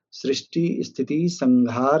हैं, सृष्टि, स्थिति,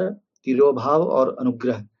 संहार, तिरोभाव और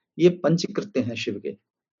अनुग्रह, ये पंचकृत्य हैं शिव के,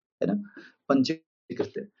 है ना।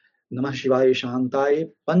 पंचकृत्य, नमः शिवाय शांताय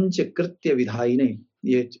पंचकृत्य विधायिने,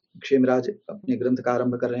 ये क्षेमराज अपने ग्रंथ का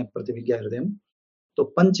आरंभ कर रहे हैं प्रतिविज्ञा हृदयम। तो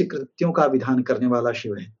पंचकृत्यों का विधान करने वाला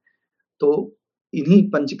शिव है। तो इन्हीं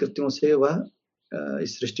पंचकृत्यों से वह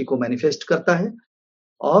इस सृष्टि को मैनिफेस्ट करता है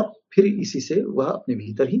और फिर इसी से वह अपने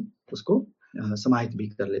भीतर ही उसको समाहित भी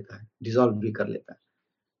कर लेता है, डिसॉल्व भी कर लेता है।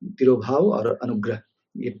 तिरोभाव और अनुग्रह,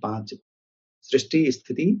 ये 5, सृष्टि,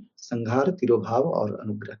 स्थिति, संहार, तिरोभाव और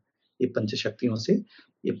अनुग्रह, ये पंच शक्तियों से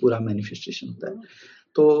ये पूरा मैनिफेस्टेशन होता है।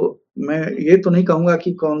 तो मैं ये तो नहीं कहूंगा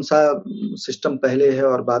कि कौन सा सिस्टम पहले है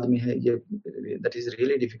और बाद में है, ये दैट इज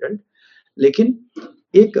रियली डिफिकल्ट, लेकिन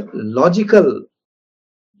एक लॉजिकल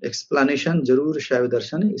एक्सप्लेनेशन जरूर शैव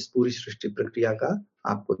दर्शन इस पूरी सृष्टि प्रक्रिया का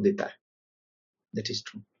आपको देता है। That is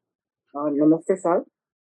true. नमस्ते सर।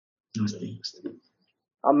 नमस्ते।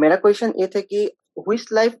 मेरा क्वेश्चन ये था कि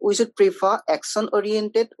which life we should prefer, action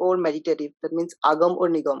oriented or meditative, that means agam or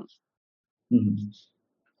nigam.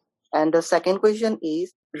 And the second question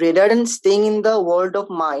is, rather than staying in the world of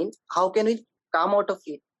mind, how can we come out of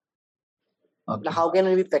it? Okay. How can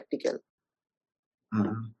we be practical?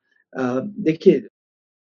 देखिए,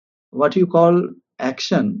 what you call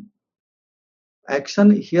action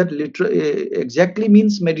here literally exactly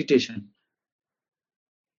means meditation.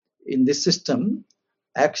 In this system,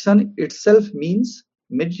 action itself means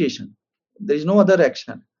meditation. There is no other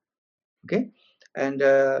action. Okay, and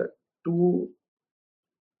to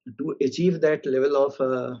achieve that level of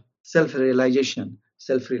self-realization,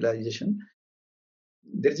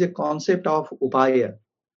 there is a concept of upaya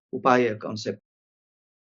concept,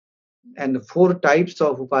 and 4 types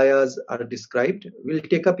of upayas are described. We'll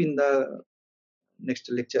take up in the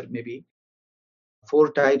next lecture maybe.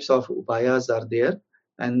 4 types of upayas are there,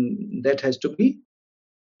 and that has to be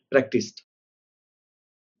practiced,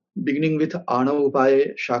 beginning with Arnav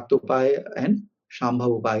Upaya, Shakta Upaya and Shambha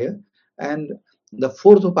Upaya, and the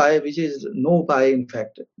 4th Upaya, which is no Upaya in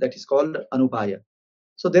fact, that is called Anupaya.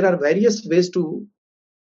 So there are various ways to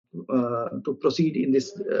proceed in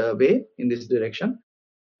this way, in this direction.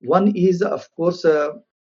 One is of course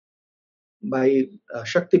by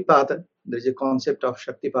Shaktipat. There is a concept of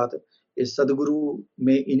Shaktipat. A Sadguru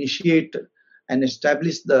may initiate and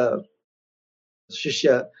establish the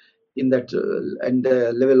Shishya in that and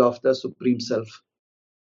the level of the Supreme Self.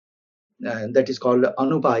 That is called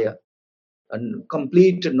Anupaya. And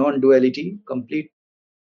complete non-duality, complete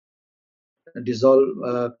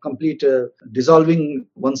dissolving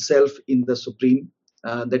oneself in the Supreme.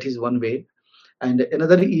 That is one way. And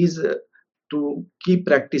another is to keep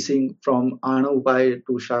practicing from Anupaya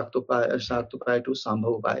to Shaktupaya to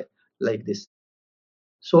Sambhavupaya, like this.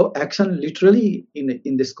 So action literally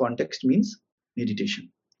in this context means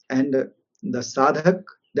meditation. And the sadhak,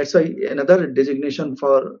 that's why another designation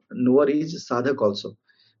for knower is sadhak also.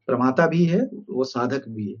 प्रमाता भी है, वो साधक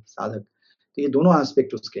भी है, साधक। तो ये दोनों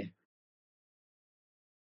एस्पेक्ट उसके हैं।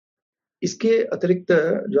 इसके अतिरिक्त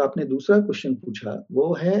जो आपने दूसरा क्वेश्चन पूछा,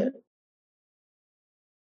 वो है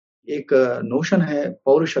एक नोशन है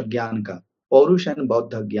पौरुष ज्ञान का, पौरुष and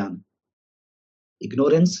bauddh gyan,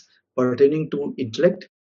 ignorance pertaining to intellect,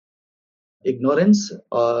 ignorance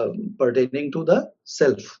pertaining to the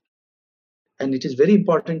self. And it is very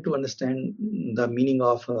important to understand the meaning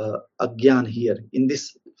of agyan here in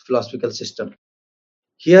this philosophical system.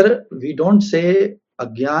 Here we don't say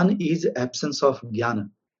agyan is absence of jnana.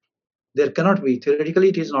 There cannot be, theoretically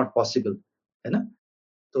it is not possible, है ना?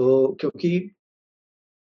 तो क्योंकि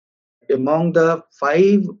among the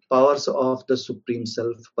 5 powers of the Supreme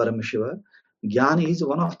Self, Paramashiva, Jnana is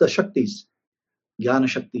one of the Shaktis. Jnana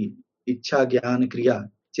Shakti, Ichha Jnana Kriya,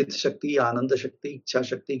 Chit Shakti, Ananda Shakti, Ichha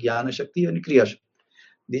Shakti, Jnana Shakti and Kriya Shakti.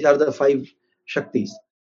 These are the 5 Shaktis.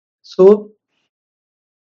 So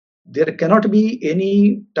there cannot be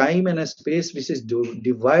any time and a space which is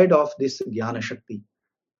devoid of this Jnana Shakti.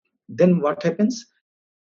 Then what happens?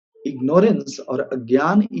 Ignorance or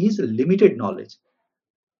Agyan is limited knowledge.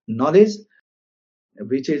 Knowledge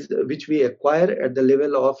which we acquire at the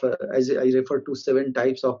level of, as I refer to 7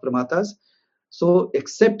 types of pramatas. So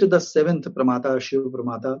except the 7th pramata, Shiva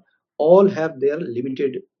pramata, all have their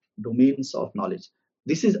limited domains of knowledge.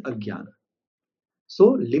 This is Agyana.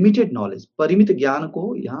 So limited knowledge, परिमित ज्ञान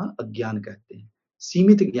को यहाँ अज्ञान कहते हैं,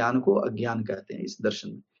 सीमित ज्ञान को अज्ञान कहते हैं। इस दर्शन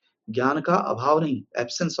में ज्ञान का अभाव नहीं,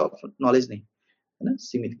 absence of knowledge नहीं, है ना,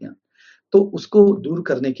 सीमित ज्ञान। तो उसको दूर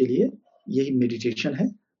करने के लिए यही मेडिटेशन है.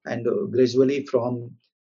 And gradually from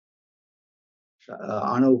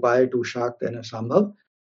Anupaya to Shakt and Sambhav,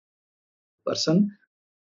 person,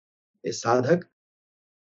 a sadhak,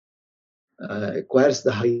 acquires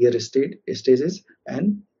the higher stages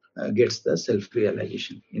and gets the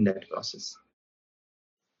self-realization in that process.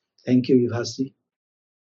 Thank you, Yuhasji.